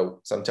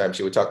 sometimes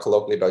she would talk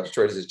colloquially about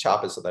Detroit as the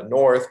Chiapas of the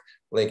North,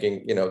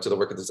 linking, to the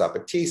work of the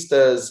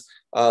Zapatistas,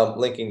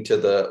 linking to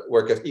the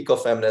work of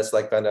ecofeminists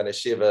like Vandana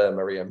Shiva and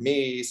Maria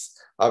Mies.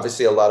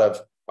 Obviously, a lot of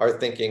our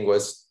thinking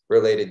was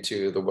related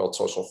to the World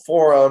Social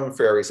Forum,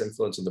 Ferreri's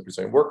influence in the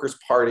Brazilian Workers'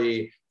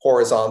 Party,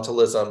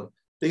 horizontalism.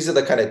 These are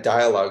the kind of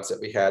dialogues that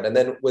we had. And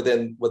then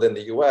within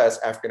the US,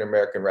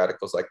 African-American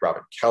radicals like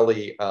Robin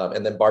Kelly,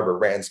 and then Barbara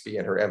Ransby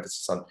and her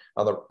emphasis on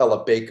the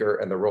Ella Baker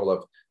and the role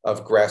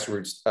of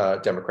grassroots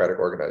democratic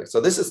organizing. So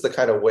this is the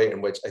kind of way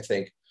in which I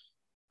think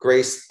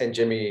Grace and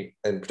Jimmy,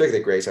 and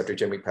particularly Grace after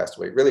Jimmy passed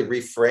away, really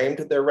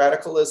reframed their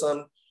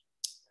radicalism,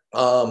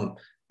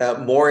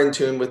 more in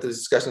tune with the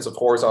discussions of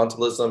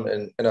horizontalism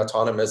and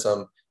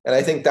autonomism. And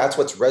I think that's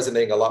what's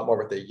resonating a lot more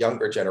with the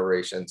younger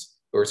generations,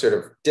 who are sort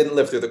of didn't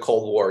live through the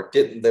Cold War,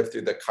 didn't live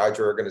through the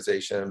cadre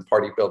organization,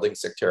 party building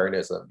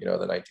sectarianism, the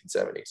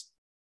 1970s.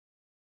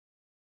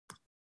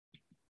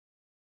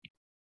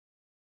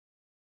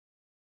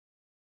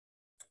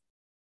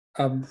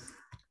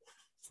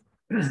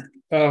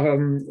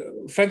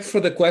 Thanks for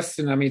the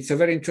question. I mean, it's a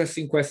very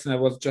interesting question. I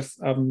was just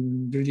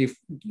really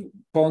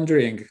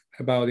pondering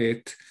about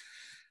it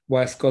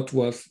while Scott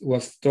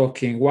was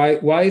talking.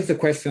 Why is the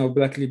question of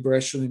Black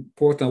liberation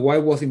important? Why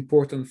was it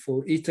important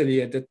for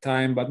Italy at that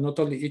time, but not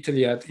only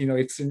Italy?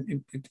 It's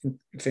an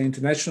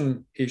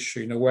international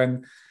issue.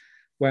 When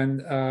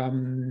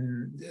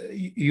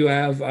you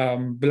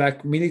have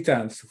Black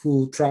militants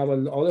who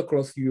travel all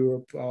across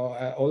Europe,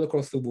 all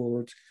across the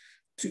world,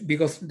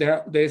 because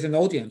there is an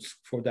audience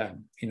for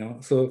them.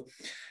 So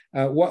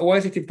why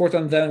is it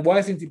important then? Why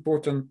is it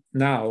important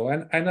now?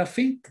 And I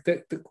think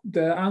that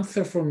the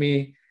answer for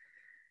me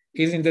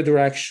is in the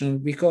direction,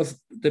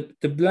 because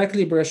the Black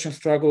liberation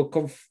struggle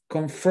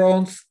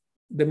confronts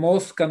the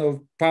most kind of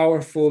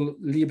powerful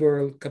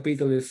liberal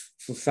capitalist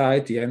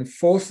society and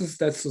forces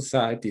that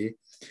society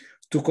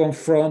to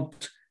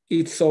confront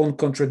its own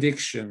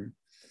contradiction.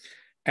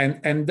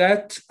 And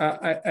that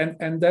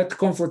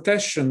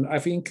confrontation, I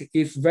think,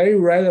 is very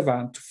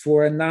relevant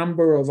for a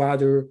number of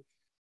other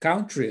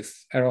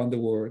countries around the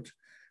world,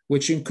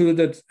 which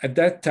included at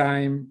that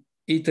time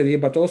Italy,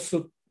 but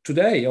also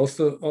today,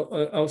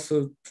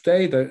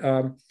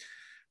 the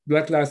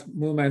Black Lives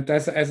Movement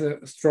has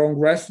a strong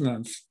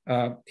resonance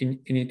in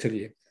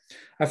Italy.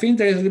 I think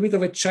there is a little bit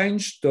of a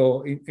change,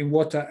 though, in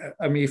what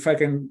I mean, if I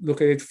can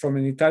look at it from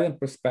an Italian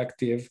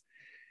perspective.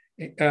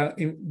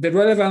 In the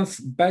relevance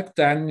back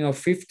then,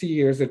 50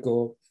 years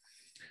ago,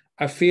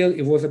 I feel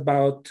it was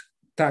about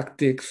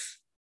tactics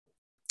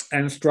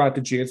and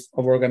strategies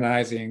of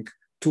organizing,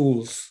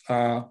 tools,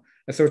 a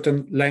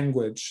certain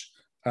language.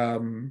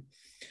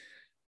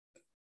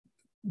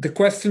 The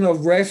question of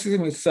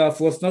racism itself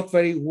was not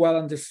very well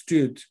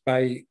understood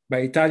by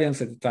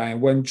Italians at the time.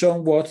 When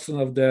John Watson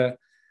of the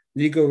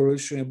League of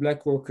Revolutionary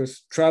Black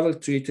Workers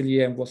traveled to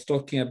Italy and was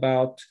talking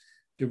about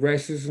the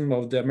racism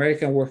of the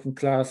American working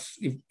class,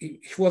 it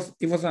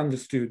was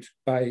understood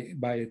by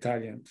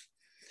Italians.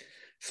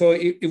 So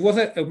it was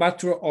a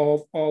matter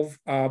of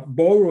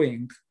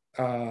borrowing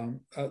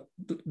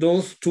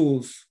those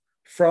tools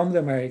from the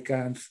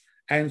Americans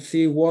and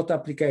see what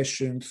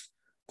applications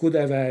could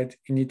have had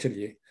in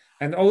Italy.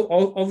 And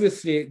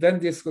obviously, then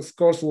this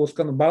discourse was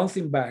kind of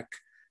bouncing back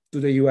to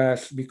the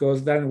US,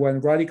 because then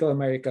when Radical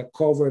America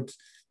covered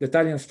the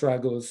Italian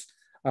struggles,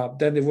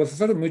 then there was a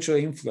sort of mutual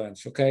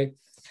influence, okay?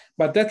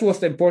 But that was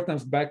the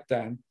importance back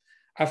then.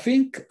 I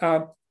think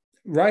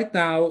right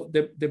now,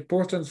 the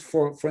importance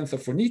for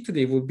instance, for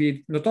Italy would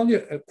be not only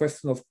a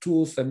question of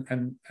tools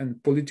and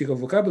political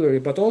vocabulary,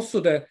 but also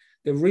the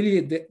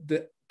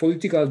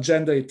political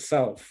agenda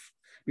itself.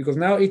 Because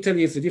now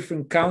Italy is a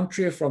different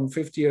country from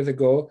 50 years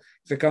ago.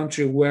 It's a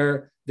country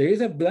where there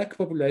is a Black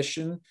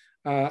population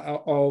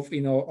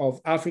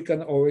of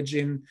African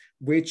origin,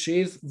 which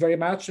is very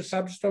much a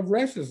subject of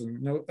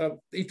racism.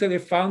 Italy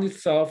found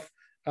itself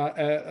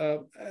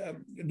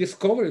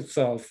discovered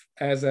itself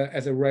as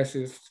a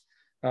racist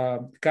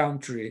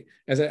country,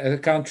 as a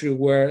country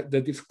where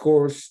the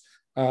discourse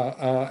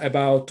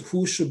about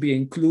who should be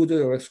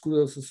included or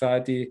excluded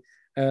society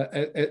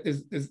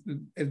is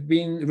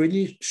being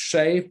really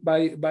shaped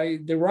by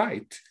the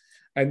right,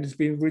 and it's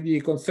been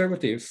really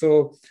conservative.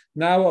 So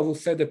now I would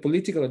say the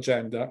political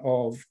agenda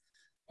of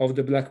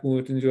the Black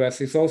movement in the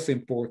US is also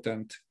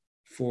important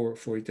for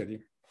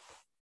Italy.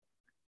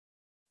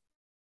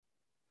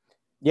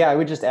 Yeah, I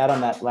would just add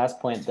on that last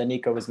point that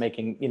Nico was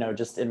making,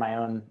 just in my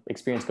own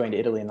experience going to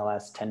Italy in the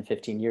last 10,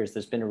 15 years,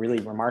 there's been a really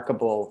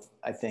remarkable,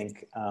 I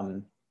think,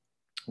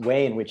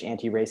 way in which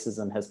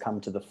anti-racism has come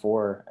to the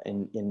fore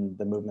in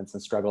the movements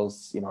and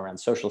struggles, around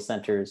social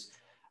centers,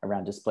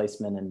 around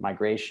displacement and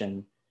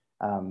migration.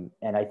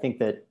 And I think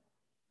that,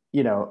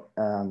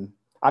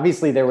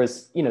 obviously there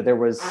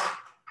was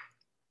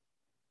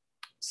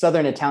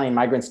Southern Italian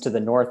migrants to the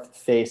north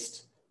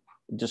faced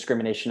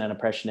discrimination and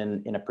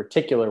oppression in a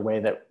particular way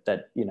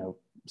that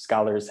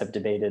scholars have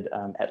debated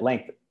at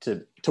length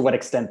to what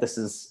extent this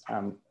is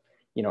a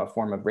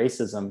form of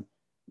racism.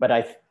 But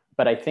I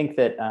think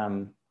that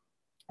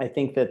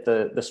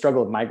the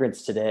struggle of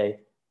migrants today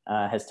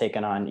has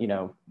taken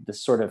on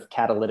this sort of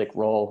catalytic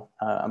role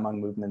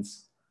among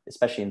movements,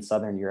 especially in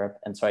Southern Europe.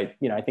 And so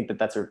I think that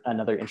that's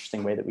another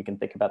interesting way that we can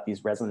think about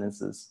these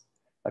resonances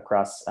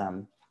across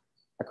time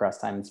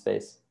and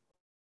space.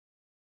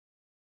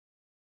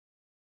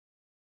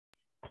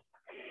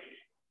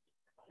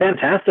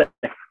 Fantastic.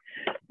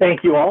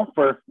 Thank you all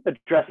for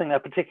addressing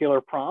that particular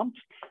prompt.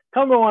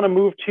 I want to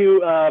move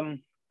to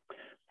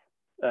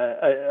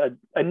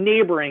a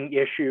neighboring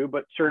issue,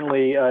 but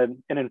certainly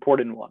an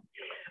important one.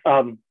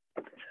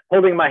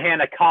 Holding in my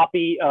hand a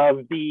copy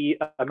of the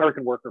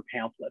American Worker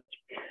pamphlet.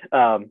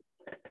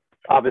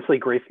 Obviously,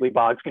 Grace Lee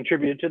Boggs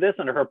contributed to this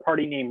under her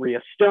party name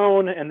Rhea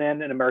Stone, and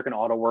then an American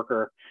auto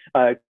worker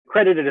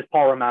credited as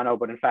Paul Romano,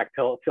 but in fact,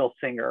 Phil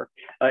Singer,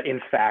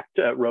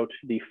 wrote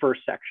the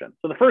first section.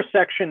 So the first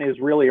section is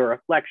really a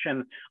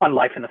reflection on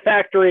life in the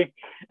factory.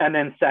 And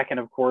then second,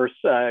 of course,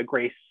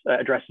 Grace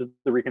addresses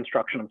the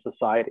reconstruction of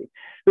society.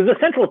 There's a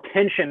central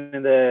tension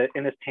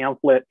in this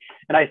pamphlet,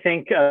 and I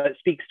think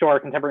speaks to our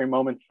contemporary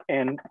moments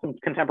and some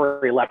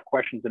contemporary left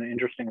questions in an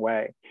interesting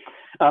way.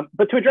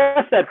 But to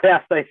address that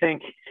best, I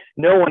think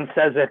no one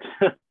says it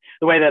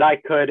the way that I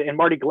could. And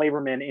Marty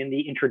Glaberman in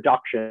the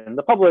introduction,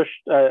 the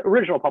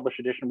original published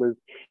edition was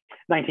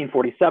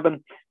 1947.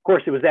 Of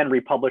course, it was then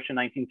republished in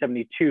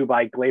 1972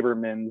 by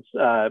Glaberman's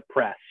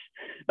press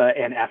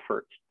and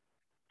efforts.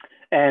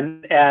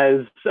 And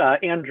as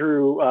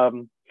Andrew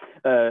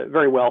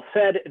very well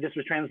said, this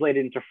was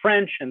translated into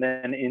French and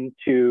then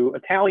into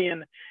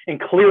Italian, and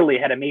clearly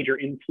had a major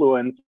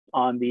influence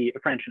on the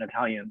French and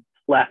Italian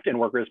left and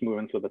workers'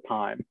 movements of the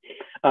time.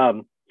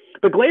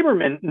 But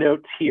Glaberman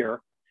notes here,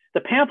 the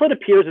pamphlet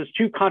appears as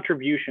two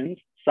contributions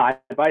side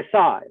by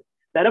side,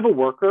 that of a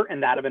worker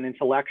and that of an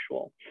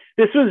intellectual.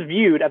 This was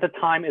viewed at the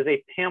time as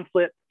a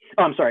pamphlet,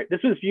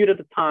 this was viewed at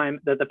the time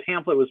that the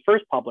pamphlet was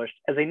first published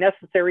as a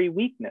necessary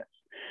weakness.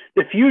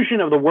 The fusion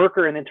of the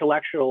worker and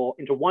intellectual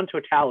into one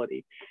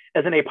totality,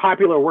 as in a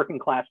popular working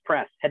class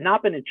press, had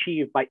not been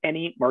achieved by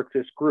any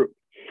Marxist group.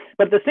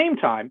 But at the same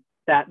time,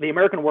 that the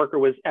American worker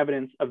was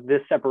evidence of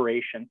this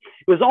separation.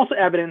 It was also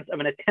evidence of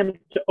an attempt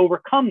to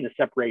overcome this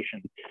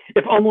separation,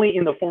 if only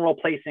in the formal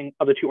placing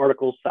of the two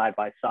articles side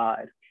by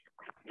side.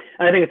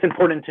 And I think it's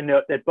important to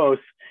note that both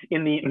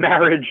in the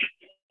marriage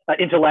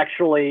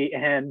intellectually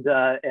and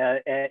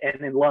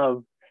in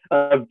love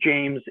of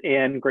James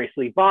and Grace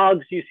Lee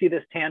Boggs, you see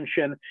this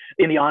tension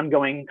in the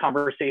ongoing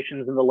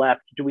conversations in the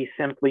left. Do we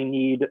simply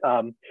need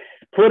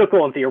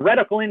political and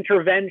theoretical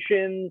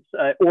interventions,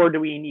 or do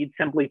we need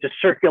simply to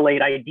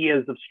circulate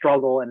ideas of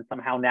struggle and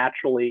somehow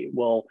naturally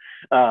will,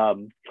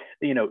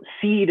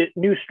 seed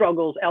new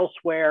struggles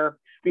elsewhere?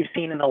 We've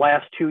seen in the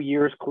last 2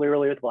 years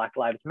clearly with Black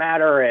Lives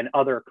Matter and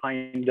other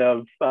kind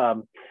of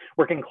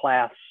working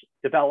class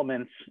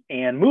developments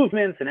and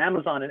movements in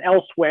Amazon and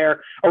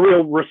elsewhere, a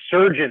real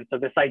resurgence of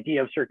this idea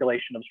of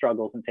circulation of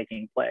struggles and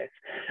taking place.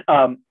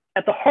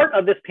 At the heart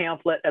of this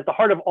pamphlet, at the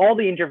heart of all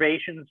the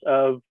interventions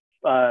of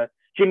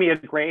Jimmy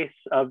and Grace,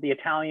 of the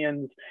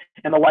Italians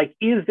and the like,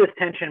 is this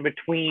tension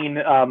between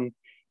the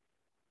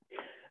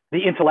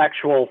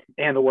intellectual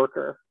and the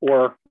worker,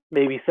 or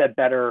maybe said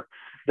better,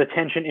 the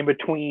tension in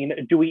between,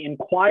 do we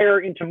inquire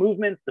into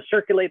movements to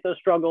circulate those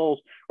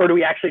struggles, or do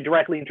we actually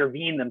directly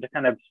intervene them to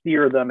kind of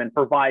steer them and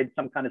provide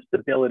some kind of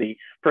stability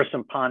for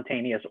some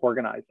spontaneous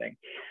organizing?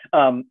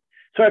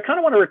 So I kind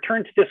of want to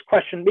return to this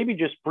question, maybe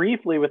just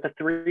briefly with the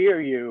three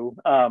of you.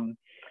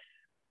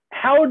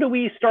 How do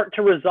we start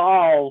to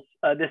resolve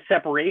this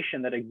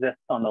separation that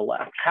exists on the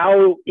left?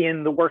 How,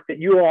 in the work that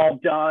you all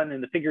have done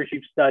and the figures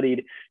you've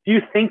studied, do you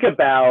think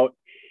about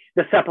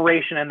the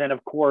separation, and then,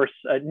 of course,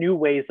 new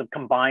ways of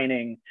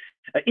combining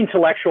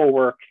intellectual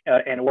work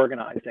and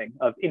organizing,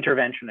 of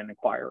intervention and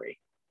inquiry?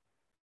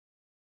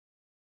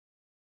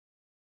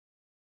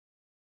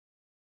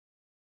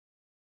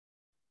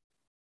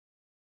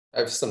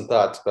 I have some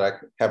thoughts, but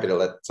I'm happy to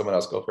let someone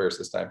else go first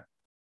this time.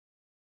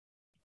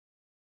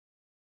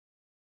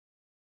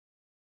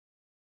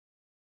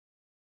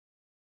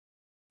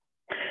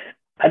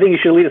 I think you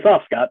should lead us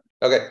off, Scott.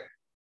 Okay.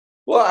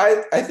 Well,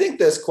 I think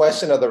this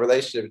question of the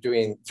relationship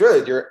between,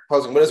 really, you're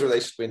posing what is the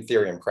relationship between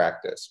theory and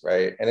practice,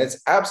 right? And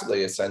it's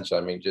absolutely essential.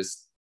 I mean,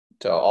 just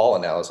to all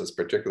analysis,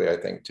 particularly, I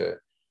think, to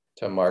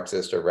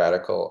Marxist or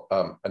radical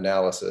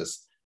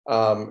analysis.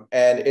 And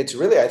it's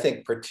really, I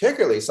think,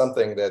 particularly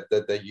something that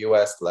the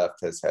US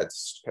left has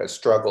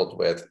struggled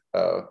with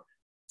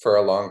for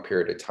a long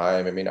period of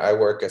time. I mean, I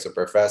work as a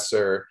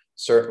professor.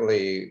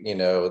 Certainly,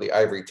 the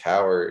ivory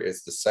tower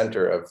is the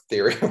center of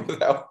theory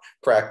without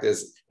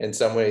practice in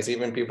some ways,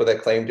 even people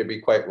that claim to be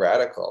quite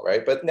radical,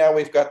 right? But now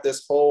we've got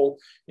this whole,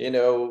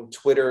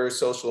 Twitter,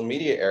 social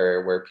media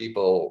era where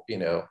people,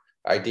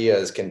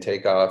 ideas can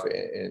take off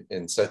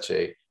in such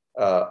a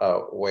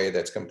way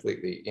that's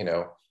completely,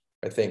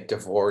 I think,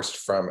 divorced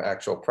from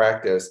actual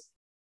practice.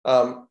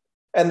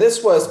 And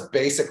this was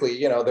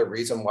basically, the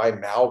reason why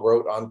Mao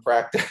wrote on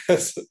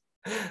practice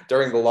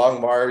during the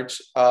Long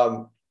March.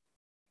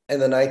 In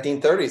the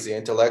 1930s, the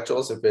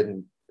intellectuals have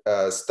been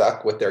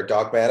stuck with their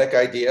dogmatic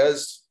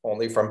ideas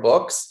only from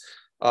books,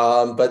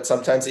 but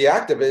sometimes the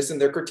activists in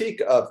their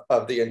critique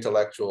of the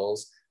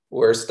intellectuals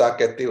were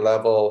stuck at the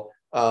level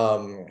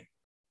of,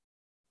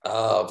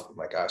 oh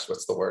my gosh,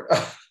 what's the word?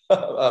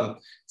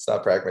 It's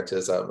not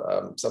pragmatism.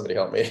 Somebody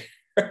help me.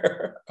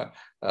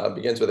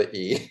 Begins with an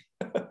E.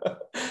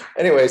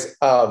 Anyways,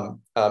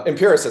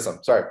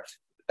 empiricism, sorry.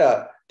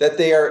 That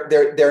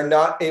they're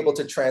not able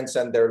to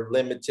transcend their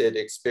limited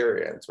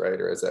experience, right?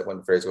 Or as that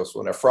one phrase goes,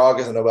 when a frog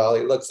is in a well,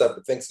 he looks up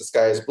and thinks the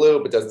sky is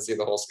blue, but doesn't see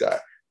the whole sky,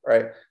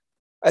 right?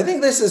 I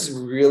think this is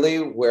really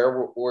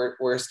where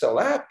we're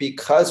still at,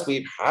 because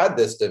we've had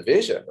this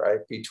division, right,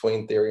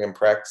 between theory and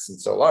practice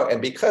and so long.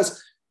 And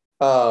because,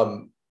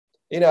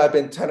 I've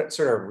been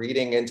sort of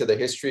reading into the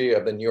history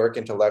of the New York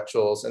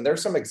intellectuals, and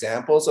there's some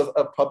examples of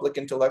public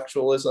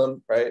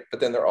intellectualism, right?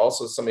 But then there are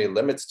also so many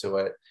limits to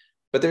it.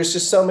 But there's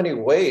just so many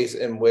ways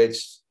in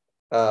which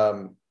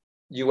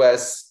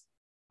US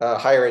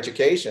higher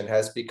education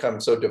has become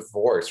so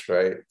divorced,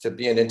 right? To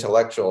be an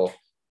intellectual,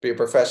 be a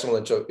professional,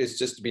 is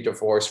just to be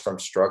divorced from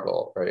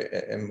struggle, right?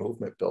 And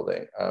movement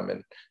building.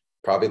 And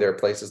probably there are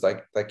places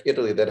like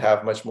Italy that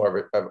have much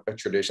more of a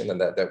tradition than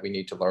that we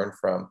need to learn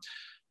from.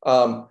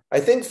 I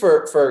think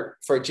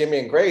for Jimmy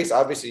and Grace,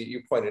 obviously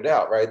you pointed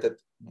out, right, that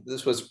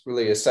this was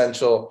really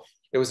essential.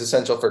 It was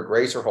essential for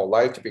Grace her whole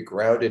life to be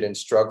grounded in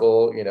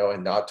struggle,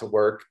 and not to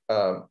work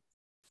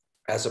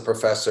as a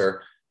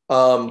professor.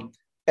 And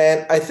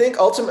I think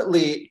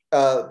ultimately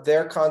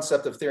their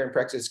concept of theory and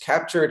practice is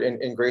captured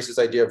in Grace's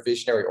idea of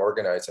visionary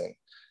organizing,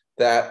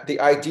 that the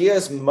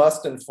ideas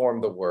must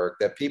inform the work,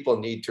 that people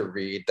need to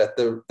read, that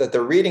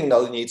the reading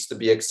needs to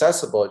be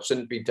accessible. It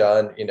shouldn't be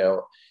done, in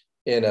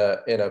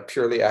a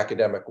purely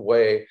academic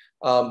way.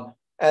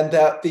 And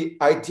that the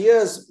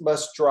ideas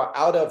must draw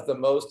out of the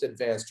most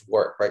advanced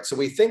work, right? So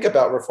we think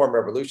about reform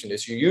revolution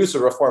as you use the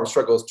reform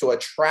struggles to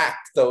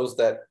attract those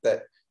that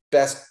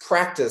best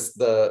practice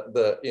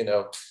the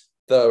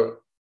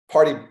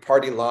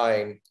party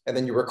line, and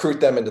then you recruit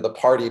them into the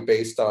party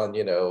based on,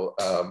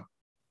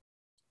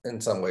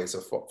 in some ways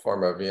a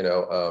form of,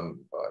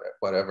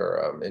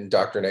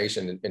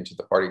 indoctrination into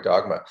the party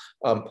dogma.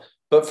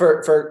 But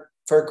for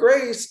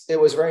Grace, it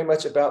was very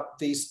much about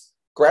these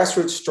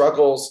grassroots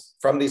struggles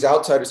from these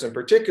outsiders in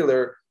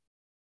particular,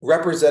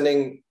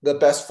 representing the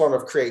best form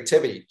of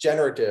creativity,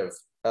 generative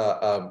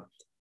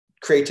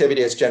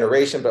creativity as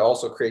generation, but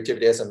also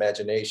creativity as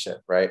imagination,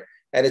 right?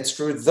 And it's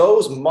through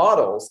those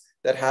models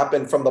that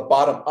happen from the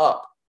bottom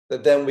up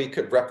that then we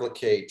could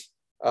replicate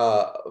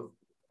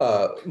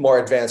more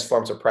advanced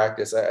forms of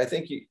practice. I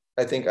think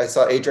I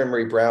saw Adrienne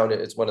Marie Brown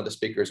is one of the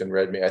speakers in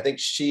REDME. I think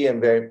she in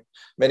very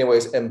many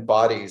ways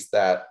embodies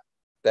that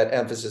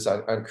emphasis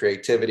on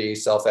creativity,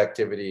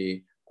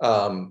 self-activity,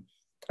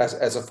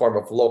 as a form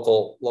of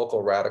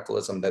local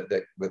radicalism that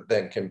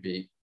then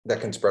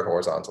can spread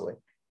horizontally.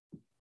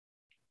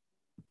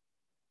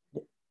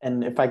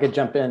 And if I could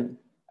jump in,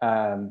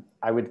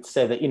 I would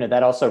say that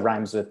that also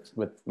rhymes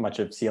with much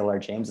of CLR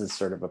James's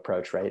sort of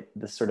approach, right?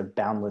 This sort of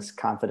boundless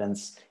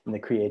confidence in the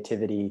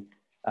creativity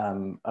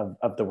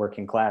of the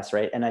working class,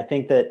 right? And I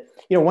think that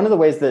one of the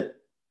ways that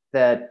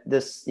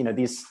this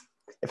these,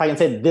 if I can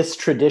say this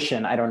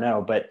tradition, I don't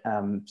know, but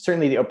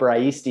certainly the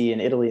operaisti in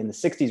Italy in the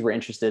 60s were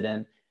interested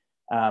in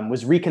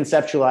was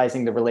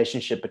reconceptualizing the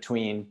relationship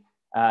between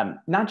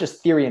not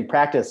just theory and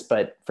practice,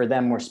 but for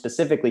them more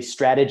specifically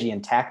strategy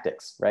and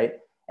tactics, right?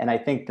 And I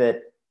think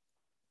that,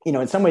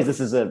 in some ways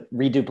this is a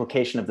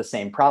reduplication of the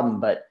same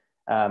problem, but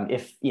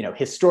if,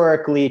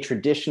 historically,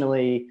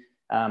 traditionally,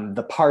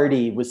 the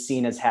party was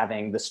seen as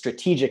having the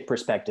strategic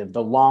perspective,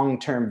 the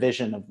long-term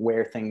vision of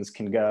where things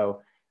can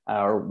go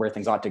or where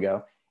things ought to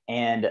go.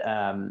 And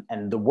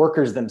the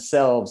workers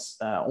themselves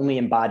only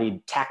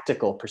embodied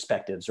tactical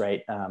perspectives,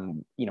 right?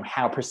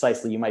 How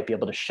precisely you might be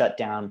able to shut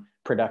down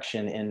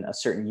production in a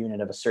certain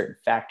unit of a certain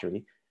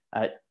factory.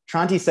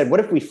 Tronti said, what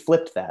if we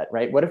flipped that,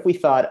 right? What if we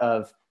thought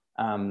of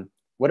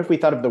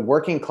the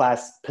working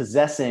class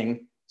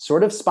possessing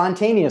sort of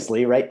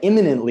spontaneously, right,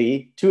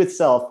 imminently to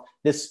itself,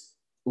 this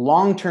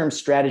long-term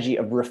strategy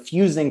of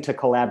refusing to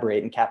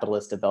collaborate in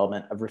capitalist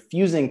development, of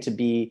refusing to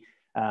be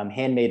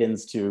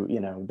handmaidens to, you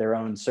know, their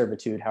own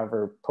servitude,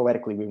 however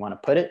poetically we want to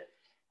put it.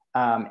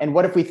 And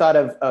what if we thought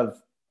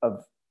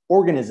of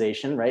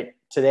organization, right?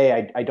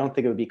 Today, I don't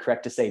think it would be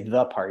correct to say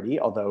the party,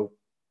 although,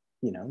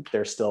 you know,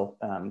 there's still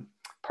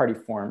party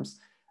forms.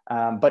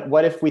 But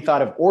what if we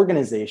thought of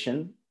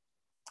organization,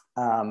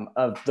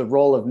 of the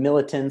role of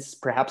militants,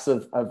 perhaps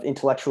of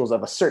intellectuals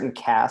of a certain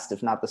caste,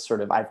 if not the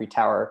sort of ivory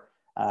tower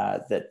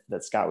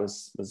that Scott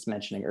was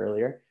mentioning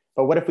earlier.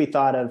 But what if we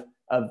thought of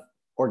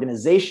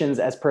organizations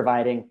as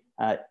providing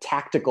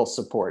tactical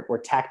support or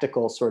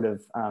tactical sort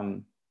of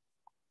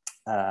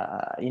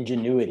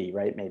ingenuity,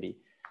 right? Maybe.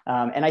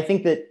 And I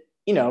think that,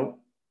 you know,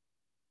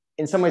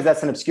 in some ways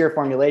that's an obscure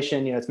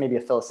formulation. You know, it's maybe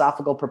a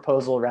philosophical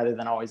proposal rather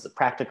than always a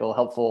practical,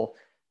 helpful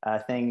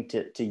thing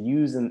to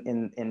use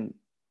in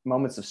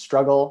moments of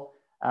struggle.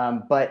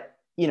 But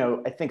you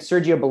know, I think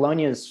Sergio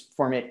Bologna's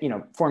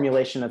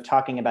formulation of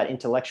talking about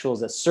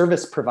intellectuals as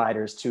service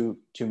providers to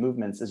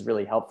movements is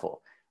really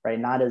helpful, right?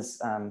 Not as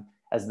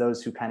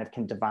those who kind of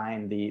can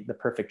divine the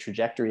perfect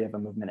trajectory of a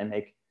movement and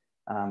make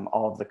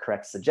all of the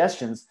correct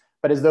suggestions,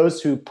 but as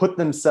those who make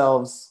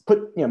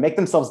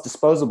themselves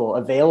disposable,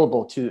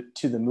 available to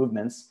the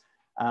movements,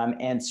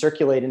 and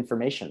circulate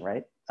information,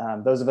 right?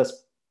 Those of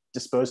us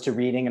disposed to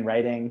reading and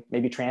writing,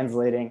 maybe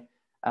translating,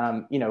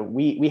 you know,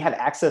 we have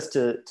access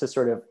to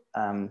sort of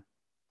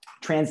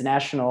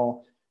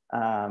transnational,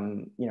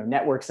 you know,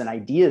 networks and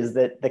ideas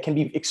that can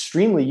be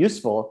extremely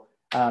useful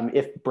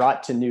if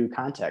brought to new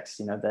contexts.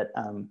 You know that,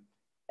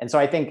 and so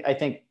I think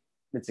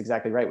it's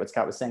exactly right what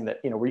Scott was saying,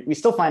 that, you know, we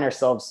still find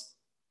ourselves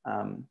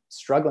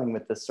struggling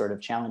with this sort of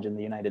challenge in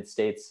the United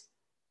States,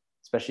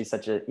 especially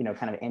such a, you know,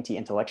 kind of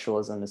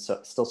anti-intellectualism is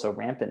still so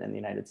rampant in the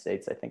United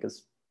States. I think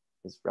is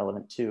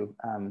relevant too.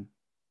 And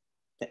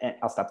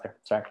I'll stop there.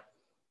 Sorry.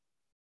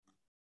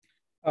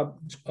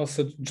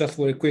 Also, just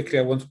very quickly,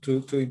 I wanted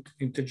to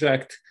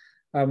interject.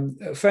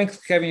 Thanks,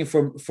 Kevin,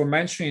 for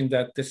mentioning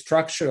that the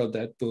structure of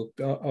that book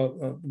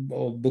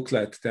or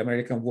booklet, The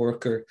American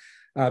Worker,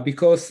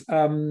 because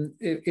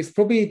it's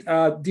probably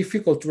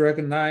difficult to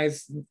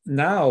recognize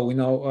now, you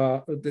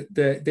know,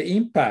 the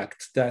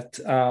impact that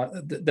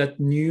that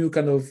new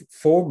kind of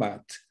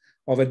format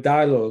of a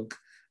dialogue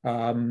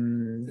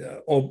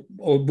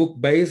or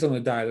book based on a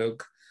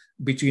dialogue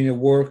between a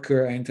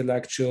worker and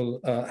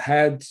intellectual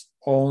had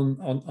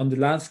on the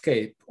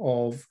landscape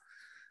of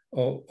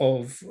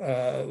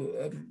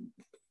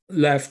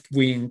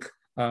left-wing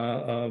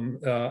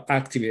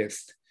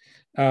activists.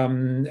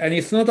 And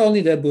it's not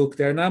only that book,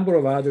 there are a number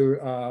of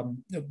other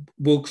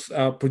books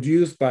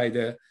produced by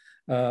the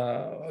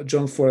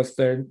John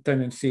Forrester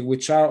Tendency,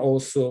 which are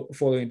also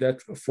following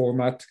that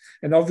format.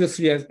 And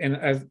obviously, as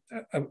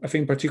I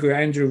think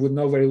particularly Andrew would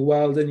know very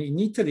well, then in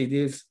Italy,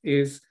 this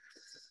is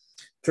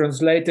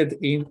translated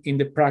in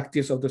the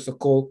practice of the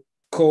so-called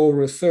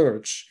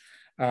co-research,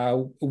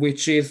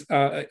 which is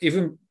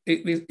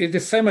it's the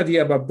same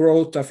idea, but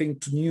brought, I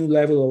think, to new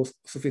level of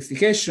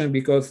sophistication,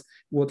 because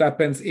what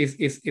happens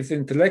is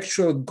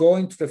intellectual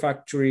going to the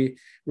factory,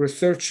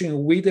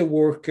 researching with the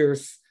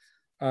workers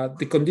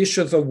the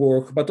conditions of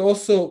work, but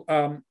also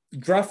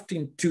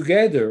drafting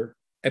together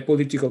a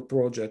political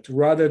project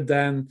rather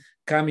than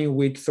coming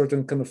with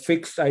certain kind of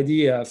fixed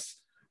ideas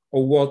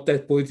of what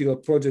that political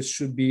project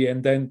should be,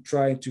 and then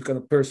trying to kind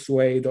of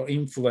persuade or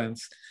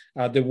influence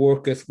the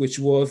workers, which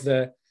was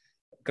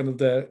kind of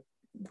the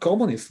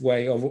communist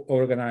way of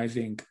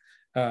organizing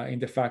in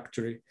the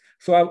factory.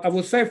 So I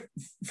would say,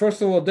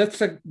 first of all,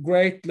 that's a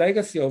great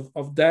legacy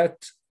of that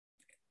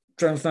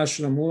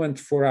transnational movement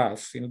for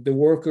us. You know, the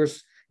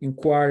workers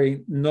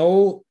inquiring,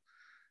 know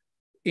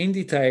in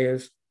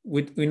details,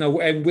 with, you know,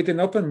 and with an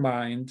open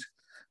mind,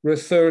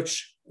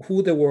 research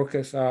who the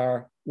workers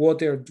are, what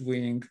they're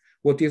doing,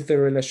 what is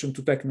their relation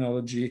to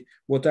technology,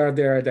 what are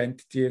their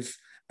identities,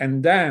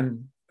 and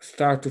then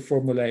start to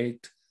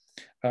formulate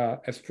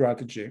a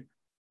strategy.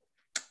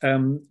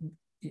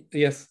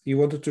 Yes, you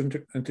wanted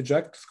to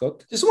interject,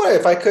 Scott? Just wanted,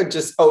 if I could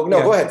just, oh, no,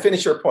 yeah. Go ahead,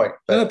 finish your point.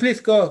 No, please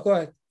go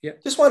ahead. Yeah.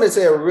 Just wanted to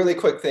say a really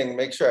quick thing,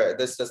 make sure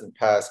this doesn't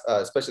pass,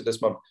 especially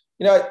this moment.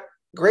 You know,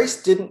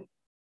 Grace didn't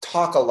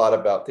talk a lot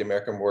about the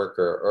American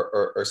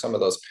Worker or some of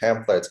those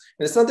pamphlets.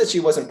 And it's not that she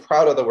wasn't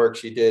proud of the work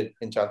she did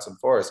in Johnson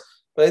Forest,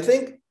 but I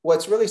think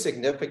what's really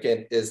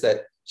significant is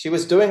that she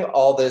was doing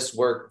all this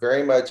work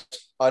very much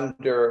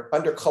under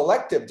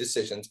collective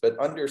decisions, but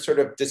under sort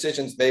of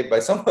decisions made by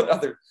someone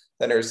other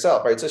than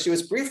herself, right? So she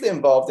was briefly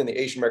involved in the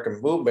Asian American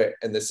movement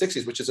in the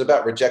 60s, which is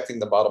about rejecting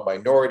the model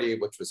minority,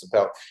 which was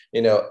about,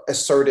 you know,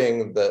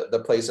 asserting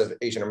the place of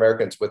Asian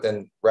Americans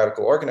within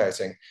radical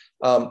organizing.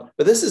 But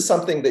this is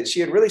something that she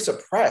had really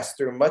suppressed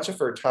through much of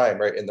her time,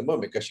 right, in the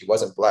movement, because she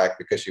wasn't Black,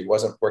 because she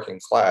wasn't working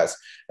class.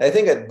 And I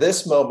think at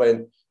this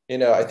moment, you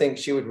know, I think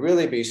she would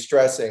really be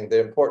stressing the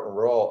important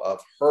role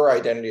of her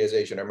identity as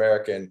Asian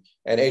American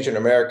and Asian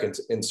Americans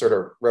in sort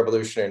of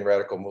revolutionary and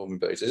radical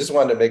movement. I just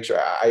wanted to make sure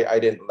I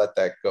didn't let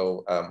that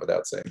go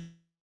without saying.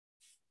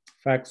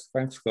 Thanks,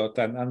 Scott.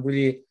 And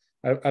really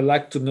I'd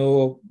like to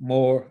know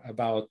more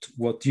about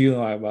what you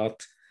know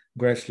about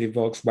Grassley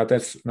Boggs, but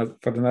that's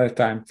not for another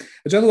time.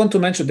 I just want to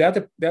mention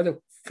the other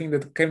thing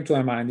that came to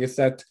my mind is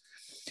that,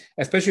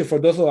 especially for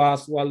those of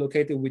us who are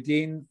located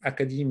within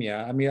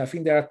academia, I mean, I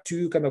think there are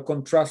two kind of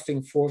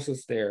contrasting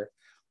forces there.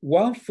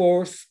 One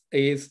force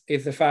is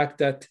the fact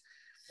that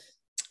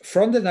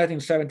from the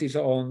 1970s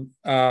on,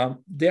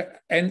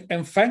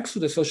 and thanks to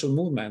the social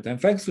movement and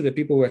thanks to the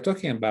people we're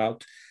talking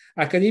about,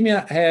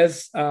 academia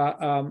has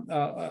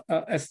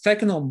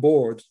taken on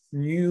board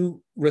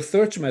new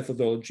research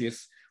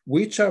methodologies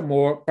which are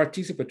more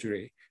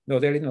participatory.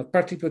 There is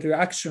participatory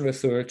action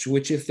research,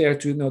 which is there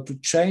to to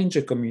change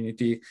a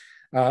community.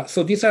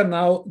 So these are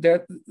now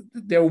there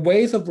are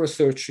ways of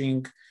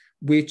researching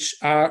which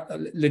are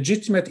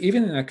legitimate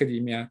even in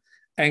academia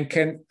and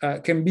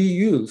can be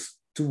used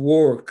to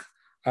work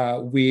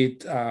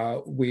with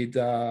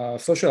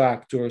social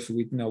actors,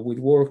 with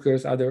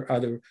workers,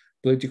 other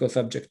political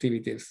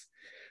subjectivities.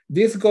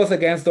 This goes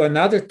against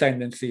another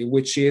tendency,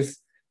 which is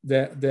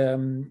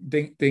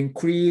the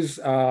increased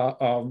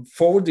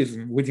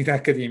Fordism within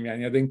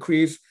academia, the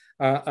increased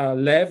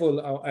level,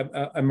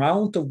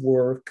 amount of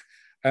work,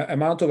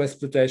 amount of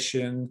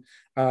exploitation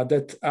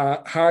that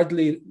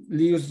hardly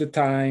leaves the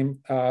time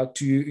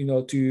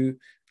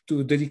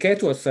to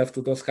dedicate ourselves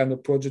to those kind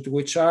of projects,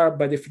 which are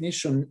by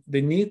definition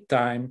they need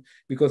time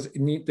because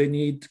they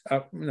need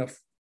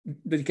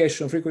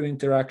dedication, frequent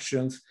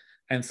interactions,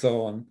 and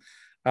so on.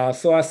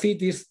 So I see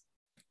this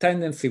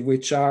tendency,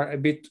 which are a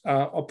bit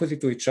opposite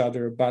to each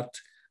other, but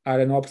are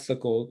an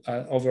obstacle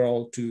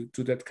overall to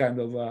that kind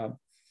of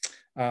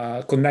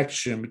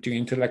connection between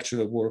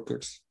intellectual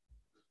workers.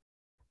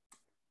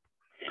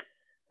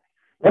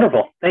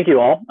 Wonderful. Thank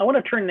you all. I want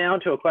to turn now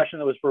to a question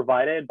that was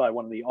provided by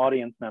one of the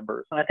audience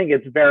members. And I think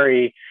it's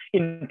very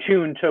in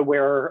tune to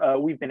where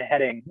we've been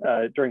heading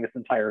during this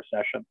entire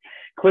session.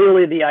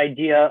 Clearly, the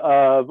idea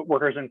of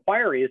workers'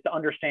 inquiry is to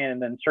understand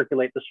and then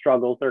circulate the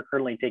struggles that are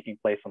currently taking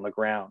place on the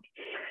ground.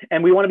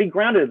 And we want to be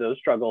grounded in those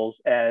struggles,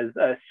 as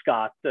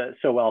Scott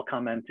so well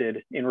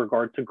commented in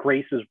regard to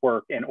Grace's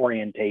work and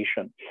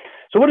orientation.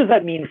 So what does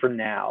that mean for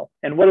now?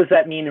 And what does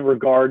that mean in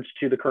regards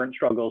to the current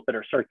struggles that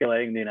are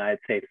circulating in the United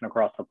States and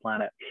across the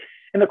planet?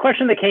 And the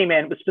question that came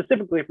in was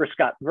specifically for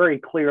Scott, very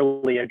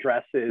clearly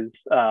addresses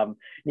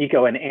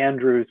Nico and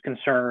Andrew's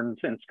concerns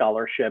and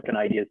scholarship and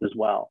ideas as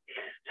well.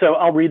 So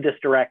I'll read this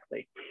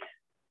directly.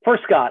 For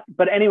Scott,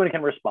 but anyone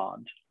can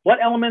respond. What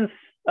elements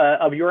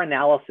of your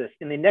analysis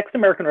in the next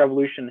American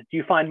Revolution do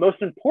you find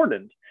most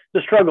important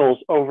to struggles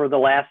over the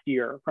last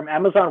year, from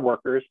Amazon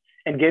workers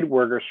and gig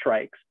worker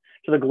strikes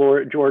to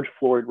the George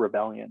Floyd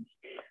rebellions?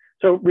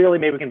 So really,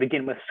 maybe we can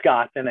begin with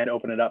Scott and then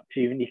open it up to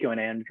you, Nico and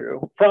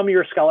Andrew. From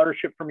your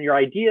scholarship, from your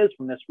ideas,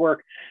 from this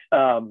work,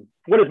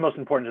 what is most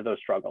important to those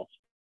struggles?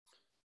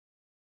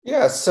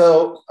 Yeah,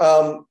 so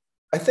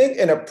I think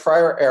in a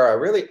prior era,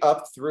 really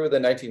up through the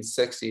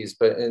 1960s,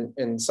 but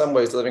in some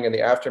ways living in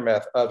the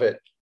aftermath of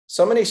it,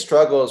 so many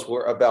struggles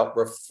were about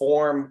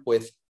reform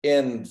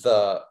within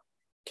the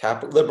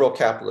liberal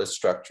capitalist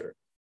structure.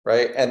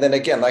 Right. And then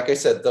again, like I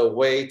said, the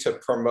way to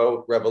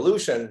promote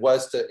revolution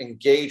was to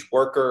engage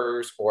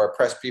workers or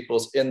oppressed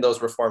peoples in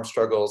those reform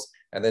struggles,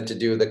 and then to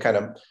do the kind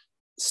of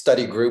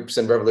study groups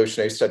and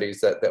revolutionary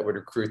studies that would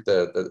recruit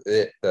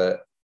the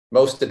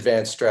most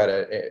advanced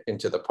strata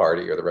into the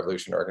party or the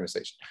revolution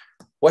organization.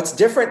 What's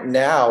different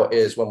now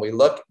is when we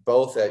look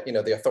both at the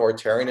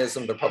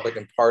authoritarianism, the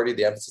Republican Party,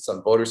 the emphasis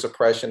on voter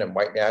suppression and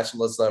white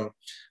nationalism,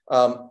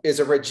 is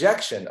a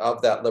rejection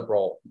of that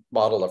liberal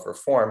model of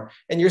reform.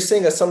 And you're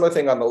seeing a similar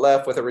thing on the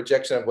left with a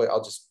rejection of what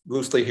I'll just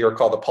loosely here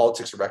call the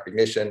politics of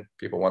recognition.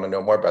 People want to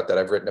know more about that.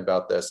 I've written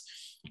about this.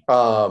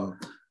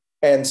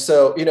 And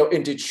so,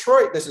 in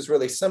Detroit, this is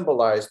really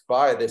symbolized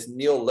by this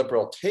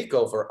neoliberal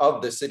takeover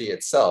of the city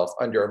itself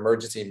under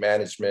emergency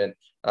management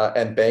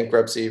and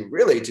bankruptcy,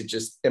 really to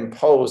just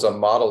impose a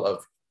model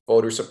of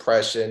voter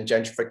suppression,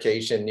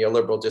 gentrification,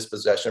 neoliberal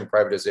dispossession,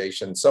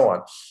 privatization, and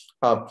so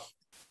on.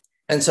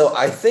 And so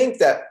I think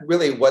that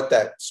really what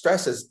that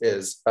stresses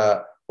is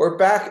we're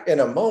back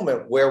in a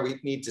moment where we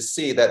need to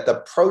see that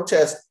the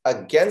protest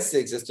against the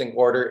existing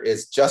order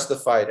is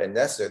justified and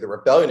necessary. The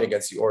rebellion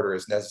against the order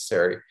is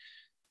necessary.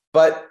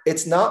 But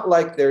it's not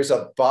like there's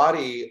a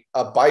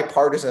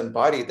bipartisan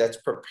body that's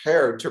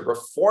prepared to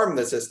reform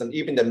the system,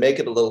 even to make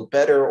it a little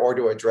better or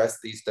to address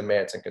these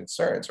demands and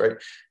concerns, right?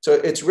 So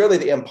it's really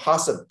the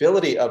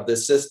impossibility of the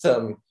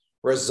system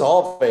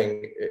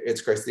resolving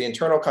its grace. The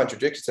internal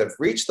contradictions have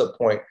reached the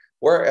point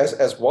where,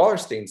 as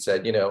Wallerstein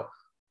said,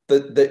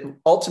 the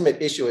ultimate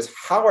issue is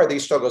how are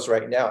these struggles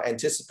right now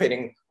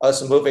anticipating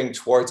us moving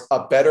towards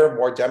a better,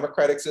 more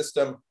democratic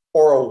system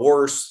or a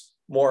worse,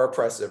 more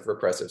oppressive,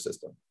 repressive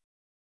system?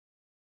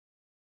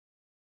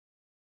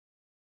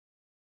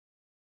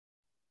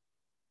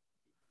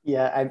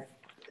 Yeah, I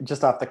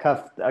just off the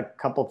cuff, a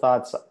couple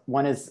thoughts.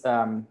 One is,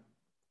 again,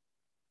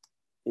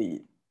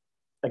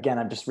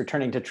 I'm just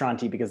returning to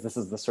Tronti because this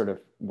is the sort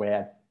of way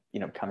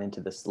I've come into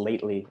this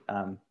lately,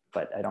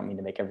 but I don't mean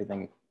to make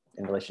everything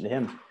in relation to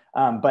him.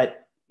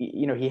 But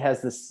he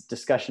has this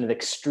discussion of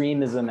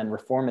extremism and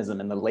reformism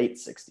in the late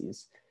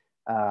 60s.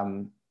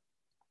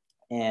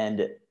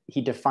 And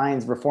he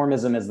defines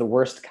reformism as the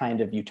worst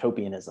kind of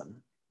utopianism,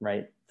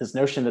 right? This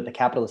notion that the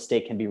capitalist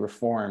state can be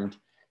reformed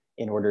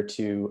in order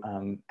to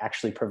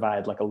actually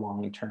provide like a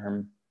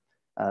long-term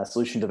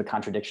solution to the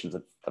contradictions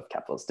of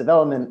capitalist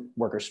development,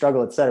 worker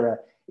struggle, et cetera,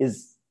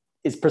 is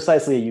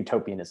precisely a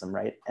utopianism,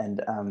 right?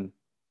 And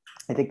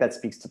I think that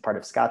speaks to part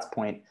of Scott's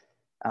point.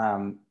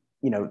 The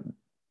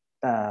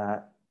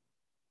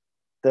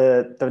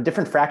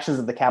different fractions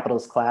of the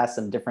capitalist class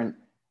and different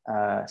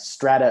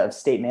strata of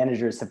state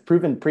managers have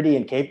proven pretty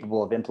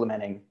incapable of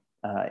implementing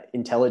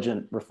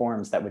intelligent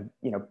reforms that would,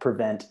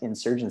 prevent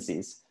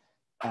insurgencies.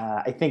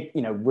 I think,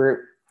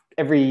 we're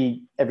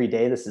every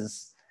day this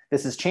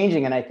is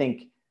changing, and I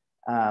think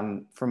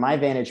from my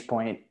vantage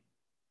point,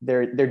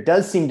 there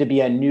does seem to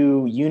be a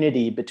new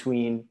unity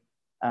between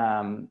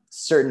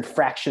certain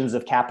fractions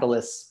of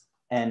capitalists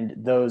and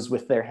those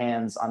with their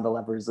hands on the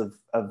levers of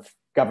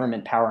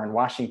government power in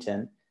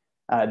Washington.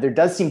 There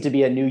does seem to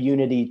be a new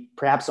unity,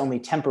 perhaps only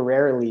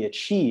temporarily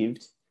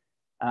achieved,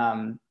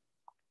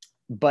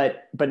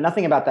 but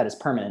nothing about that is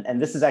permanent.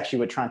 And this is actually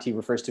what Tronti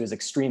refers to as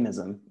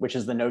extremism, which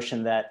is the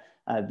notion that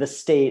the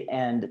state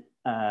and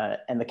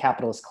the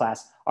capitalist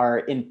class are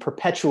in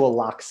perpetual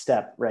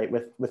lockstep, right,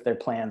 with their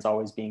plans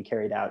always being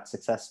carried out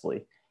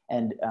successfully.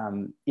 And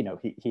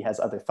he has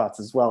other thoughts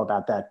as well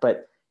about that.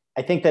 But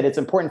I think that it's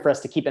important for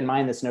us to keep in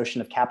mind this notion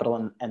of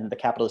capital and the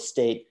capitalist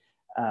state,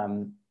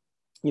 having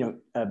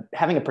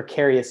a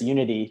precarious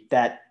unity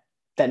that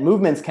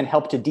movements can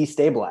help to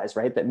destabilize,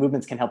 right? That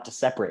movements can help to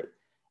separate.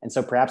 And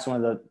so perhaps one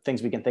of the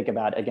things we can think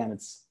about, again,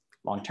 it's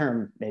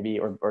long-term maybe,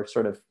 or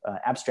sort of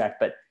abstract,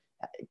 but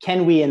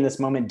can we in this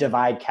moment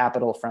divide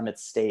capital from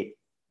its state?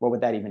 What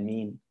would that even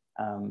mean?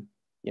 And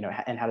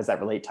how does that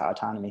relate to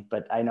autonomy?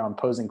 But I know I'm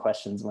posing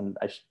questions when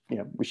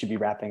we should be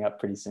wrapping up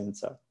pretty soon.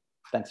 So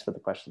thanks for the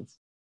questions.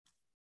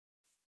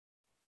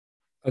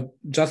 I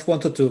just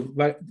wanted to,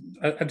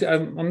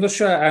 I'm not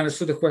sure I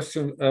understood the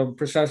question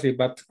precisely,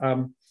 but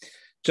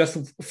just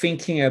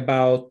thinking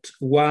about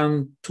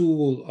one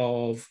tool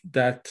of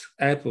that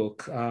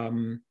epoch,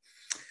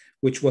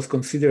 which was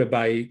considered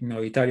by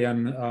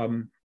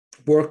Italian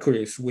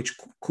workers, which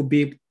could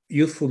be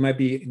useful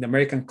maybe in the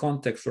American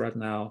context right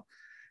now.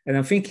 And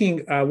I'm thinking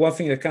one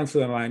thing that comes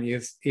to my mind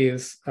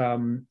is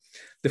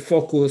the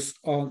focus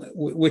on,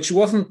 which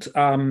wasn't,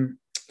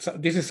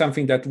 this is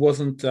something that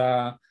wasn't,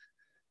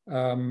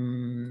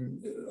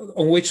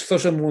 on which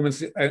social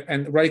movements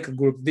and radical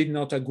groups did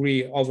not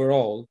agree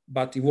overall,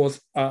 but it was,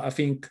 I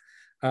think,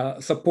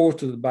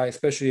 supported by,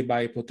 especially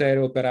by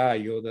Potere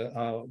Operaio,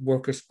 the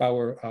workers'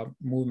 power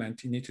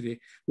movement in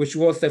Italy, which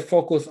was the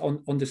focus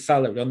on the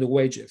salary, on the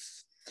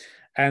wages.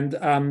 And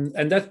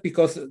that's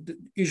because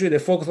usually the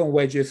focus on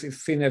wages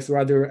is seen as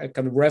rather a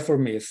kind of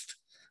reformist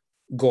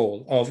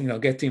goal of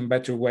getting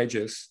better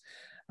wages.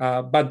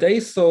 But they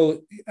saw,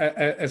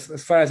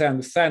 as far as I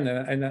understand,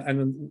 and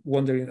I'm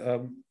wondering,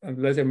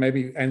 and later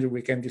maybe Andrew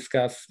we can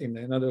discuss in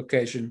another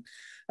occasion,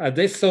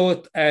 they saw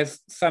it as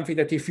something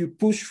that if you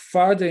push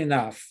farther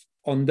enough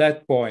on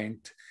that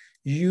point,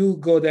 you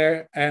go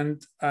there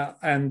and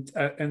kind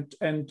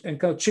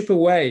of chip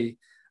away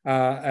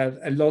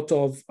a lot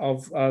of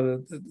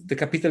the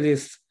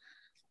capitalist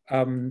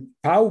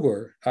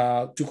power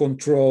to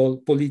control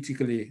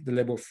politically the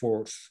labor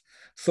force.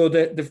 So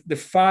the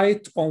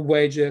fight on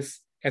wages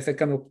as a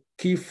kind of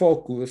key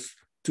focus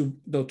to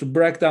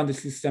break down the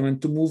system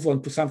and to move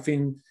on to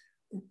something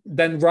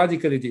then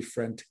radically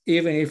different,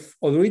 even if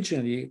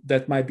originally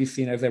that might be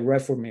seen as a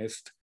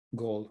reformist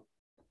goal.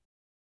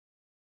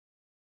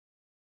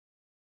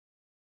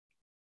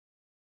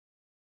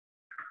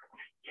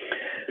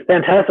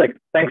 Fantastic.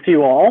 Thanks to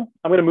you all.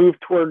 I'm going to move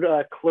toward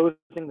closing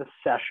the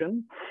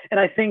session. And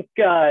I think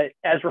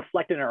as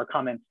reflected in our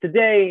comments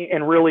today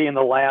and really in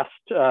the last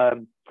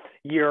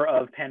year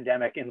of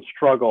pandemic and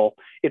struggle,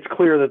 it's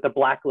clear that the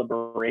Black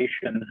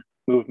liberation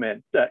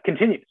movement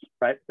continues,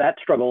 right? That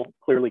struggle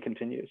clearly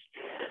continues.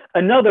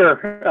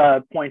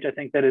 Another point I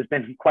think that has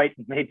been quite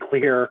made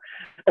clear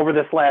over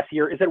this last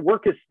year is that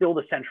work is still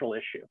the central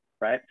issue,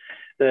 right?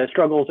 The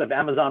struggles of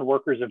Amazon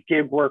workers, of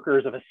gig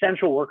workers, of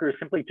essential workers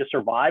simply to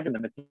survive in the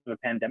midst of a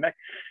pandemic,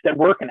 that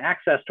work and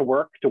access to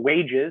work, to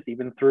wages,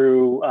 even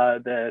through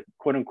the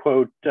quote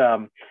unquote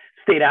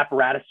state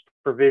apparatus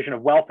provision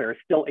of welfare is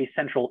still a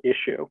central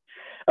issue.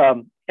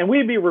 And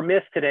we'd be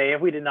remiss today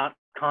if we did not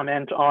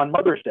comment on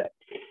Mother's Day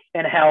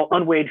and how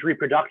unwaged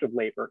reproductive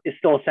labor is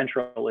still a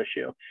central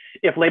issue.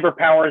 If labor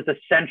power is the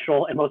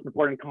essential and most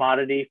important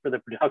commodity for the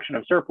production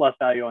of surplus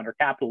value under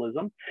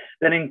capitalism,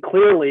 then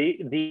clearly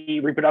the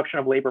reproduction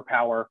of labor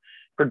power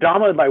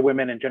predominated by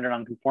women and gender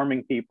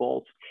nonconforming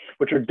peoples,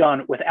 which are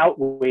done without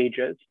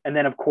wages. And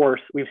then, of course,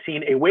 we've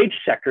seen a wage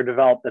sector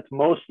develop that's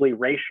mostly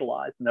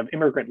racialized and of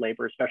immigrant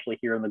labor, especially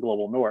here in the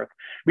global north.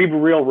 We'd be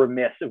real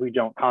remiss if we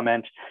don't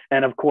comment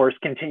and, of course,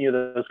 continue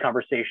those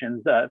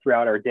conversations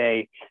throughout our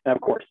day and,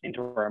 of course,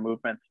 into our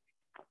movements.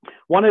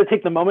 Wanted to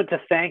take the moment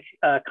to thank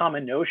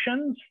Common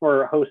Notions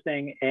for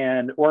hosting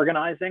and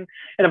organizing,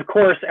 and of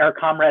course our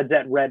comrades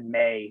at Red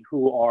May,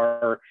 who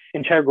are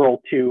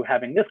integral to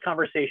having this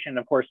conversation, and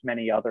of course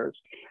many others.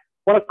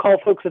 I want to call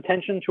folks'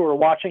 attention who are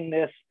watching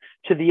this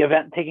to the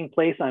event taking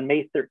place on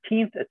May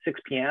 13th at 6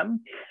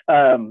 p.m.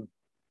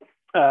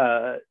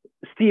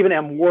 Stephen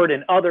M. Ward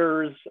and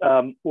others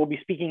will be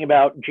speaking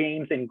about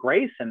James and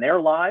Grace and their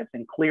lives,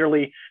 and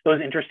clearly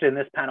those interested in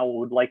this panel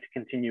would like to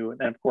continue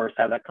and of course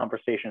have that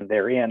conversation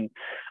therein.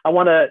 I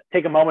want to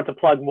take a moment to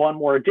plug one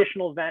more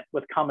additional event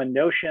with Common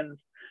Notions.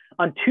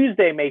 On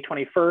Tuesday, May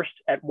 21st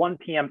at 1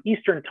 p.m.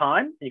 Eastern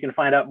Time, you can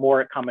find out more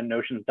at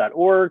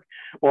commonnotions.org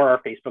or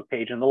our Facebook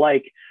page and the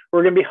like.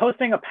 We're going to be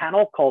hosting a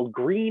panel called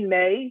Green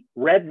May,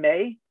 Red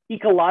May,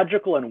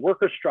 Ecological and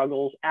Worker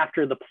Struggles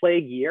After the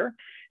Plague Year.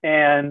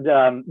 And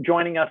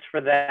joining us for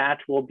that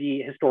will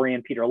be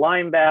historian Peter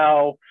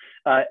Linebaugh,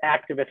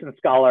 activist and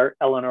scholar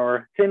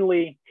Eleanor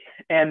Finley,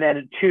 and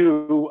then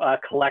two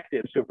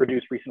collectives who have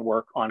produced recent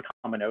work on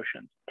Common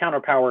Notions,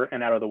 Counterpower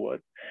and Out of the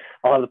Woods.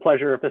 I'll have the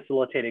pleasure of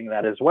facilitating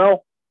that as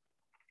well.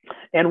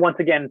 And once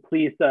again,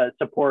 please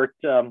support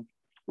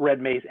Red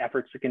May's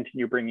efforts to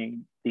continue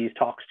bringing these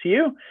talks to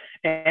you,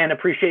 and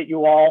appreciate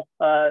you all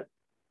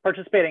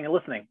participating and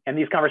listening. And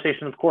these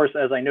conversations, of course,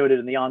 as I noted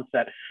in the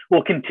onset,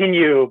 will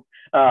continue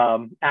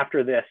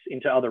after this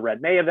into other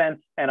Red May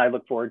events. And I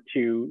look forward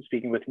to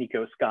speaking with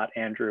Nico, Scott,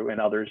 Andrew, and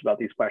others about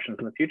these questions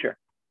in the future.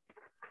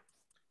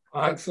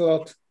 Thanks a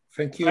lot.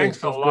 Thank you.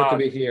 Thanks a lot.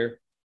 Great to be here.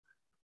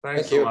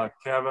 Thanks a lot,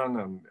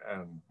 Kevin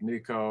and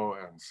Nico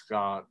and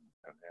Scott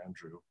and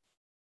Andrew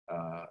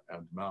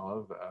and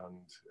Malav and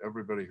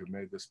everybody who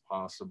made this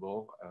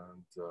possible.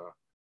 And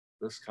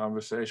this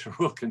conversation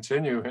will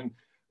continue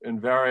in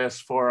various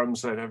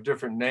forums that have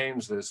different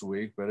names this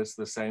week, but it's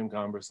the same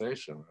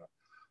conversation.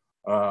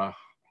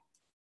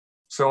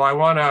 So I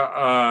want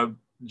to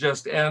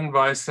just end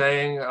by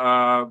saying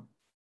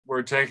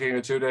we're taking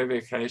a 2-day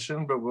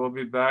vacation, but we'll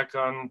be back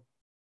on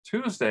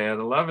Tuesday at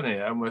 11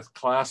 a.m. with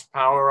Class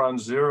Power on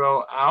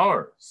 0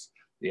 Hours,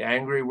 the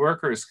Angry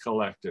Workers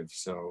Collective.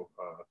 So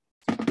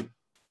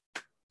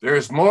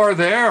there's more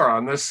there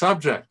on this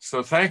subject.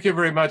 So thank you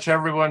very much,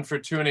 everyone, for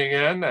tuning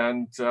in,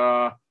 and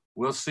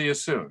we'll see you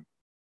soon.